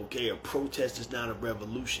 folks. Okay, a protest is not a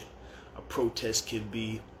revolution. A protest can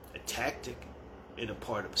be a tactic and a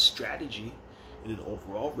part of a strategy in an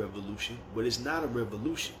overall revolution, but it's not a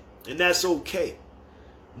revolution. And that's okay.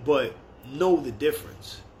 But know the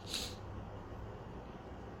difference.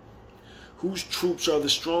 Whose troops are the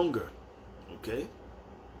stronger? Okay?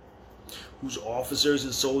 Whose officers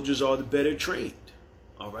and soldiers are the better trained?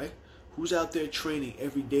 Alright? Who's out there training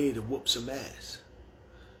every day to whoop some ass?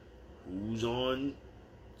 Who's on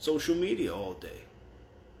social media all day?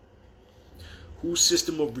 Whose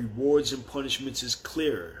system of rewards and punishments is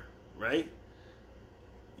clearer? Right?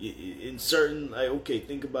 In certain, like, okay,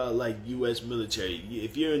 think about like U.S. military.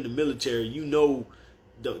 If you're in the military, you know,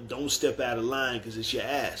 don't step out of line because it's your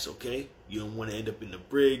ass, okay? You don't want to end up in the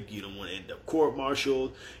brig. You don't want to end up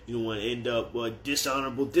court-martialed. You don't want to end up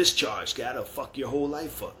dishonorable discharge. Gotta fuck your whole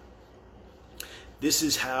life up. This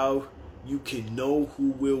is how you can know who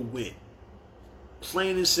will win.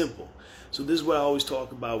 Plain and simple. So this is what I always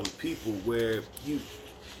talk about with people, where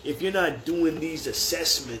if you're not doing these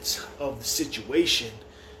assessments of the situation,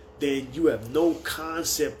 then you have no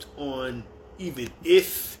concept on even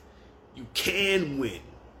if you can win.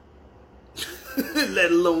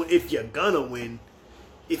 Let alone if you're gonna win.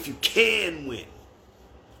 If you can win.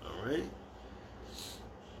 Alright?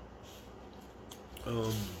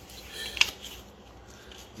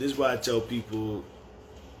 This is why I tell people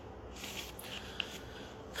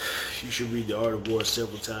you should read The Art of War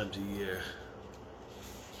several times a year.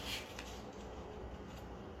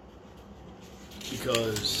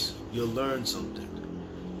 Because you'll learn something.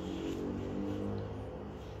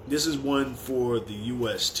 This is one for the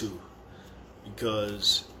U.S. too.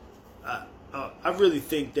 Because I really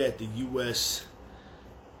think that the U.S.,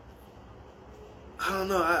 I don't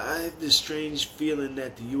know, I have this strange feeling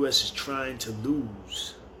that the U.S. is trying to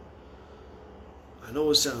lose. I know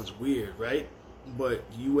it sounds weird, right? But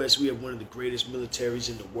the U.S., we have one of the greatest militaries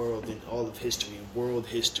in the world, in all of history, in world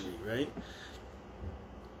history, right?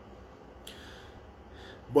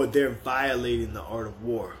 But they're violating the art of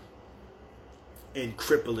war and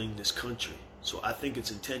crippling this country. So I think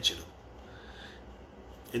it's intentional.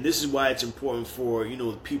 And this is why it's important for,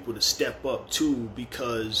 the people to step up too,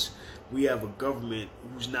 because we have a government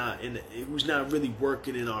who's not really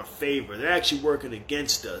working in our favor. They're actually working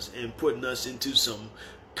against us and putting us into some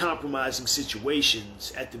compromising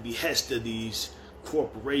situations at the behest of these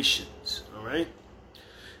corporations. All right?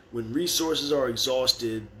 When resources are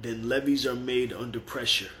exhausted, then levies are made under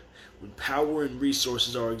pressure. When power and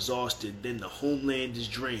resources are exhausted, then the homeland is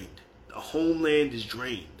drained. The homeland is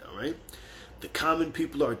drained, all right? The common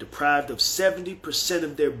people are deprived of 70%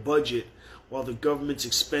 of their budget, while the government's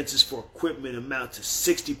expenses for equipment amount to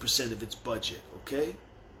 60% of its budget, okay?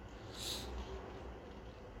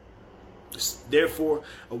 Therefore,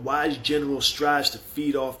 a wise general strives to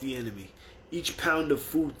feed off the enemy. Each pound of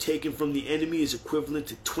food taken from the enemy is equivalent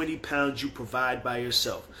to 20 pounds you provide by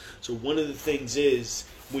yourself. So one of the things is,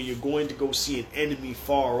 when you're going to go see an enemy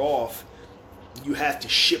far off, you have to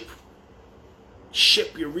ship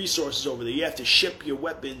your resources over there. You have to ship your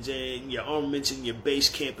weapons and your armaments and your base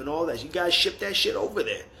camp and all that. You guys ship that shit over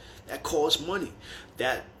there. That costs money.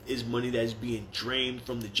 That is money that is being drained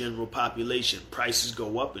from the general population. Prices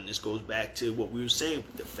go up, and this goes back to what we were saying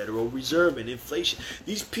with the Federal Reserve and inflation.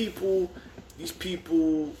 These people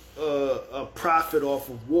profit off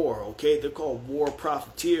of war, okay? They're called war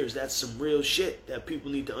profiteers. That's some real shit that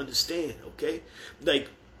people need to understand, okay? Like,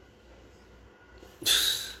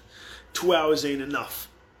 2 hours ain't enough.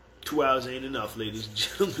 2 hours ain't enough, ladies and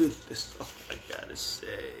gentlemen. That's all I gotta say.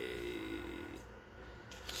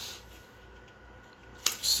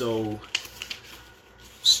 So,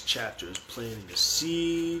 this chapter is planning a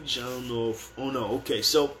siege. I don't know if... Oh, no. Okay,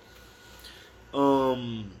 so...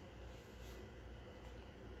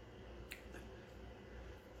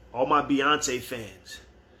 all my Beyonce fans.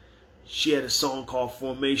 She had a song called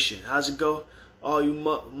Formation. How's it go? All you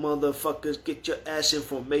motherfuckers, get your ass in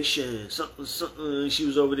formation. Something, something. She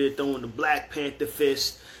was over there throwing the Black Panther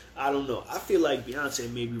fist. I don't know. I feel like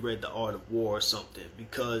Beyonce maybe read The Art of War or something.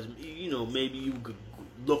 Because, maybe you could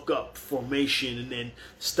look up formation and then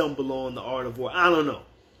stumble on The Art of War. I don't know.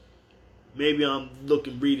 Maybe I'm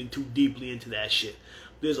reading too deeply into that shit.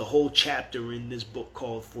 There's a whole chapter in this book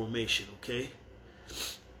called Formation, okay?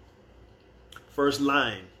 First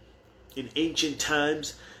line. In ancient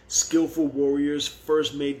times, skillful warriors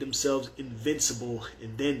first made themselves invincible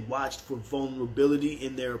and then watched for vulnerability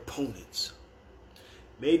in their opponents.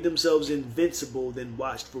 Made themselves invincible, then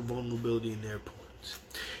watched for vulnerability in their opponents.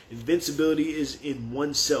 Invincibility is in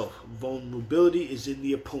oneself. Vulnerability is in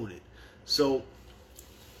the opponent. So,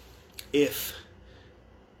 if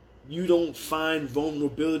you don't find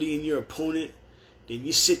vulnerability in your opponent, then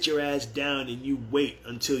you sit your ass down and you wait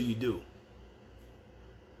until you do.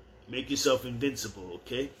 Make yourself invincible,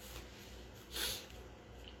 okay?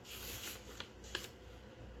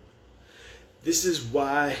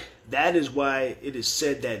 That is why it is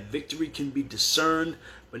said that victory can be discerned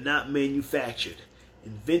but not manufactured.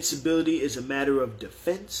 Invincibility is a matter of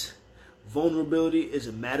defense. Vulnerability is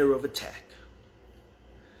a matter of attack.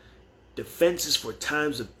 Defense is for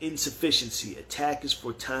times of insufficiency. Attack is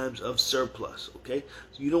for times of surplus. Okay?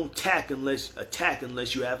 So you don't attack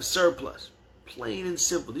unless you have a surplus. Plain and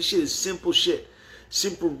simple. This shit is simple shit.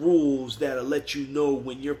 Simple rules that'll let you know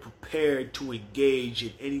when you're prepared to engage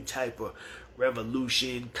in any type of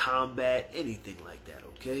revolution, combat, anything like that.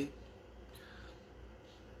 Okay?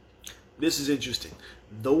 This is interesting.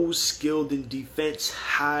 Those skilled in defense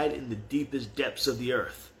hide in the deepest depths of the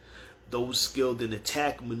earth. Those skilled in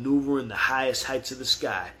attack maneuver in the highest heights of the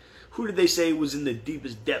sky. Who did they say was in the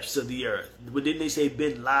deepest depths of the earth? But didn't they say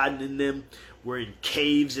Bin Laden and them were in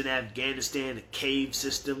caves in Afghanistan, a cave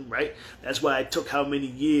system, right? That's why it took how many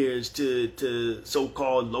years to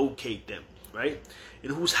so-called locate them, right?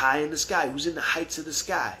 And who's high in the sky? Who's in the heights of the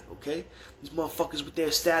sky, okay? These motherfuckers with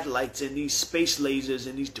their satellites and these space lasers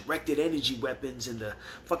and these directed energy weapons and the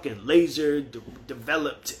fucking laser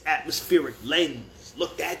developed atmospheric lens.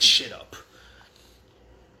 Look that shit up.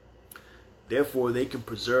 Therefore, they can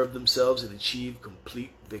preserve themselves and achieve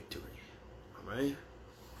complete victory. Alright?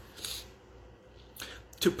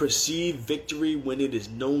 To perceive victory when it is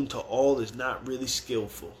known to all is not really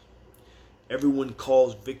skillful. Everyone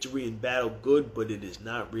calls victory in battle good, but it is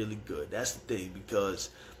not really good. That's the thing, because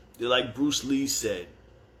like Bruce Lee said,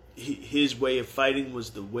 his way of fighting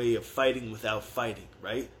was the way of fighting without fighting,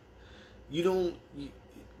 right?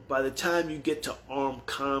 By the time you get to armed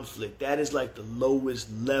conflict, that is like the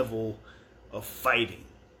lowest level of fighting,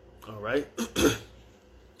 all right? And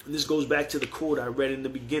this goes back to the quote I read in the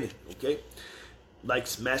beginning, okay? Like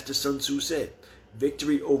Master Sun Tzu said,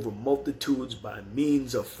 victory over multitudes by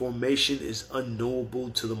means of formation is unknowable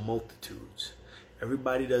to the multitudes.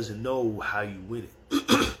 Everybody doesn't know how you win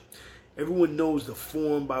it. Everyone knows the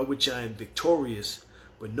form by which I am victorious,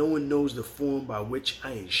 but no one knows the form by which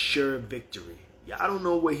I ensure victory. Y'all don't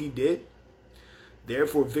know what he did.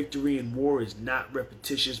 Therefore, victory in war is not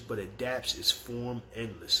repetitious, but adapts its form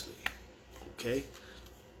endlessly. Okay?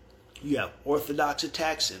 You have orthodox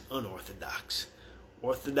attacks and unorthodox.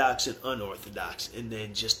 Orthodox and unorthodox. And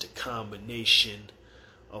then just a combination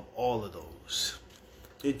of all of those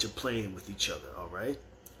interplaying with each other, alright?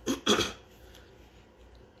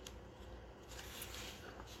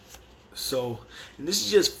 So, and this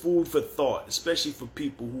is just food for thought, especially for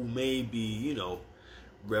people who may be,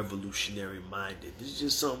 revolutionary minded. This is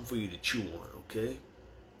just something for you to chew on, okay?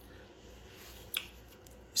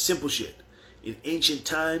 Simple shit. In ancient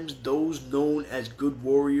times, those known as good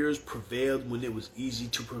warriors prevailed when it was easy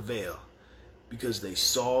to prevail, because they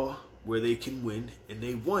saw where they can win and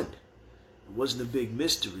they won. It wasn't a big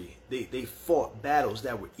mystery. They fought battles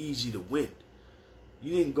that were easy to win.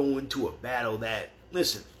 You didn't go into a battle that,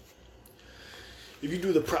 listen, if you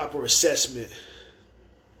do the proper assessment,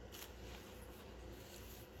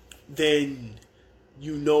 then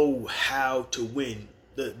you know how to win.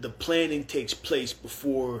 The planning takes place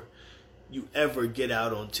before you ever get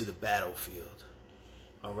out onto the battlefield.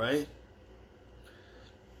 All right?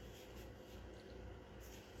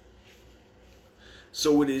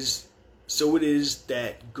 So it is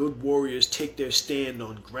that good warriors take their stand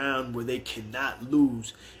on ground where they cannot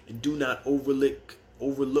lose and do not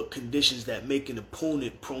overlook conditions that make an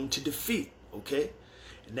opponent prone to defeat, okay?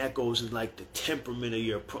 And that goes in like the temperament of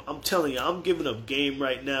your I'm telling you, I'm giving up game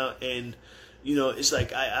right now, and it's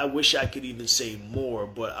like I wish I could even say more,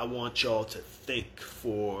 but I want y'all to think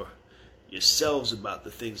for yourselves about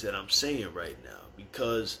the things that I'm saying right now,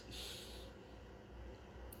 because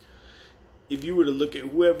if you were to look at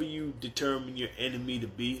whoever you determine your enemy to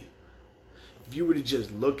be, if you were to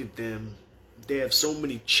just look at them, they have so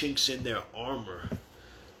many chinks in their armor.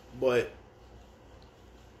 But,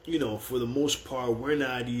 for the most part, we're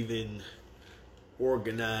not even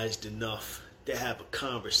organized enough to have a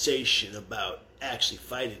conversation about actually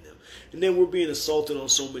fighting them. And then we're being assaulted on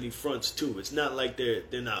so many fronts too. It's not like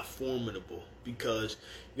they're not formidable, because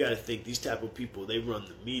you got to think these type of people, they run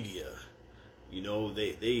the media. You know,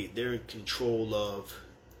 they're in control of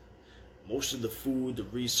most of the food, the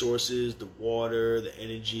resources, the water, the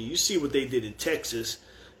energy. You see what they did in Texas.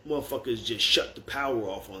 Motherfuckers just shut the power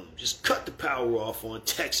off on them. Just cut the power off on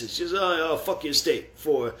Texas. Just, fuck your state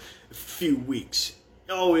for a few weeks.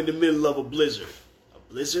 Oh, in the middle of a blizzard. A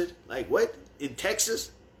blizzard? Like what? In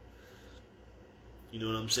Texas? You know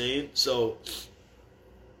what I'm saying? So,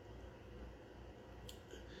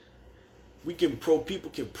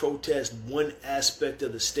 people can protest one aspect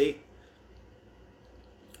of the state,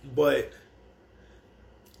 but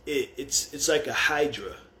it's like a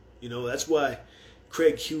hydra. You know, that's why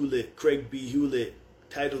Craig B. Hewlett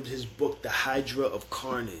titled his book The Hydra of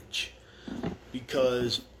Carnage,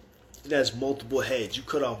 because it has multiple heads. You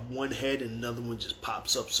cut off one head and another one just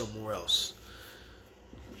pops up somewhere else.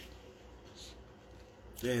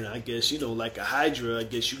 And I guess, you know, like a hydra, I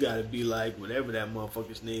guess you gotta be like whatever that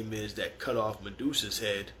motherfucker's name is that cut off Medusa's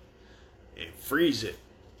head and freeze it.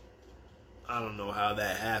 I don't know how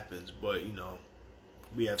that happens, but, you know,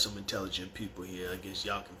 we have some intelligent people here. I guess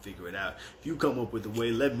y'all can figure it out. If you come up with a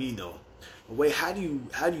way, let me know. A way, how do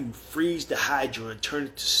you freeze the hydra and turn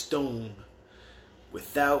it to stone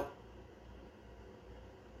without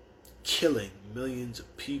killing millions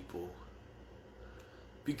of people?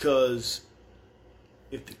 Because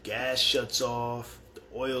if the gas shuts off, the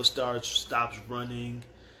oil stops running,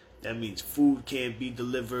 that means food can't be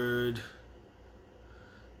delivered.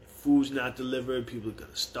 If food's not delivered, people are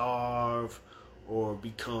gonna starve or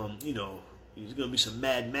become, you know, there's gonna be some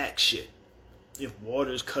Mad Max shit. If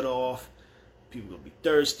water's cut off, people are gonna be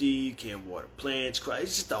thirsty, you can't water plants, cry.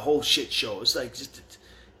 It's just a whole shit show. It's like just a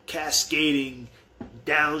cascading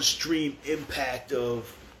downstream impact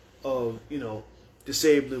of you know,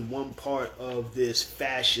 disabling one part of this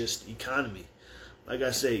fascist economy. Like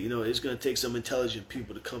I say, you know, it's going to take some intelligent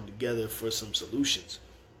people to come together for some solutions.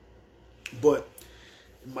 But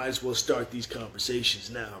you might as well start these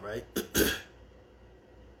conversations now, right?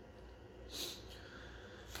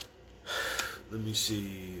 Let me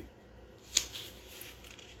see.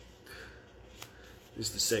 This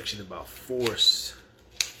is the section about force.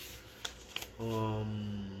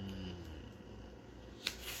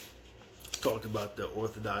 Talked about the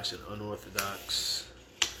orthodox and unorthodox,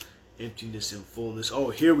 emptiness and fullness. Oh,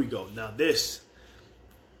 here we go. Now this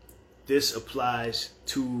applies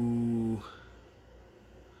to,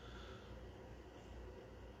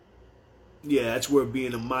 yeah, that's where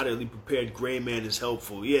being a moderately prepared gray man is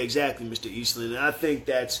helpful. Yeah, exactly, Mr. Eastland. And I think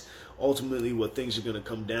that's ultimately what things are going to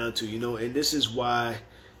come down to, you know, and this is why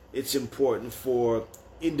it's important for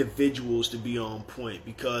individuals to be on point,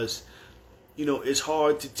 because, you know, it's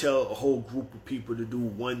hard to tell a whole group of people to do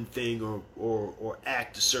one thing or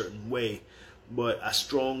act a certain way. But I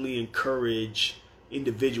strongly encourage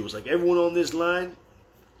individuals, like everyone on this line.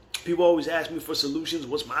 People always ask me for solutions.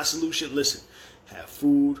 What's my solution? Listen, have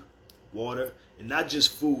food, water, and not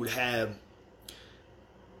just food, have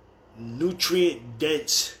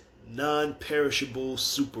nutrient-dense, non-perishable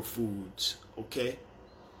superfoods, okay?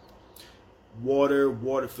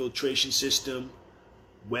 Water filtration system,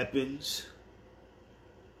 weapons,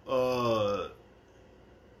 you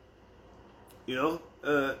know,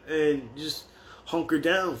 and just hunker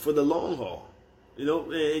down for the long haul, you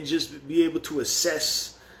know, and just be able to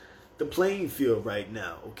assess the playing field right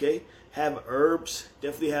now, okay? Have herbs,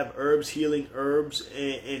 definitely have herbs, healing herbs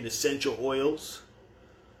and essential oils,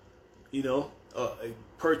 you know,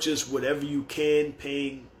 purchase whatever you can,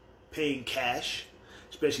 paying cash,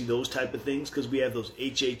 especially those type of things, because we have those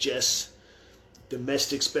HHS,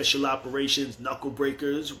 domestic special operations, knuckle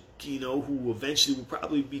breakers, you know, who eventually will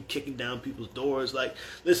probably be kicking down people's doors. Like,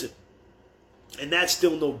 listen, and that's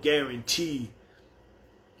still no guarantee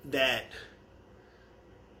that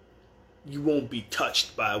you won't be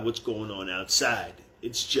touched by what's going on outside.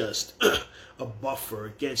 It's just a buffer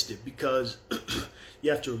against it, because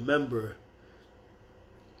you have to remember,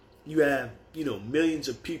 you have, you know, millions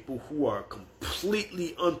of people who are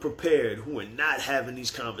completely unprepared, who are not having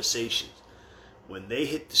these conversations. When they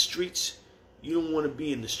hit the streets, you don't want to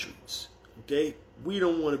be in the streets, okay? We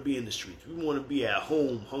don't want to be in the streets. We want to be at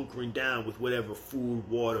home, hunkering down with whatever food,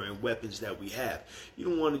 water, and weapons that we have. You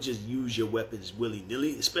don't want to just use your weapons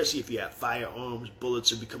willy-nilly, especially if you have firearms.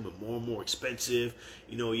 Bullets are becoming more and more expensive.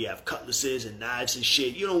 You know, you have cutlasses and knives and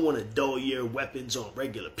shit. You don't want to dull your weapons on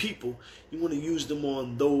regular people. You want to use them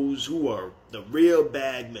on those who are the real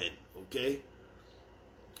bad men, okay?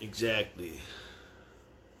 Exactly.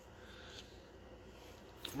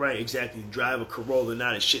 Right, exactly. Drive a Corolla,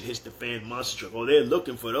 not a shit hits the fan monster truck. Oh, they're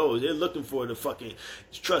looking for those. They're looking for the fucking...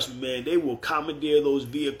 Trust me, man, they will commandeer those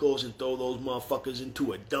vehicles and throw those motherfuckers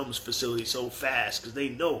into a dumps facility so fast because they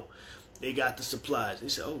know they got the supplies. They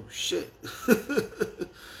say, oh, shit.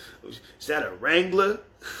 Is that a Wrangler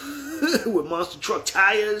with monster truck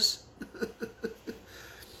tires?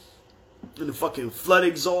 And the fucking flood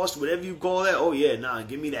exhaust, whatever you call that? Oh, yeah, nah,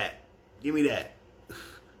 give me that. Give me that.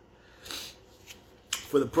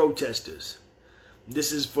 For the protesters.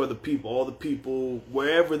 This is for the people, all the people,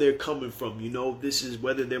 wherever they're coming from. You know, this is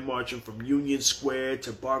whether they're marching from Union Square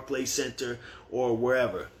to Barclays Center or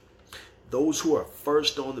wherever. Those who are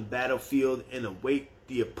first on the battlefield and await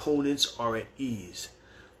the opponents are at ease.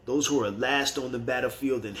 Those who are last on the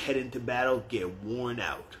battlefield and head into battle get worn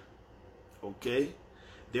out. Okay?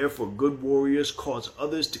 Therefore, good warriors cause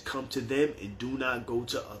others to come to them and do not go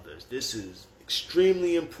to others. This is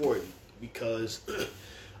extremely important because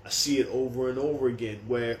I see it over and over again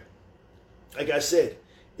where, like I said,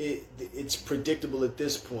 it's predictable at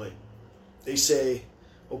this point. They say,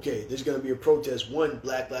 okay, there's going to be a protest. One,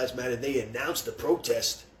 Black Lives Matter, they announced the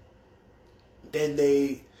protest. Then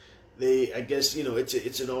they I guess, you know,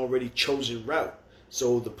 it's an already chosen route.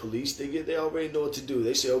 So the police, they already know what to do.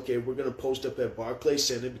 They say, okay, we're going to post up at Barclays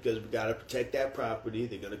Center because we got to protect that property.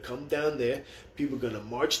 They're going to come down there. People are going to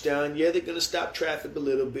march down. Yeah, they're going to stop traffic a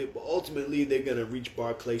little bit, but ultimately they're going to reach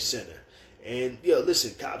Barclays Center. And,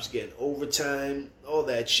 listen, cops getting overtime, all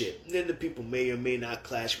that shit. And then the people may or may not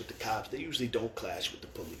clash with the cops. They usually don't clash with the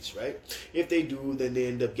police, right? If they do, then they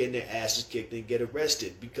end up getting their asses kicked and get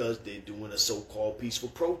arrested because they're doing a so-called peaceful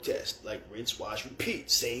protest. Like rinse, wash, repeat.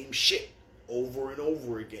 Same shit. Over and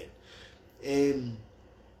over again. And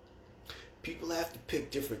people have to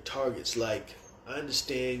pick different targets. Like, I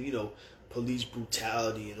understand, police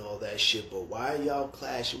brutality and all that shit, but why are y'all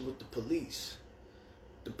clashing with the police?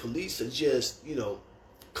 The police are just,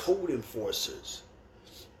 code enforcers.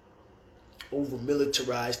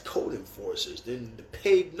 Over-militarized code enforcers. Then the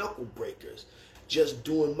paid knuckle breakers. Just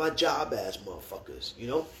doing my job as motherfuckers,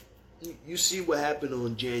 You see what happened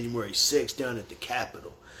on January 6th down at the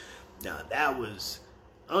Capitol. Now, that was,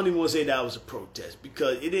 I don't even want to say that was a protest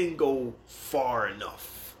because it didn't go far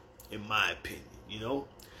enough, in my opinion,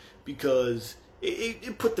 because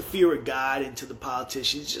it put the fear of God into the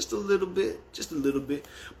politicians just a little bit.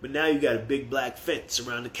 But now you got a big black fence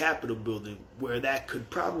around the Capitol building where that could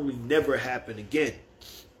probably never happen again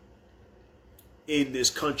in this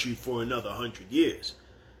country for another 100 years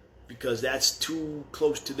because that's too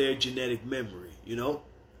close to their genetic memory,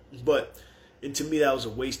 But... And to me, that was a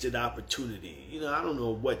wasted opportunity. I don't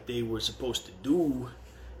know what they were supposed to do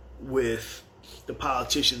with the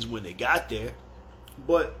politicians when they got there,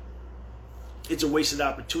 but it's a wasted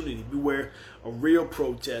opportunity. Beware a real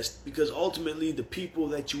protest, because ultimately the people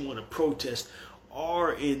that you want to protest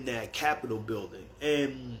are in that Capitol building,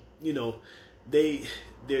 and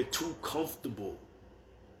they're too comfortable.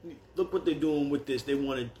 Look what they're doing with this. They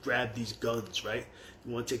want to grab these guns, right?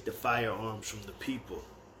 They want to take the firearms from the people.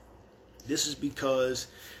 This is because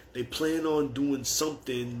they plan on doing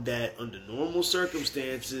something that under normal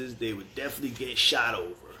circumstances they would definitely get shot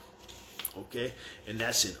over. Okay? And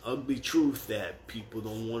that's an ugly truth that people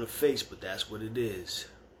don't want to face, but that's what it is.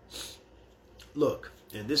 Look,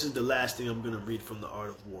 and this is the last thing I'm going to read from The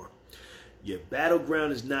Art of War. Your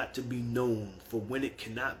battleground is not to be known, for when it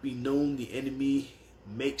cannot be known, the enemy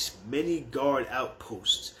makes many guard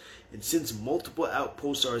outposts. And since multiple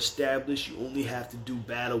outposts are established, you only have to do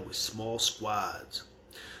battle with small squads.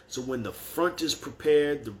 So when the front is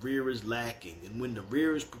prepared, the rear is lacking. And when the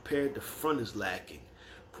rear is prepared, the front is lacking.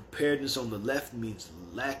 Preparedness on the left means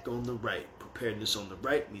lack on the right. Preparedness on the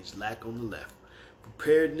right means lack on the left.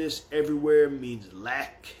 Preparedness everywhere means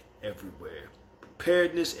lack everywhere.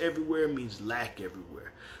 Preparedness everywhere means lack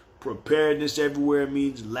everywhere. Preparedness everywhere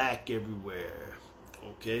means lack everywhere.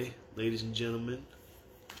 Okay, ladies and gentlemen.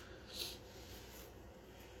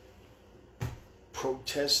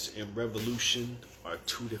 Protest and revolution are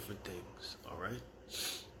two different things, all right?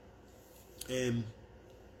 And,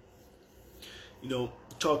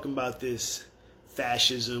 talking about this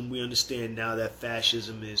fascism, we understand now that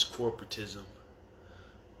fascism is corporatism.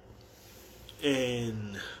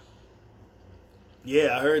 And,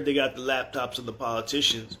 yeah, I heard they got the laptops of the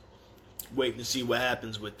politicians, waiting to see what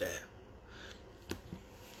happens with that.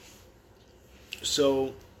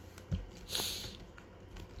 So...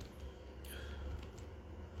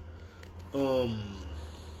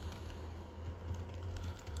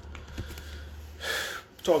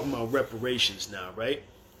 talking about reparations now, right?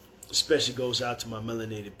 Especially goes out to my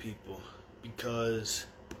melanated people, because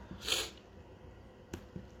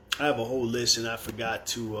I have a whole list, and I forgot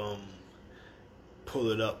to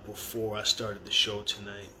pull it up before I started the show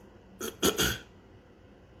tonight.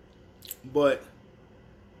 But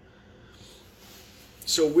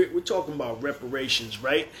so we're talking about reparations,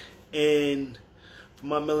 right? And for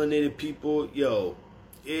my melanated people, yo,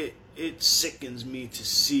 it sickens me to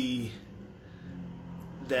see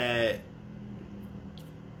that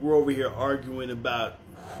we're over here arguing about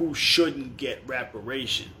who shouldn't get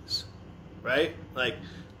reparations, right? Like,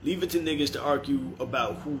 leave it to niggas to argue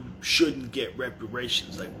about who shouldn't get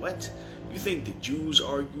reparations. Like, what? You think the Jews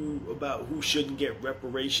argue about who shouldn't get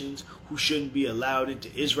reparations, who shouldn't be allowed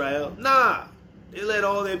into Israel? Nah. They let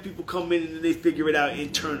all their people come in and they figure it out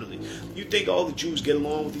internally. You think all the Jews get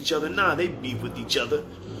along with each other? Nah, they beef with each other.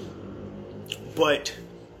 But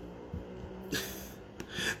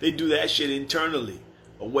they do that shit internally,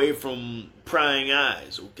 away from prying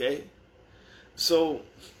eyes, okay? So,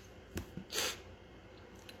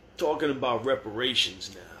 talking about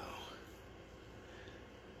reparations now.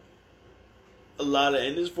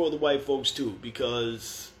 And this is for the white folks too,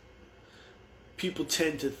 because people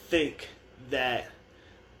tend to think that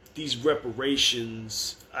these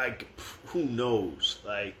reparations, like, who knows?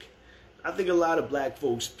 Like, I think a lot of black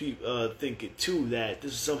folks think it too, that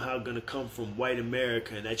this is somehow going to come from white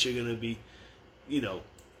America and that you're going to be,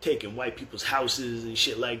 taking white people's houses and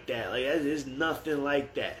shit like that. Like, there's nothing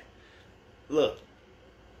like that. Look,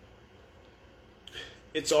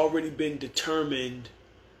 it's already been determined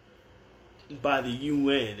by the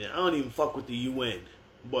UN, and I don't even fuck with the UN,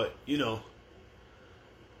 but, you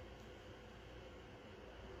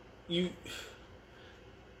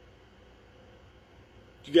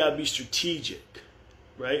gotta be strategic,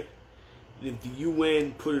 right? And if the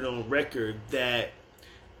UN put it on record that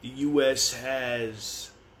the US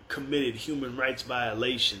has committed human rights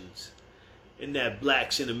violations and that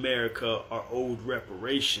blacks in America are owed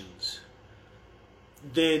reparations,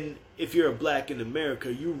 then if you're a black in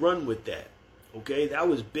America, you run with that, okay? That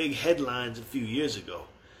was big headlines a few years ago.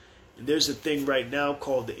 And there's a thing right now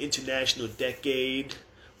called the International Decade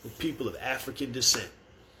for People of African Descent.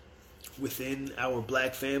 Within our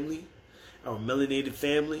black family, our melanated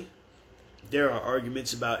family, there are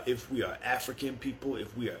arguments about if we are African people,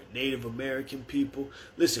 if we are Native American people.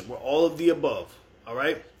 Listen, we're all of the above, all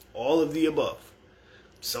right? All of the above.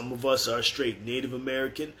 Some of us are straight Native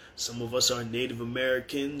American. Some of us are Native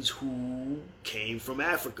Americans who came from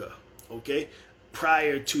Africa, okay?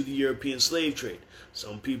 Prior to the European slave trade.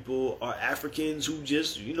 Some people are Africans who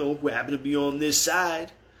just, who happen to be on this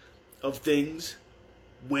side of things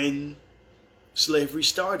when slavery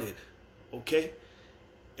started, okay?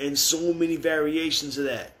 And so many variations of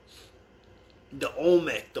that. The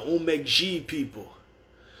Olmec G people.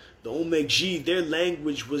 The Olmec G, their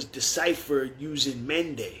language was deciphered using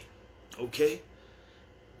Mende, okay?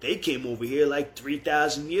 They came over here like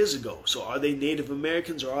 3,000 years ago. So are they Native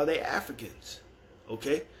Americans or are they Africans,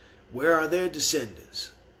 okay? Where are their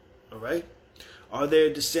descendants, all right? Are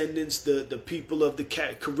their descendants the people of the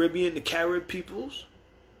Caribbean, the Carib peoples,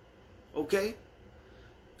 okay?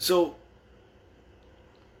 So,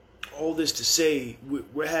 all this to say,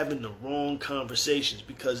 we're having the wrong conversations,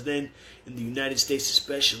 because then in the United States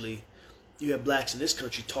especially, you have blacks in this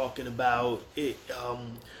country talking about it,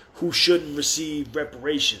 who shouldn't receive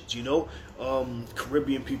reparations,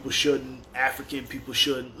 Caribbean people shouldn't, African people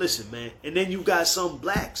shouldn't. Listen, man, and then you got some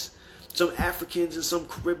blacks, some Africans and some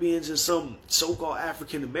Caribbeans and some so-called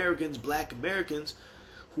African Americans, black Americans,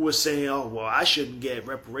 who are saying, oh, well, I shouldn't get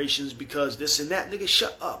reparations because this and that. Nigga,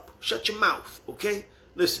 shut up. Shut your mouth, okay?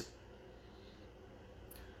 Listen.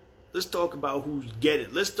 Let's talk about who's getting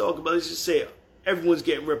it. Let's just say everyone's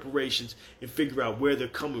getting reparations and figure out where they're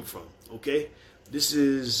coming from, okay? This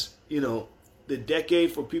is, the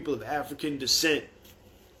decade for people of African descent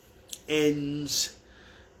ends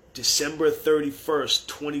December 31st,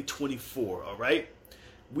 2024, all right?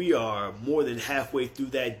 We are more than halfway through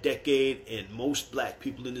that decade, and most black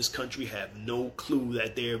people in this country have no clue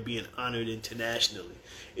that they are being honored internationally.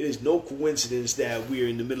 It is no coincidence that we are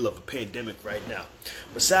in the middle of a pandemic right now.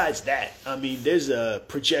 Besides that, there's a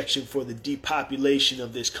projection for the depopulation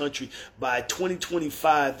of this country. By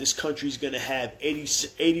 2025, this country is going to have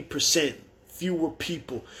 80% fewer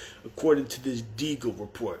people, according to this Deagle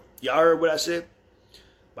report. Y'all heard what I said?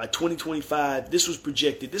 By 2025, this was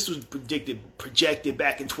predicted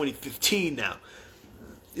back in 2015 now.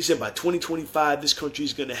 They said by 2025, this country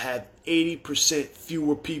is going to have 80%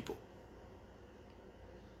 fewer people.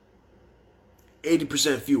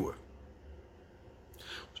 80% fewer.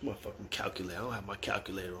 Where's my fucking calculator? I don't have my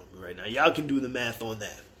calculator on me right now. Y'all can do the math on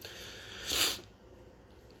that.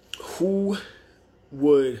 Who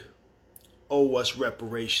would owe us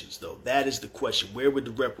reparations, though? That is the question. Where would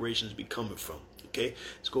the reparations be coming from? Okay,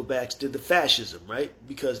 let's go back to the fascism, right?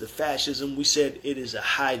 Because the fascism, we said it is a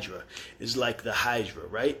hydra. It's like the hydra,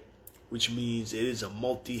 right? Which means it is a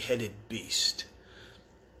multi-headed beast.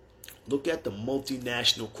 Look at the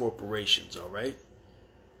multinational corporations, all right?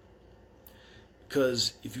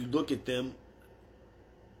 Because if you look at them,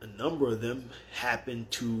 a number of them happen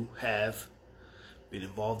to have been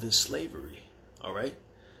involved in slavery, all right?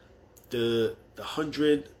 The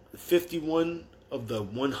 51 of the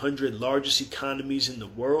 100 largest economies in the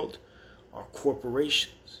world are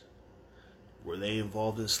corporations. Were they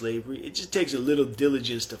involved in slavery? It just takes a little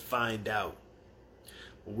diligence to find out.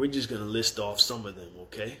 But we're just going to list off some of them,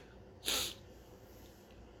 okay?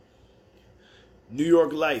 New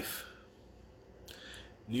York Life.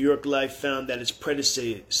 New York Life found that its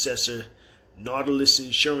predecessor, Nautilus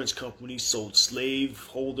Insurance Company, sold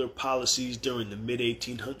slaveholder policies during the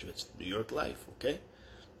mid-1800s. New York Life, okay?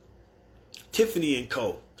 Tiffany &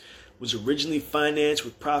 Co. was originally financed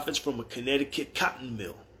with profits from a Connecticut cotton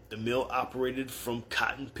mill. The mill operated from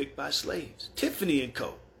cotton picked by slaves. Tiffany &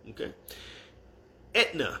 Co. Okay.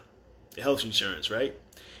 Aetna, the health insurance, right?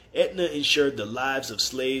 Aetna insured the lives of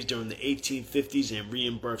slaves during the 1850s and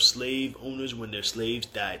reimbursed slave owners when their slaves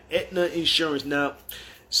died. Aetna insurance. Now,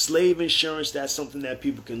 slave insurance, that's something that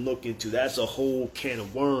people can look into. That's a whole can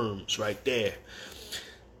of worms right there.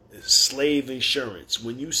 Slave insurance.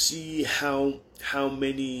 When you see how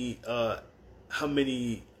many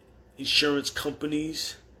insurance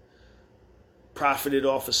companies profited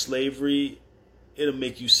off of slavery, it'll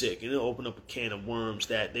make you sick, and it'll open up a can of worms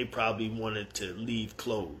that they probably wanted to leave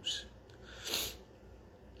closed.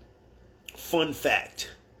 Fun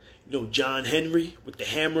fact, you know John Henry with the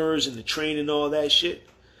hammers and the train and all that shit?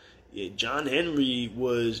 Yeah, John Henry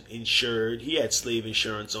was insured. He had slave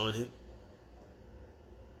insurance on him.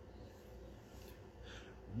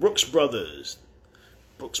 Brooks Brothers.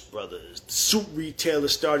 The suit retailer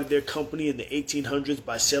started their company in the 1800s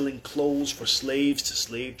by selling clothes for slaves to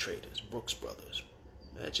slave traders. Brooks Brothers.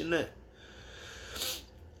 Imagine that.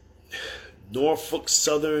 Norfolk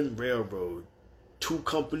Southern Railroad. Two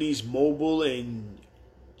companies, Mobile and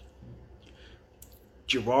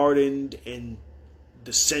Girard and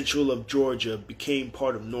the Central of Georgia, became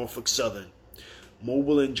part of Norfolk Southern.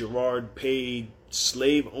 Mobile and Girard paid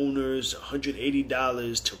slave owners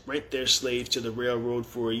 $180 to rent their slaves to the railroad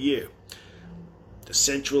for a year. The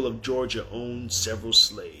Central of Georgia owned several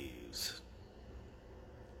slaves.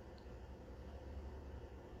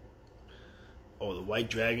 Oh, the White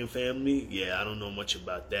Dragon family? Yeah, I don't know much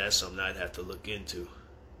about that, something I'd have to look into.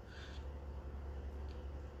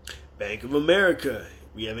 Bank of America.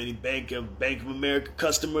 We have any Bank of America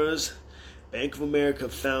customers? Bank of America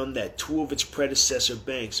found that two of its predecessor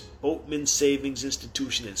banks, Boatman Savings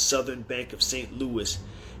Institution and Southern Bank of St. Louis,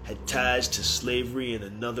 had ties to slavery, and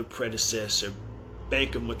another predecessor,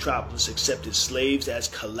 Bank of Metropolis, accepted slaves as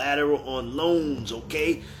collateral on loans,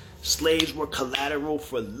 okay? Slaves were collateral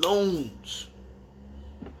for loans.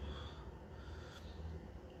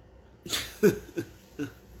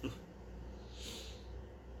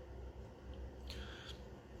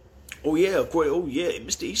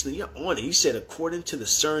 Mr. Eastland, you're on it. He said, according to the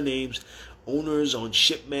surnames, owners on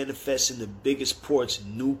ship manifests in the biggest ports,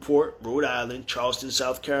 Newport, Rhode Island, Charleston,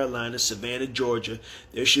 South Carolina, Savannah, Georgia,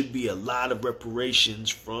 there should be a lot of reparations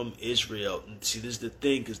from Israel. And see, this is the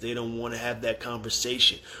thing, because they don't want to have that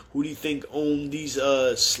conversation. Who do you think owned these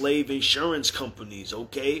slave insurance companies,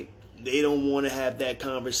 okay? They don't want to have that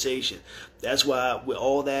conversation. That's why with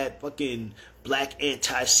all that fucking black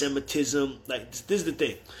anti-Semitism, like this is the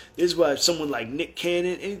thing. This is why someone like Nick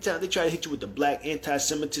Cannon, anytime they try to hit you with the black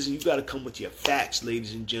anti-Semitism, you got to come with your facts,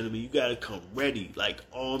 ladies and gentlemen. You got to come ready, like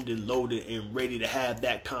armed and loaded and ready to have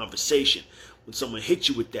that conversation. When someone hits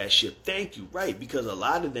you with that shit, thank you, right? Because a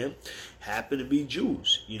lot of them happen to be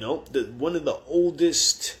Jews. You know, one of the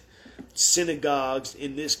oldest synagogues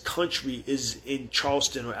in this country is in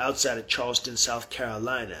Charleston or outside of Charleston, South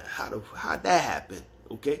Carolina. How'd that happen?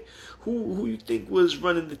 Okay, who you think was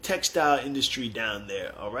running the textile industry down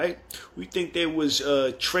there? All right, we think they was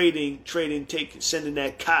sending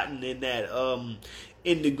that cotton and that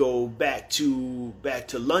indigo back to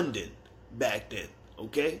London back then.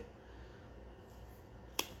 Okay,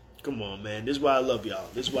 come on, man. This is why I love y'all.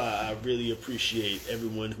 This is why I really appreciate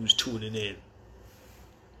everyone who's tuning in.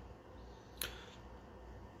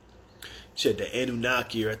 Said the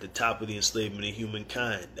Anunnaki are at the top of the enslavement of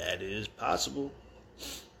humankind. That is possible.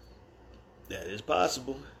 That is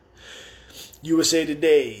possible. USA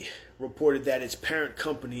Today reported that its parent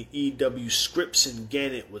company, E.W. Scripps and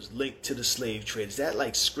Gannett, was linked to the slave trade. Is that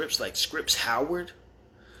like Scripps Howard?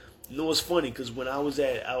 You know what's funny? Because when I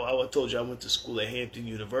told you I went to school at Hampton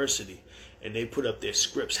University, and they put up their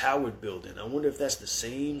Scripps Howard building. I wonder if that's the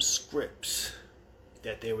same Scripps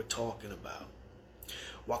that they were talking about.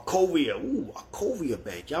 Wachovia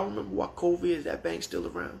Bank. Y'all remember Wachovia? Is that bank still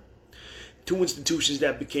around? Two institutions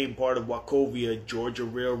that became part of Wachovia, Georgia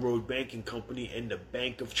Railroad Banking Company and the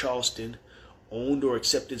Bank of Charleston, owned or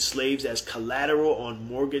accepted slaves as collateral on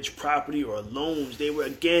mortgage property or loans. They were,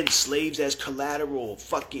 again, slaves as collateral.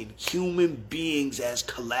 Fucking human beings as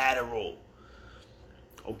collateral.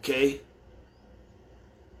 Okay?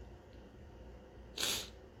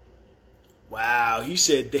 Wow, he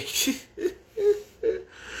said they...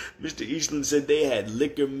 Mr. Eastland said they had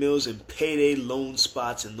liquor mills and payday loan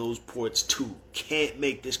spots in those ports too. Can't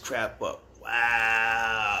make this crap up.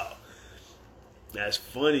 Wow. That's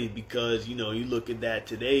funny because, you look at that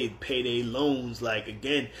today, payday loans, like,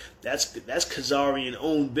 again, that's Khazarian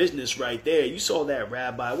owned business right there. You saw that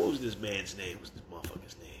rabbi. What was this man's name? What's this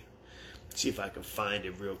motherfucker's name? See if I can find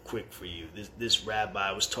it real quick for you. This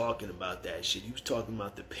rabbi was talking about that shit. He was talking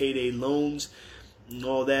about the payday loans and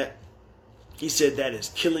all that. He said that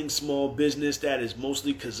is killing small business. That is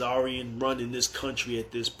mostly Khazarian run in this country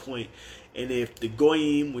at this point. And if the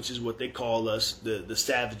Goyim, which is what they call us, the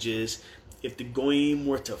savages, if the Goyim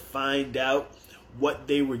were to find out what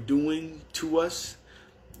they were doing to us,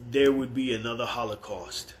 there would be another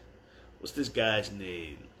Holocaust. What's this guy's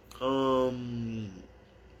name?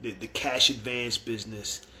 The cash advance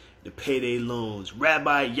business, the payday loans.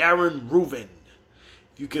 Rabbi Yaron Reuven.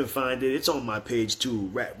 If you can find it, it's on my page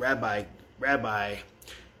too. Rabbi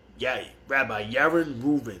Yaron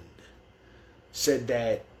Reuven said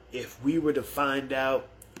that if we were to find out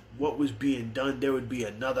what was being done, there would be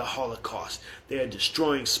another Holocaust. They are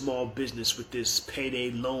destroying small business with this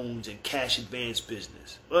payday loans and cash advance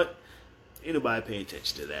business. But ain't nobody paying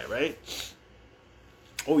attention to that, right?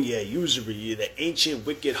 Oh yeah, usury, the ancient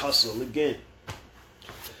wicked hustle again.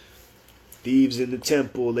 Thieves in the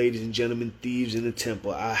Temple, ladies and gentlemen, Thieves in the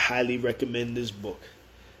Temple. I highly recommend this book.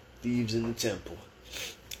 Thieves in the Temple.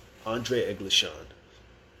 Andre Eglishan.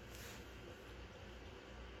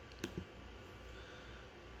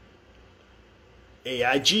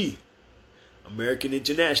 AIG. American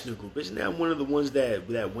International Group. Isn't that one of the ones that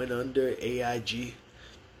went under AIG?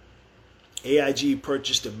 AIG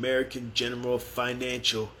purchased American General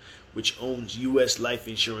Financial, which owns U.S. Life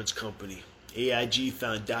Insurance Company. AIG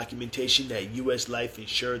found documentation that U.S. Life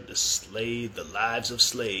insured the lives of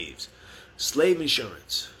slaves. Slave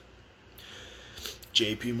insurance.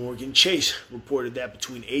 J.P. Morgan Chase reported that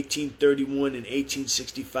between 1831 and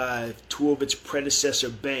 1865, two of its predecessor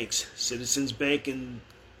banks, Citizens Bank and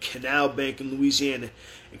Canal Bank in Louisiana,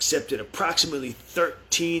 accepted approximately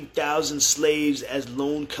 13,000 slaves as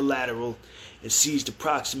loan collateral and seized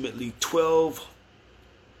approximately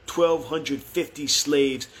 1,250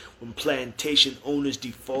 slaves when plantation owners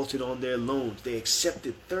defaulted on their loans. They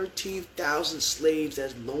accepted 13,000 slaves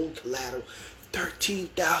as loan collateral.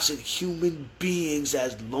 13,000 human beings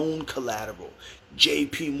as loan collateral.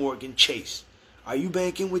 J.P. Morgan Chase. Are you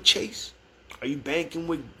banking with Chase? Are you banking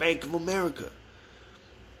with Bank of America?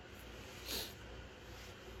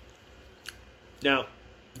 Now,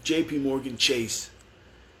 J.P. Morgan Chase,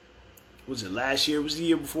 was it last year? It was the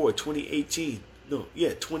year before, 2018.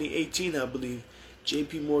 2018, I believe.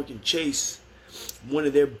 J.P. Morgan Chase, one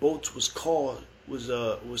of their boats was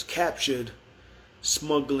captured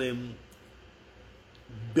smuggling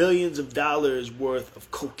billions of dollars worth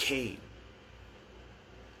of cocaine.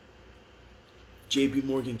 J.P.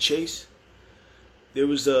 Morgan Chase. There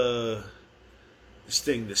was this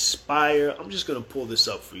thing, the Spire. I'm just gonna pull this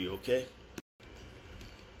up for you, okay?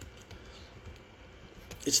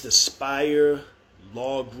 It's the Spire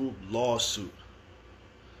Law Group lawsuit.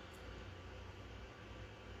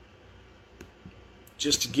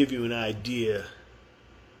 Just to give you an idea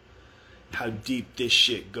how deep this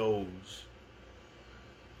shit goes.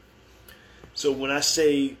 So when I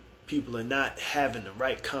say people are not having the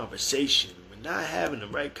right conversation, we're not having the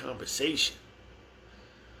right conversation.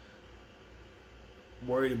 I'm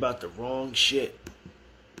worried about the wrong shit.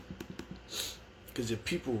 Because if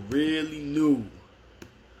people really knew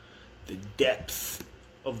the depth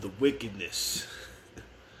of the wickedness,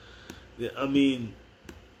 I mean,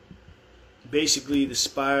 basically the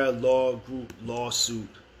Spire Law Group lawsuit,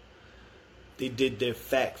 they did their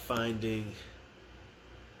fact finding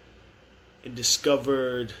and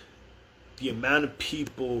discovered the amount of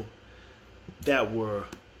people that were,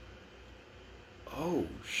 oh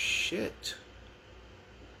shit,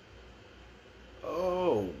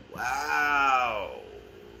 oh wow,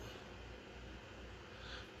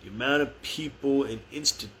 the amount of people and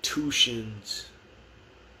institutions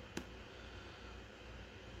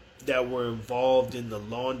that were involved in the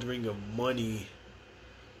laundering of money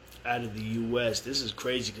out of the U.S. This is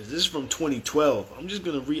crazy because this is from 2012. I'm just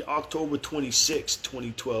going to read October 26,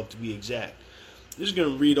 2012 to be exact. I'm just going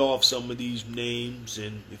to read off some of these names,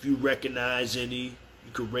 and if you recognize any,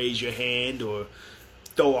 you could raise your hand or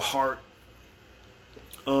throw a heart.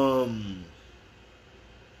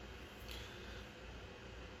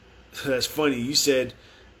 That's funny. You said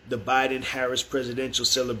the Biden-Harris presidential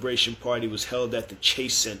celebration party was held at the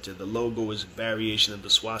Chase Center. The logo is a variation of the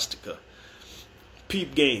swastika.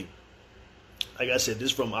 Peep game. Like I said, this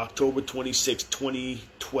is from October 26,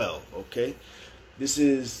 2012. Okay? This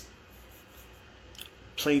is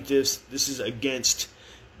plaintiffs. This is against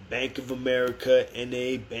Bank of America,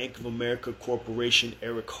 N.A., Bank of America Corporation,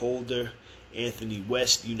 Eric Holder, Anthony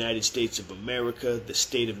West, United States of America, the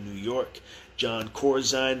State of New York, John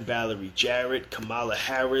Corzine, Valerie Jarrett, Kamala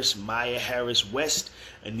Harris, Maya Harris West,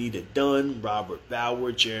 Anita Dunn, Robert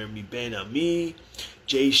Bauer, Jeremy Ben-Ami,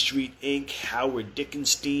 J Street Inc., Howard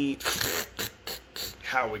Dickenstein,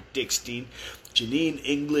 Janine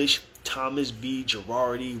English, Thomas B.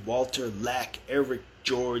 Girardi, Walter Lack, Eric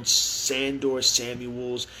George, Sandor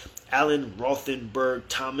Samuels, Alan Rothenberg,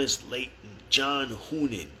 Thomas Layton, John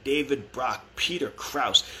Hoonan, David Brock, Peter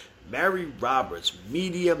Krause, Mary Roberts,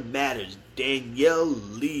 Media Matters, Danielle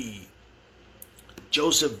Lee,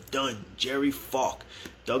 Joseph Dunn, Jerry Falk,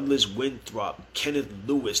 Douglas Winthrop, Kenneth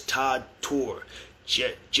Lewis, Todd Torr,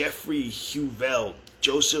 Jeffrey Huvel,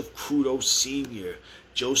 Joseph Crudo Sr.,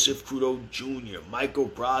 Joseph Crudo Jr., Michael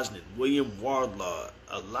Brosnan, William Wardlaw,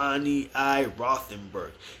 Alani I.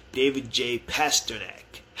 Rothenberg, David J.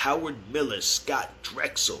 Pasternak, Howard Miller, Scott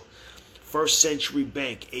Drexel, First Century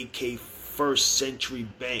Bank, a.k.a. First Century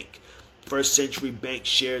Bank, First Century Bank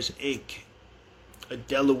Shares Inc., a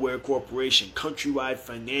Delaware corporation, Countrywide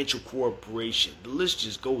Financial Corporation. The list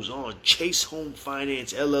just goes on. Chase Home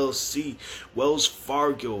Finance, LLC, Wells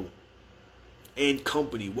Fargo and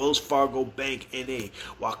Company, Wells Fargo Bank, N.A.,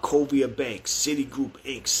 Wachovia Bank, Citigroup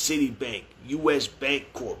Inc., Citibank, U.S.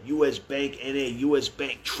 Bank Corp., U.S. Bank, N.A., U.S.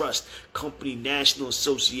 Bank Trust, Company National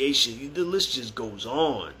Association. The list just goes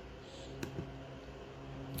on.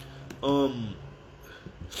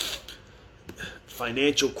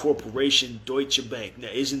 Financial Corporation, Deutsche Bank. Now,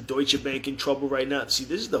 isn't Deutsche Bank in trouble right now? See,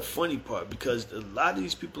 this is the funny part because a lot of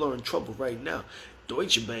these people are in trouble right now.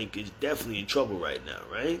 Deutsche Bank is definitely in trouble right now,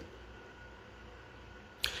 right?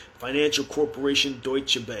 Financial Corporation,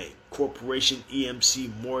 Deutsche Bank, Corporation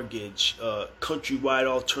EMC Mortgage, Countrywide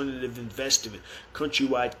Alternative Investment,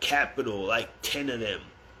 Countrywide Capital, like 10 of them.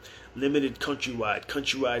 Limited Countrywide,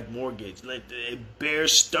 Countrywide Mortgage, Bear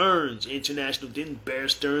Stearns International. Didn't Bear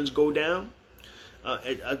Stearns go down?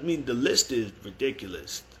 I mean, the list is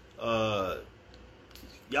ridiculous. Y'all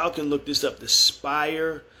can look this up. The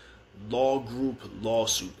Spire Law Group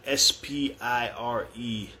lawsuit, SPIRE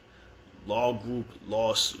Law Group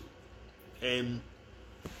lawsuit. And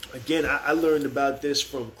again, I learned about this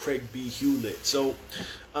from Craig B. Hewlett. So,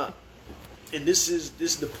 and this is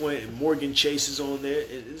the point, and Morgan Chase is on there.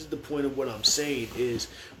 And this is the point of what I'm saying is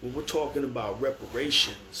when we're talking about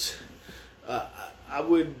reparations,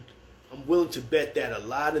 I'm willing to bet that a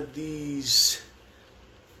lot of these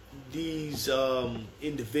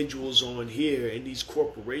individuals on here and these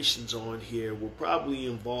corporations on here were probably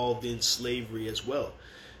involved in slavery as well.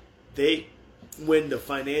 When the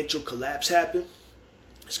financial collapse happened,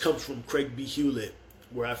 this comes from Craig B. Hewlett,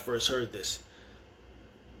 where I first heard this.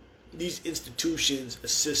 These institutions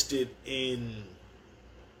assisted in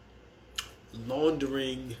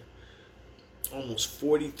laundering almost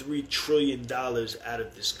 $43 trillion out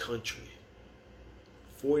of this country.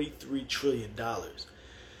 $43 trillion.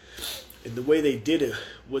 And the way they did it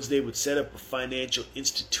was they would set up a financial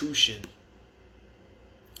institution,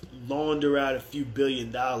 launder out a few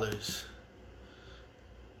 $billion,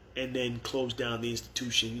 and then close down the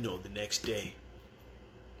institution, the next day.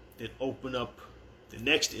 Then open up the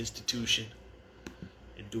next institution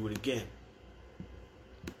and do it again.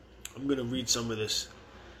 I'm going to read some of this.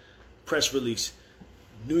 Press release.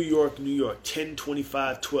 New York,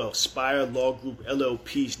 10/25/12. Spire Law Group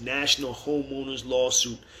LLP's national homeowners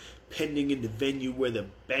lawsuit pending in the venue where the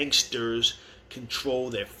banksters control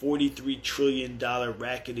their $43 trillion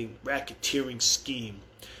racketeering scheme,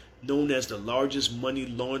 known as the largest money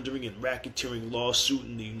laundering and racketeering lawsuit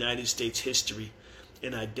in the United States history,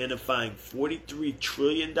 in identifying $43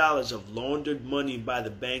 trillion of laundered money by the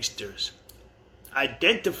banksters.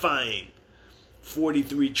 Identifying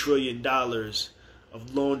 $43 trillion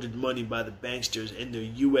of laundered money by the banksters and their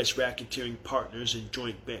U.S. racketeering partners and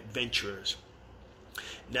joint venturers.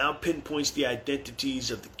 now pinpoints the identities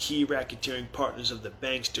of the key racketeering partners of the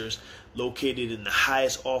banksters located in the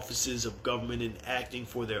highest offices of government and acting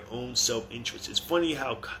for their own self-interest. It's funny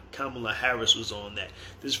how Kamala Harris was on that.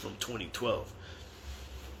 This is from 2012.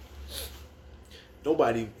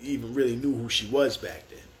 Nobody even really knew who she was back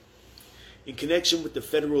then. In connection with the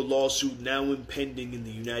federal lawsuit now impending in the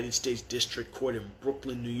United States District Court in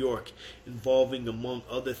Brooklyn, New York, involving, among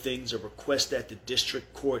other things, a request that the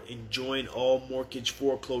District Court enjoin all mortgage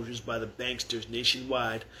foreclosures by the banksters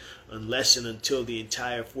nationwide unless and until the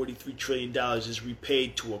entire $43 trillion is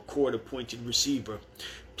repaid to a court-appointed receiver,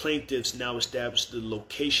 plaintiffs now establish the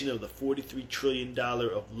location of the $43 trillion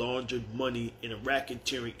of laundered money in a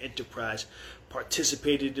racketeering enterprise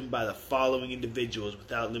participated in by the following individuals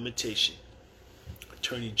without limitation.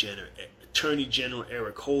 Attorney General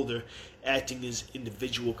Eric Holder, acting as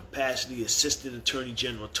individual capacity, Assistant Attorney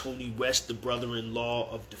General Tony West, the brother-in-law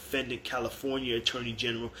of defendant California Attorney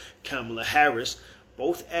General Kamala Harris,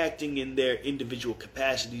 both acting in their individual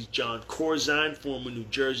capacities, John Corzine, former New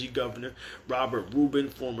Jersey governor, Robert Rubin,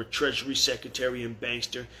 former Treasury Secretary and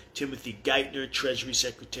bankster, Timothy Geithner, Treasury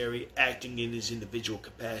Secretary, acting in his individual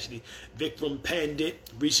capacity, Vikram Pandit,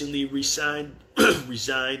 recently resigned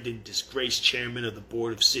and disgraced chairman of the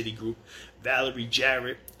board of Citigroup, Valerie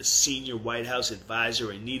Jarrett, a senior White House advisor,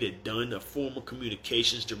 Anita Dunn, a former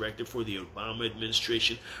communications director for the Obama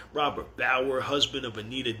administration, Robert Bauer, husband of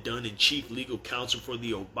Anita Dunn and chief legal counsel for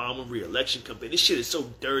the Obama re-election campaign. This shit is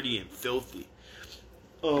so dirty and filthy.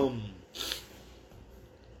 And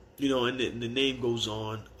the name goes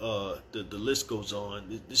on, the list goes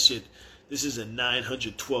on. This is a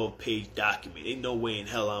 912-page document. Ain't no way in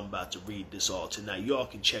hell I'm about to read this all tonight. Y'all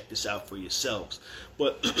can check this out for yourselves.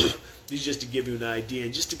 But this is just to give you an idea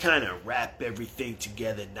and just to kind of wrap everything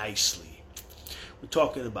together nicely. We're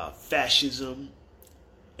talking about fascism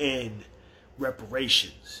and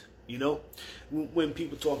reparations. You know, when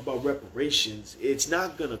people talk about reparations, it's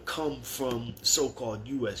not going to come from the so-called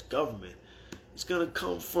U.S. government. It's going to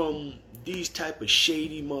come from these type of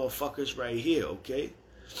shady motherfuckers right here, okay?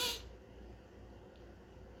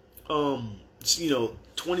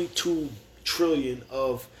 22 trillion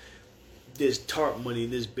of this TARP money,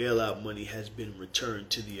 this bailout money has been returned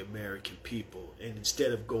to the American people. And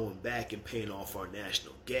instead of going back and paying off our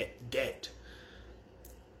national debt,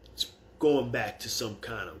 it's going back to some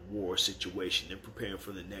kind of war situation and preparing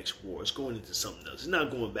for the next war. It's going into something else. It's not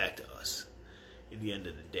going back to us at the end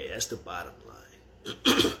of the day. That's the bottom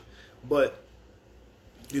line. But,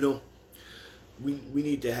 we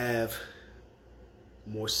need to have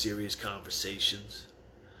more serious conversations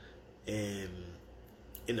and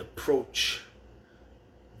approach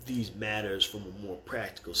these matters from a more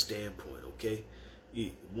practical standpoint, okay?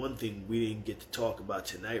 One thing we didn't get to talk about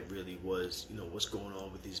tonight really was, what's going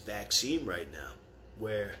on with this vaccine right now,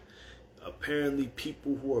 where apparently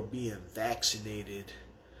people who are being vaccinated,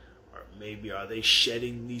 or maybe are they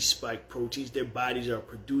shedding these spike proteins? Their bodies are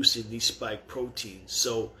producing these spike proteins.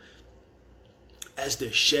 So as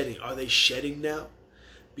they're shedding, are they shedding now?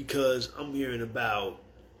 Because I'm hearing about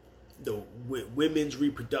the women's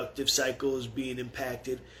reproductive cycle is being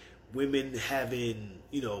impacted. Women having,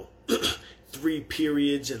 3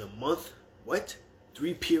 periods in a month. What?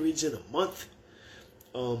 3 periods in a month?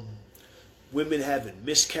 Women having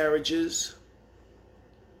miscarriages.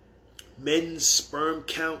 Men's sperm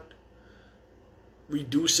count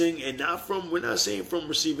reducing. And we're not saying from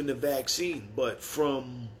receiving the vaccine, but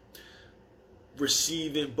from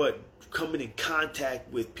coming in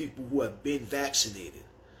contact with people who have been vaccinated.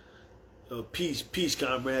 Peace,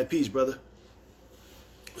 comrade. Peace, brother.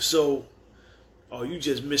 So, you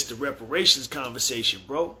just missed the reparations conversation,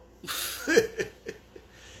 bro.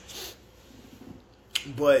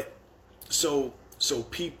 But, so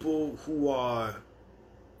people who are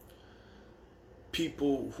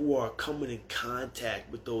coming in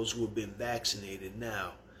contact with those who have been vaccinated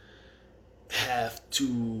now have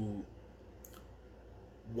to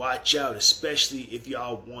watch out, especially if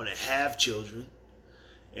y'all want to have children,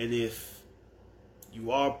 and if you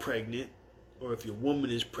are pregnant, or if your woman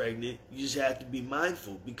is pregnant, you just have to be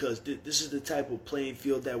mindful, because this is the type of playing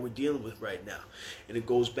field that we're dealing with right now. And it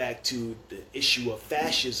goes back to the issue of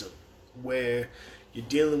fascism, where you're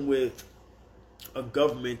dealing with a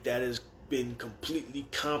government that has been completely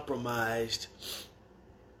compromised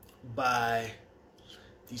by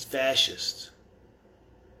these fascists.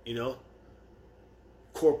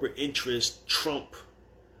 Corporate interests trump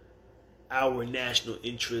our national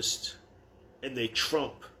interest, and they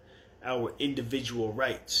trump our individual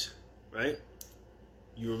rights, right?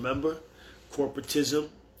 You remember corporatism,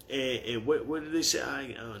 and what did they say?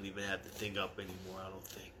 I don't even have the thing up anymore, I don't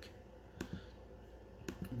think.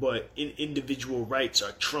 But individual rights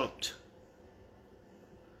are trumped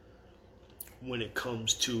when it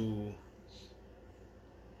comes to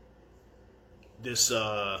this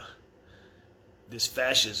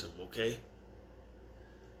fascism, okay?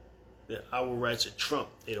 That our rights are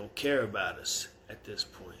trumped. They don't care about us at this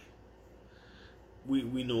point.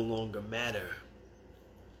 We no longer matter.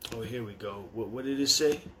 Oh, here we go. What did it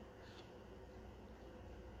say?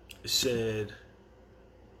 It said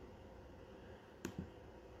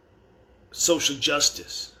social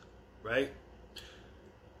justice, right?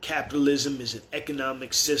 Capitalism is an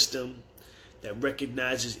economic system that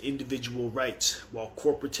recognizes individual rights, while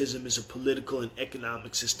corporatism is a political and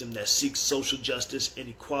economic system that seeks social justice and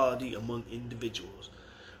equality among individuals.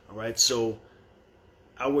 All right, so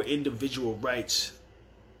our individual rights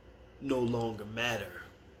no longer matter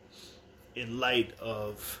in light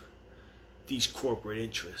of these corporate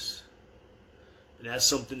interests. And that's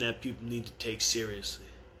something that people need to take seriously.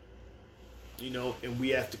 And we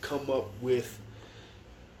have to come up with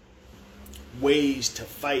ways to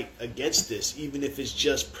fight against this, even if it's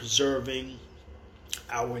just preserving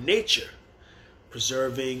our nature,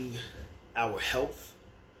 preserving our health,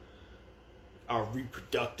 our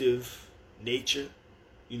reproductive nature.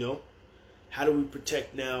 How do we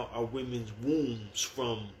protect now our women's wombs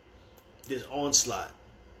from this onslaught?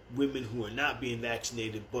 Women who are not being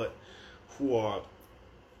vaccinated, but who are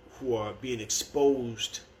being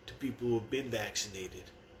exposed to people who have been vaccinated.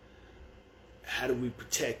 How do we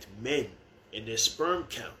protect men and their sperm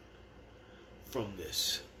count from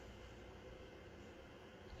this?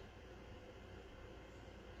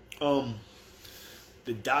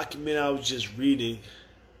 The document I was just reading,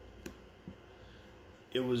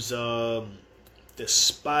 it was the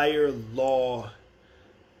Spire Law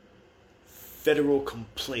Federal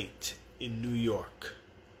Complaint in New York.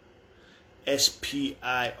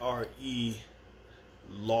 SPIRE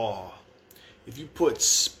Law. If you put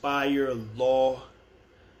Spire Law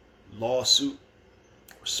lawsuit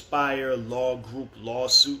or Spire Law Group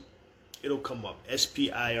lawsuit, it'll come up.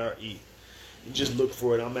 SPIRE. And just look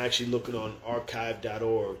for it. I'm actually looking on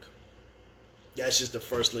archive.org. That's just the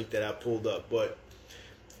first link that I pulled up. But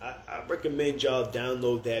I recommend y'all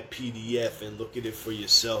download that PDF and look at it for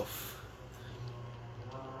yourself.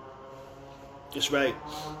 That's right.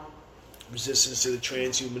 Resistance to the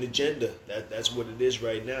transhuman agenda. That's what it is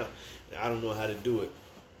right now. I don't know how to do it.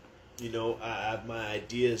 I have my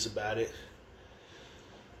ideas about it.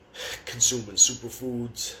 Consuming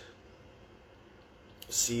superfoods,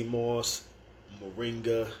 sea moss,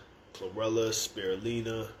 moringa, chlorella,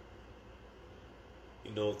 spirulina.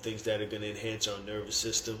 Things that are going to enhance our nervous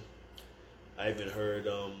system. I even heard,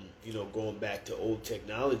 going back to old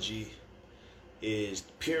technology is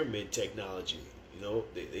pyramid technology.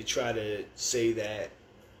 They try to say that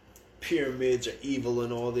pyramids are evil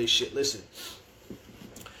and all this shit. Listen,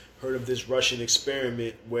 heard of this Russian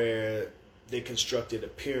experiment where they constructed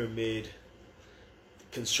pyramids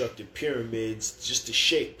just to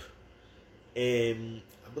shape. And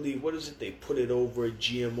I believe, they put it over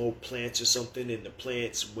GMO plants or something, and the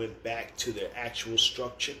plants went back to their actual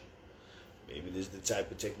structure. Maybe this is the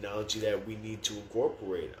type of technology that we need to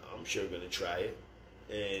incorporate. I'm sure going to try it.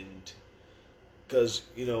 And because,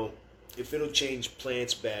 if it'll change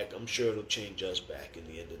plants back, I'm sure it'll change us back in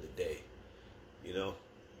the end of the day.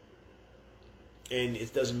 And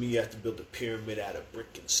it doesn't mean you have to build a pyramid out of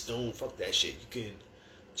brick and stone. Fuck that shit. You can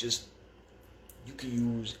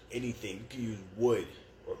use anything. You can use wood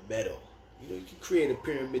or metal. You can create a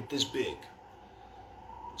pyramid this big.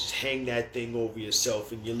 Just hang that thing over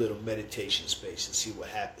yourself in your little meditation space and see what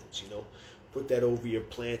happens, Put that over your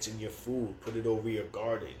plants and your food. Put it over your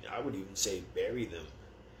garden. I would even say bury them.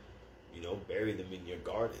 Bury them in your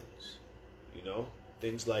gardens.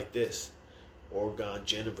 Things like this. Organ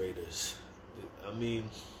generators. I mean,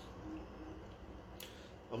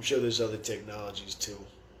 I'm sure there's other technologies too.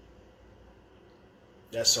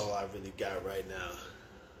 That's all I really got right now.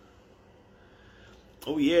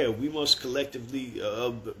 Oh yeah, we must collectively,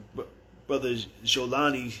 Brother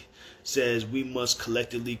Jolani says we must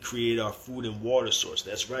collectively create our food and water source.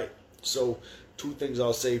 That's right. So 2 things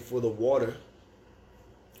I'll say for the water.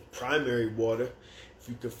 Primary water, if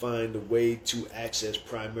you can find a way to access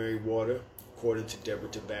primary water, according to Deborah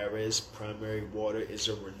Tavares, primary water is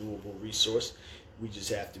a renewable resource. We just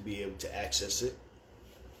have to be able to access it.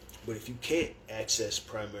 But if you can't access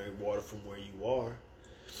primary water from where you are,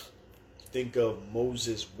 think of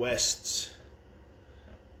Moses West's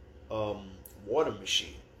water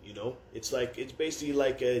machine. It's basically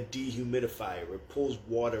like a dehumidifier. It pulls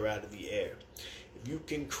water out of the air. If you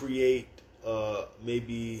can create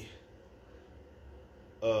maybe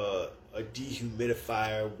a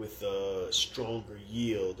dehumidifier with a stronger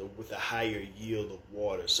yield or with a higher yield of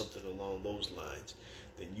water, something along those lines,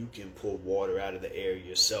 then you can pull water out of the air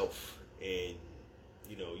yourself, and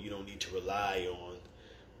you don't need to rely on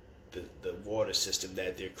the water system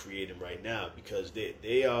that they're creating right now, because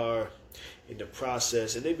they are in the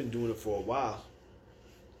process, and they've been doing it for a while,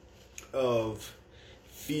 of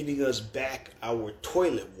feeding us back our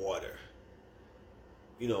toilet water,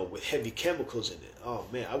 with heavy chemicals in it. Oh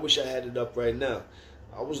man, I wish I had it up right now.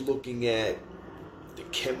 I was looking at the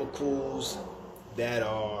chemicals that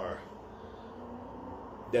are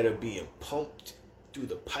being pumped through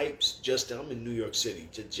the pipes. I'm in New York City.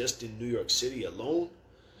 Just in New York City alone,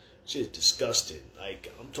 shit, disgusting.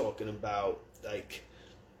 Like, I'm talking about, like,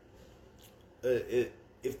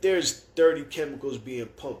 if there's 30 chemicals being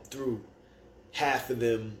pumped through, half of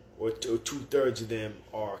them or 2/3 of them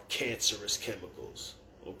are cancerous chemicals.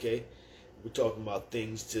 Okay, we're talking about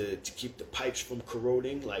things to keep the pipes from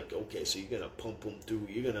corroding. Like, okay, so you're gonna pump them through.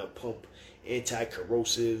 You're gonna pump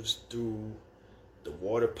anti-corrosives through the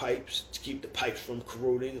water pipes to keep the pipes from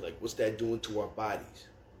corroding. Like, what's that doing to our bodies?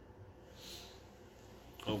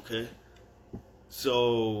 Okay,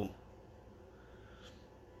 so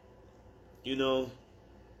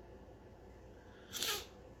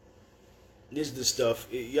this is the stuff.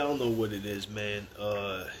 Y'all know what it is, man.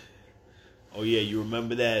 Oh yeah, you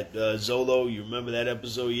remember that Zolo? You remember that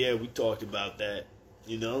episode? Yeah, we talked about that.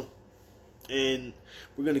 And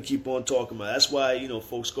we're gonna keep on talking about it. That's why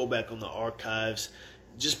folks go back on the archives,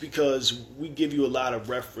 just because we give you a lot of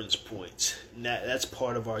reference points. And that's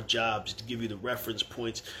part of our job, is to give you the reference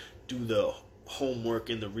points, do the homework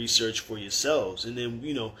and the research for yourselves, and then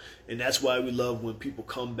and that's why we love when people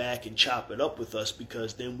come back and chop it up with us,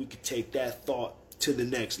 because then we could take that thought to the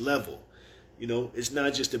next level. It's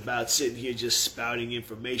not just about sitting here just spouting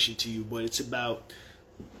information to you, but it's about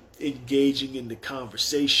engaging in the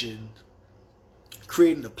conversation,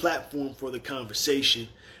 creating a platform for the conversation,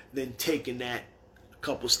 then taking that a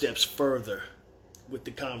couple steps further with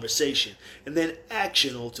the conversation, and then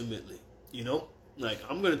action ultimately. Like,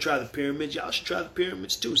 I'm going to try the pyramids. Y'all should try the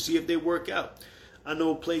pyramids too. See if they work out. I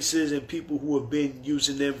know places and people who have been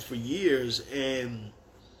using them for years, and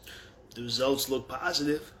the results look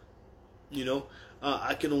positive.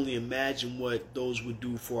 I can only imagine what those would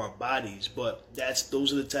do for our bodies, but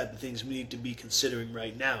those are the type of things we need to be considering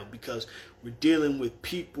right now, because we're dealing with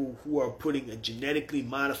people who are putting a genetically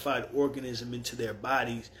modified organism into their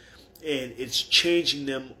bodies, and it's changing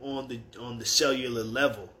them on the cellular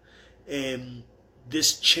level. And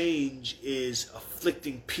this change is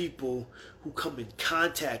afflicting people who come in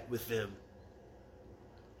contact with them,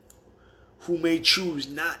 who may choose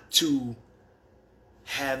not to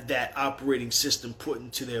have that operating system put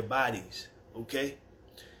into their bodies. Okay?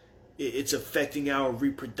 It's affecting our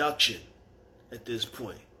reproduction at this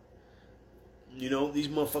point. These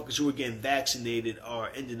motherfuckers who are getting vaccinated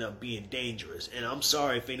are ending up being dangerous. And I'm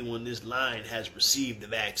sorry if anyone in this line has received the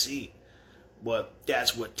vaccine, but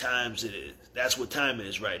that's what times it is. That's what time it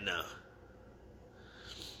is right now.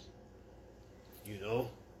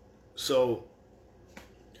 So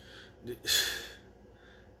this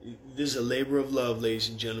is a labor of love, ladies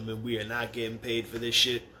and gentlemen. We are not getting paid for this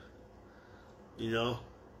shit.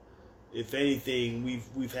 If anything,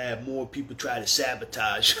 we've had more people try to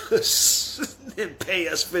sabotage us than pay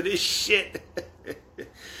us for this shit.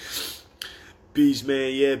 Peace,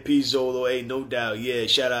 man. Yeah, peace, Zolo. Hey, no doubt. Yeah,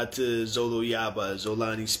 shout out to Zolo Yaba.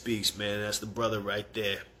 Zolani Speaks, man. That's the brother right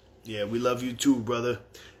there. Yeah, we love you too, brother.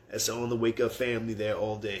 That's on the Wake Up family there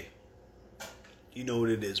all day. You know what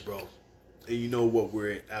it is, bro. And you know what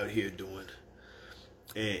we're out here doing.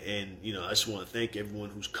 And I just want to thank everyone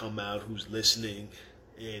who's come out, who's listening,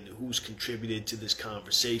 and who's contributed to this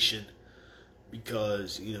conversation,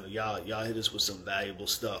 because y'all hit us with some valuable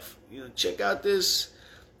stuff. Check out this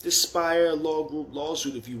Spire Law Group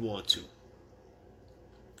lawsuit if you want to.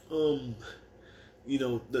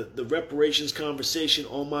 The reparations conversation,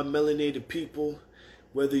 all my melanated people,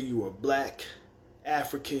 whether you are black,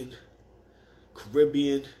 African,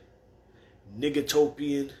 Caribbean,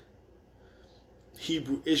 Nigatopian,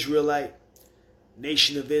 Hebrew Israelite,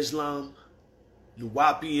 Nation of Islam,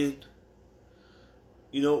 Nuwapian,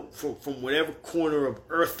 from whatever corner of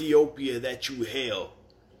Ethiopia that you hail,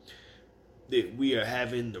 that we are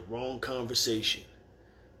having the wrong conversation.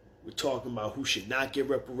 We're talking about who should not get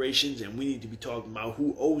reparations, and we need to be talking about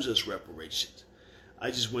who owes us reparations.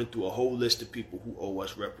 I just went through a whole list of people who owe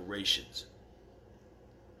us reparations.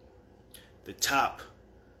 The top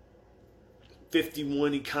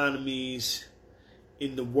 51 economies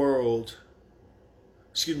in the world,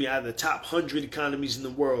 out of the top 100 economies in the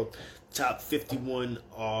world, top 51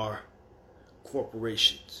 are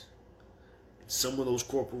corporations. And some of those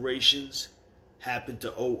corporations happen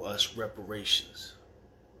to owe us reparations.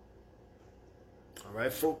 All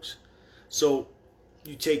right, folks? So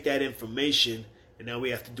you take that information, and now we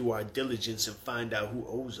have to do our diligence and find out who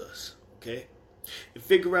owes us, okay? And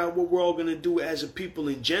figure out what we're all going to do as a people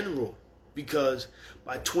in general. Because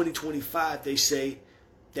by 2025, they say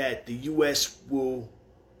that the U.S. will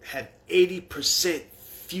have 80%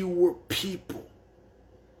 fewer people.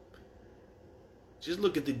 Just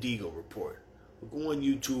look at the Deagle report. Go on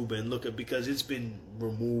YouTube and look at, because it's been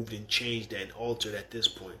removed and changed and altered at this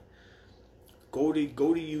point. Go to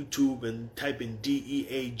YouTube and type in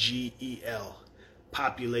DEAGEL,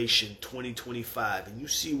 population 2025, and you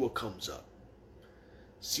see what comes up.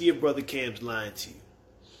 See if Brother Cam's lying to you.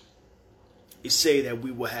 It say that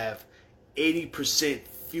we will have 80%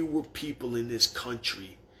 fewer people in this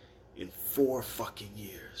country in 4 fucking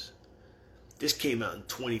years. This came out in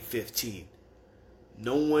 2015.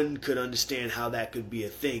 No one could understand how that could be a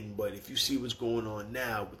thing, but if you see what's going on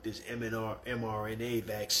now with this mRNA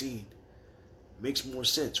vaccine, it makes more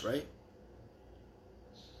sense, right?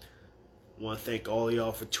 I want to thank all of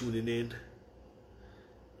y'all for tuning in.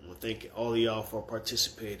 I want to thank all of y'all for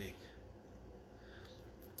participating.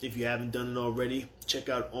 If you haven't done it already, check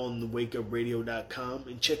out onthewakeupradio.com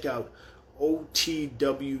and check out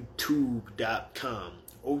otwtube.com.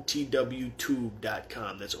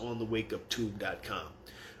 otwtube.com. That's onthewakeuptube.com.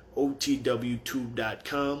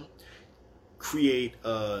 otwtube.com. Create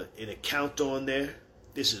an account on there.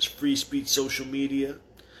 This is free speech social media.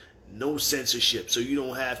 No censorship. So you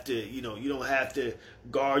don't have to, you don't have to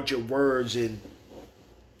guard your words and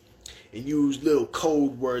use little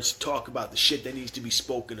code words to talk about the shit that needs to be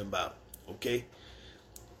spoken about. Okay?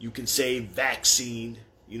 You can say vaccine,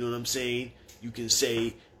 you know what I'm saying? You can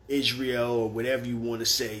say Israel or whatever you want to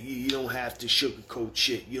say. You don't have to sugarcoat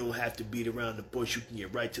shit. You don't have to beat around the bush. You can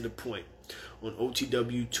get right to the point. On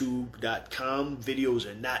otwtube.com, videos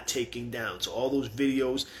are not taken down. So all those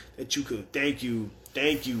videos that you could, thank you,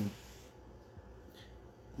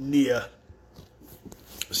 Nia.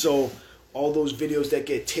 So all those videos that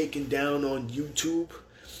get taken down on YouTube,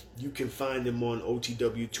 you can find them on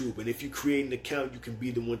OTWTube. And if you create an account, you can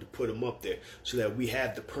be the one to put them up there so that we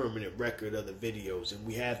have the permanent record of the videos and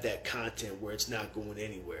we have that content where it's not going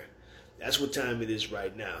anywhere. That's what time it is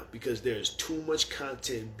right now, because there's too much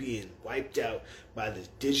content being wiped out by this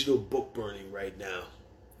digital book burning right now.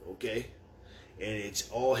 Okay? And it's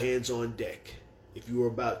all hands on deck. If you are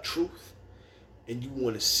about truth and you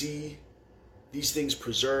want to see these things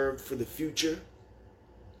preserved for the future,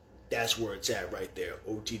 that's where it's at right there,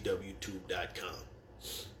 otwtube.com.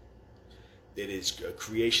 That is a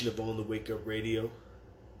creation of On the Wake Up Radio.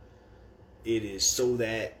 It is so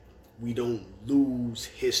that we don't lose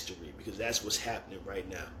history, because that's what's happening right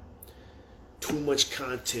now. Too much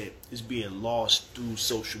content is being lost through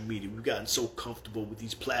social media. We've gotten so comfortable with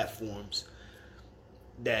these platforms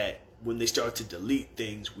that when they start to delete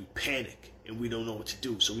things, we panic and we don't know what to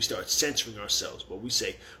do. So we start censoring ourselves, but we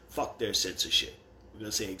say, fuck their censorship. We're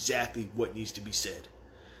going to say exactly what needs to be said.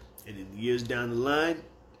 And in the years down the line,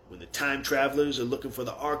 when the time travelers are looking for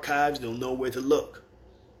the archives, they'll know where to look.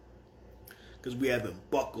 Because we haven't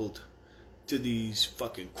buckled to these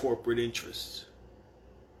fucking corporate interests,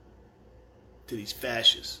 to these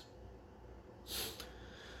fascists.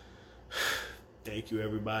 Thank you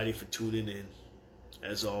everybody for tuning in.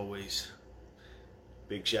 As always,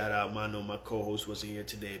 big shout out. I know my co-host wasn't here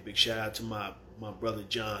today. Big shout out to my brother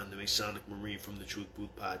John, the Masonic Marine from the Truth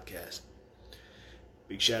Booth podcast.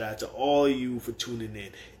 Big shout out to all of you for tuning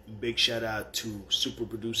in. And big shout out to super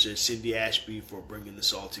producer Cindy Ashby for bringing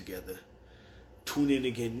this all together. Tune in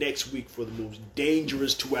again next week for the most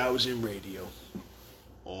dangerous 2 hours in radio,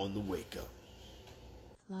 On the Wake Up.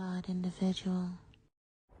 Flawed individual.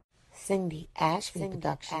 Cindy Ashby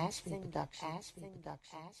Productions.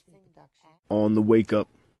 On the Wake Up.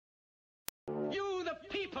 You, the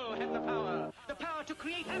people, have the power to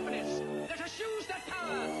create happiness. Let us use that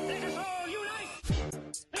power. Let us all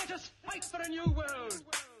unite. Let us fight for a new world.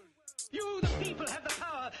 You, the people, have the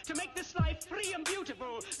power to make this life free and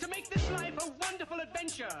beautiful, to make this life a wonderful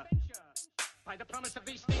adventure. By the promise of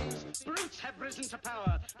these things, brutes have risen to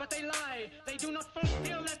power, but they lie. They do not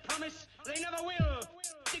fulfill that promise. They never will.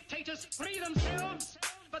 Dictators free themselves,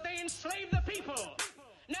 but they enslave the people.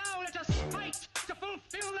 Now let us fight to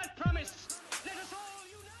fulfill that promise. Let us all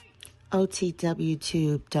unite.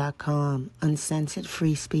 OTWTube.com, uncensored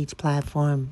free speech platform.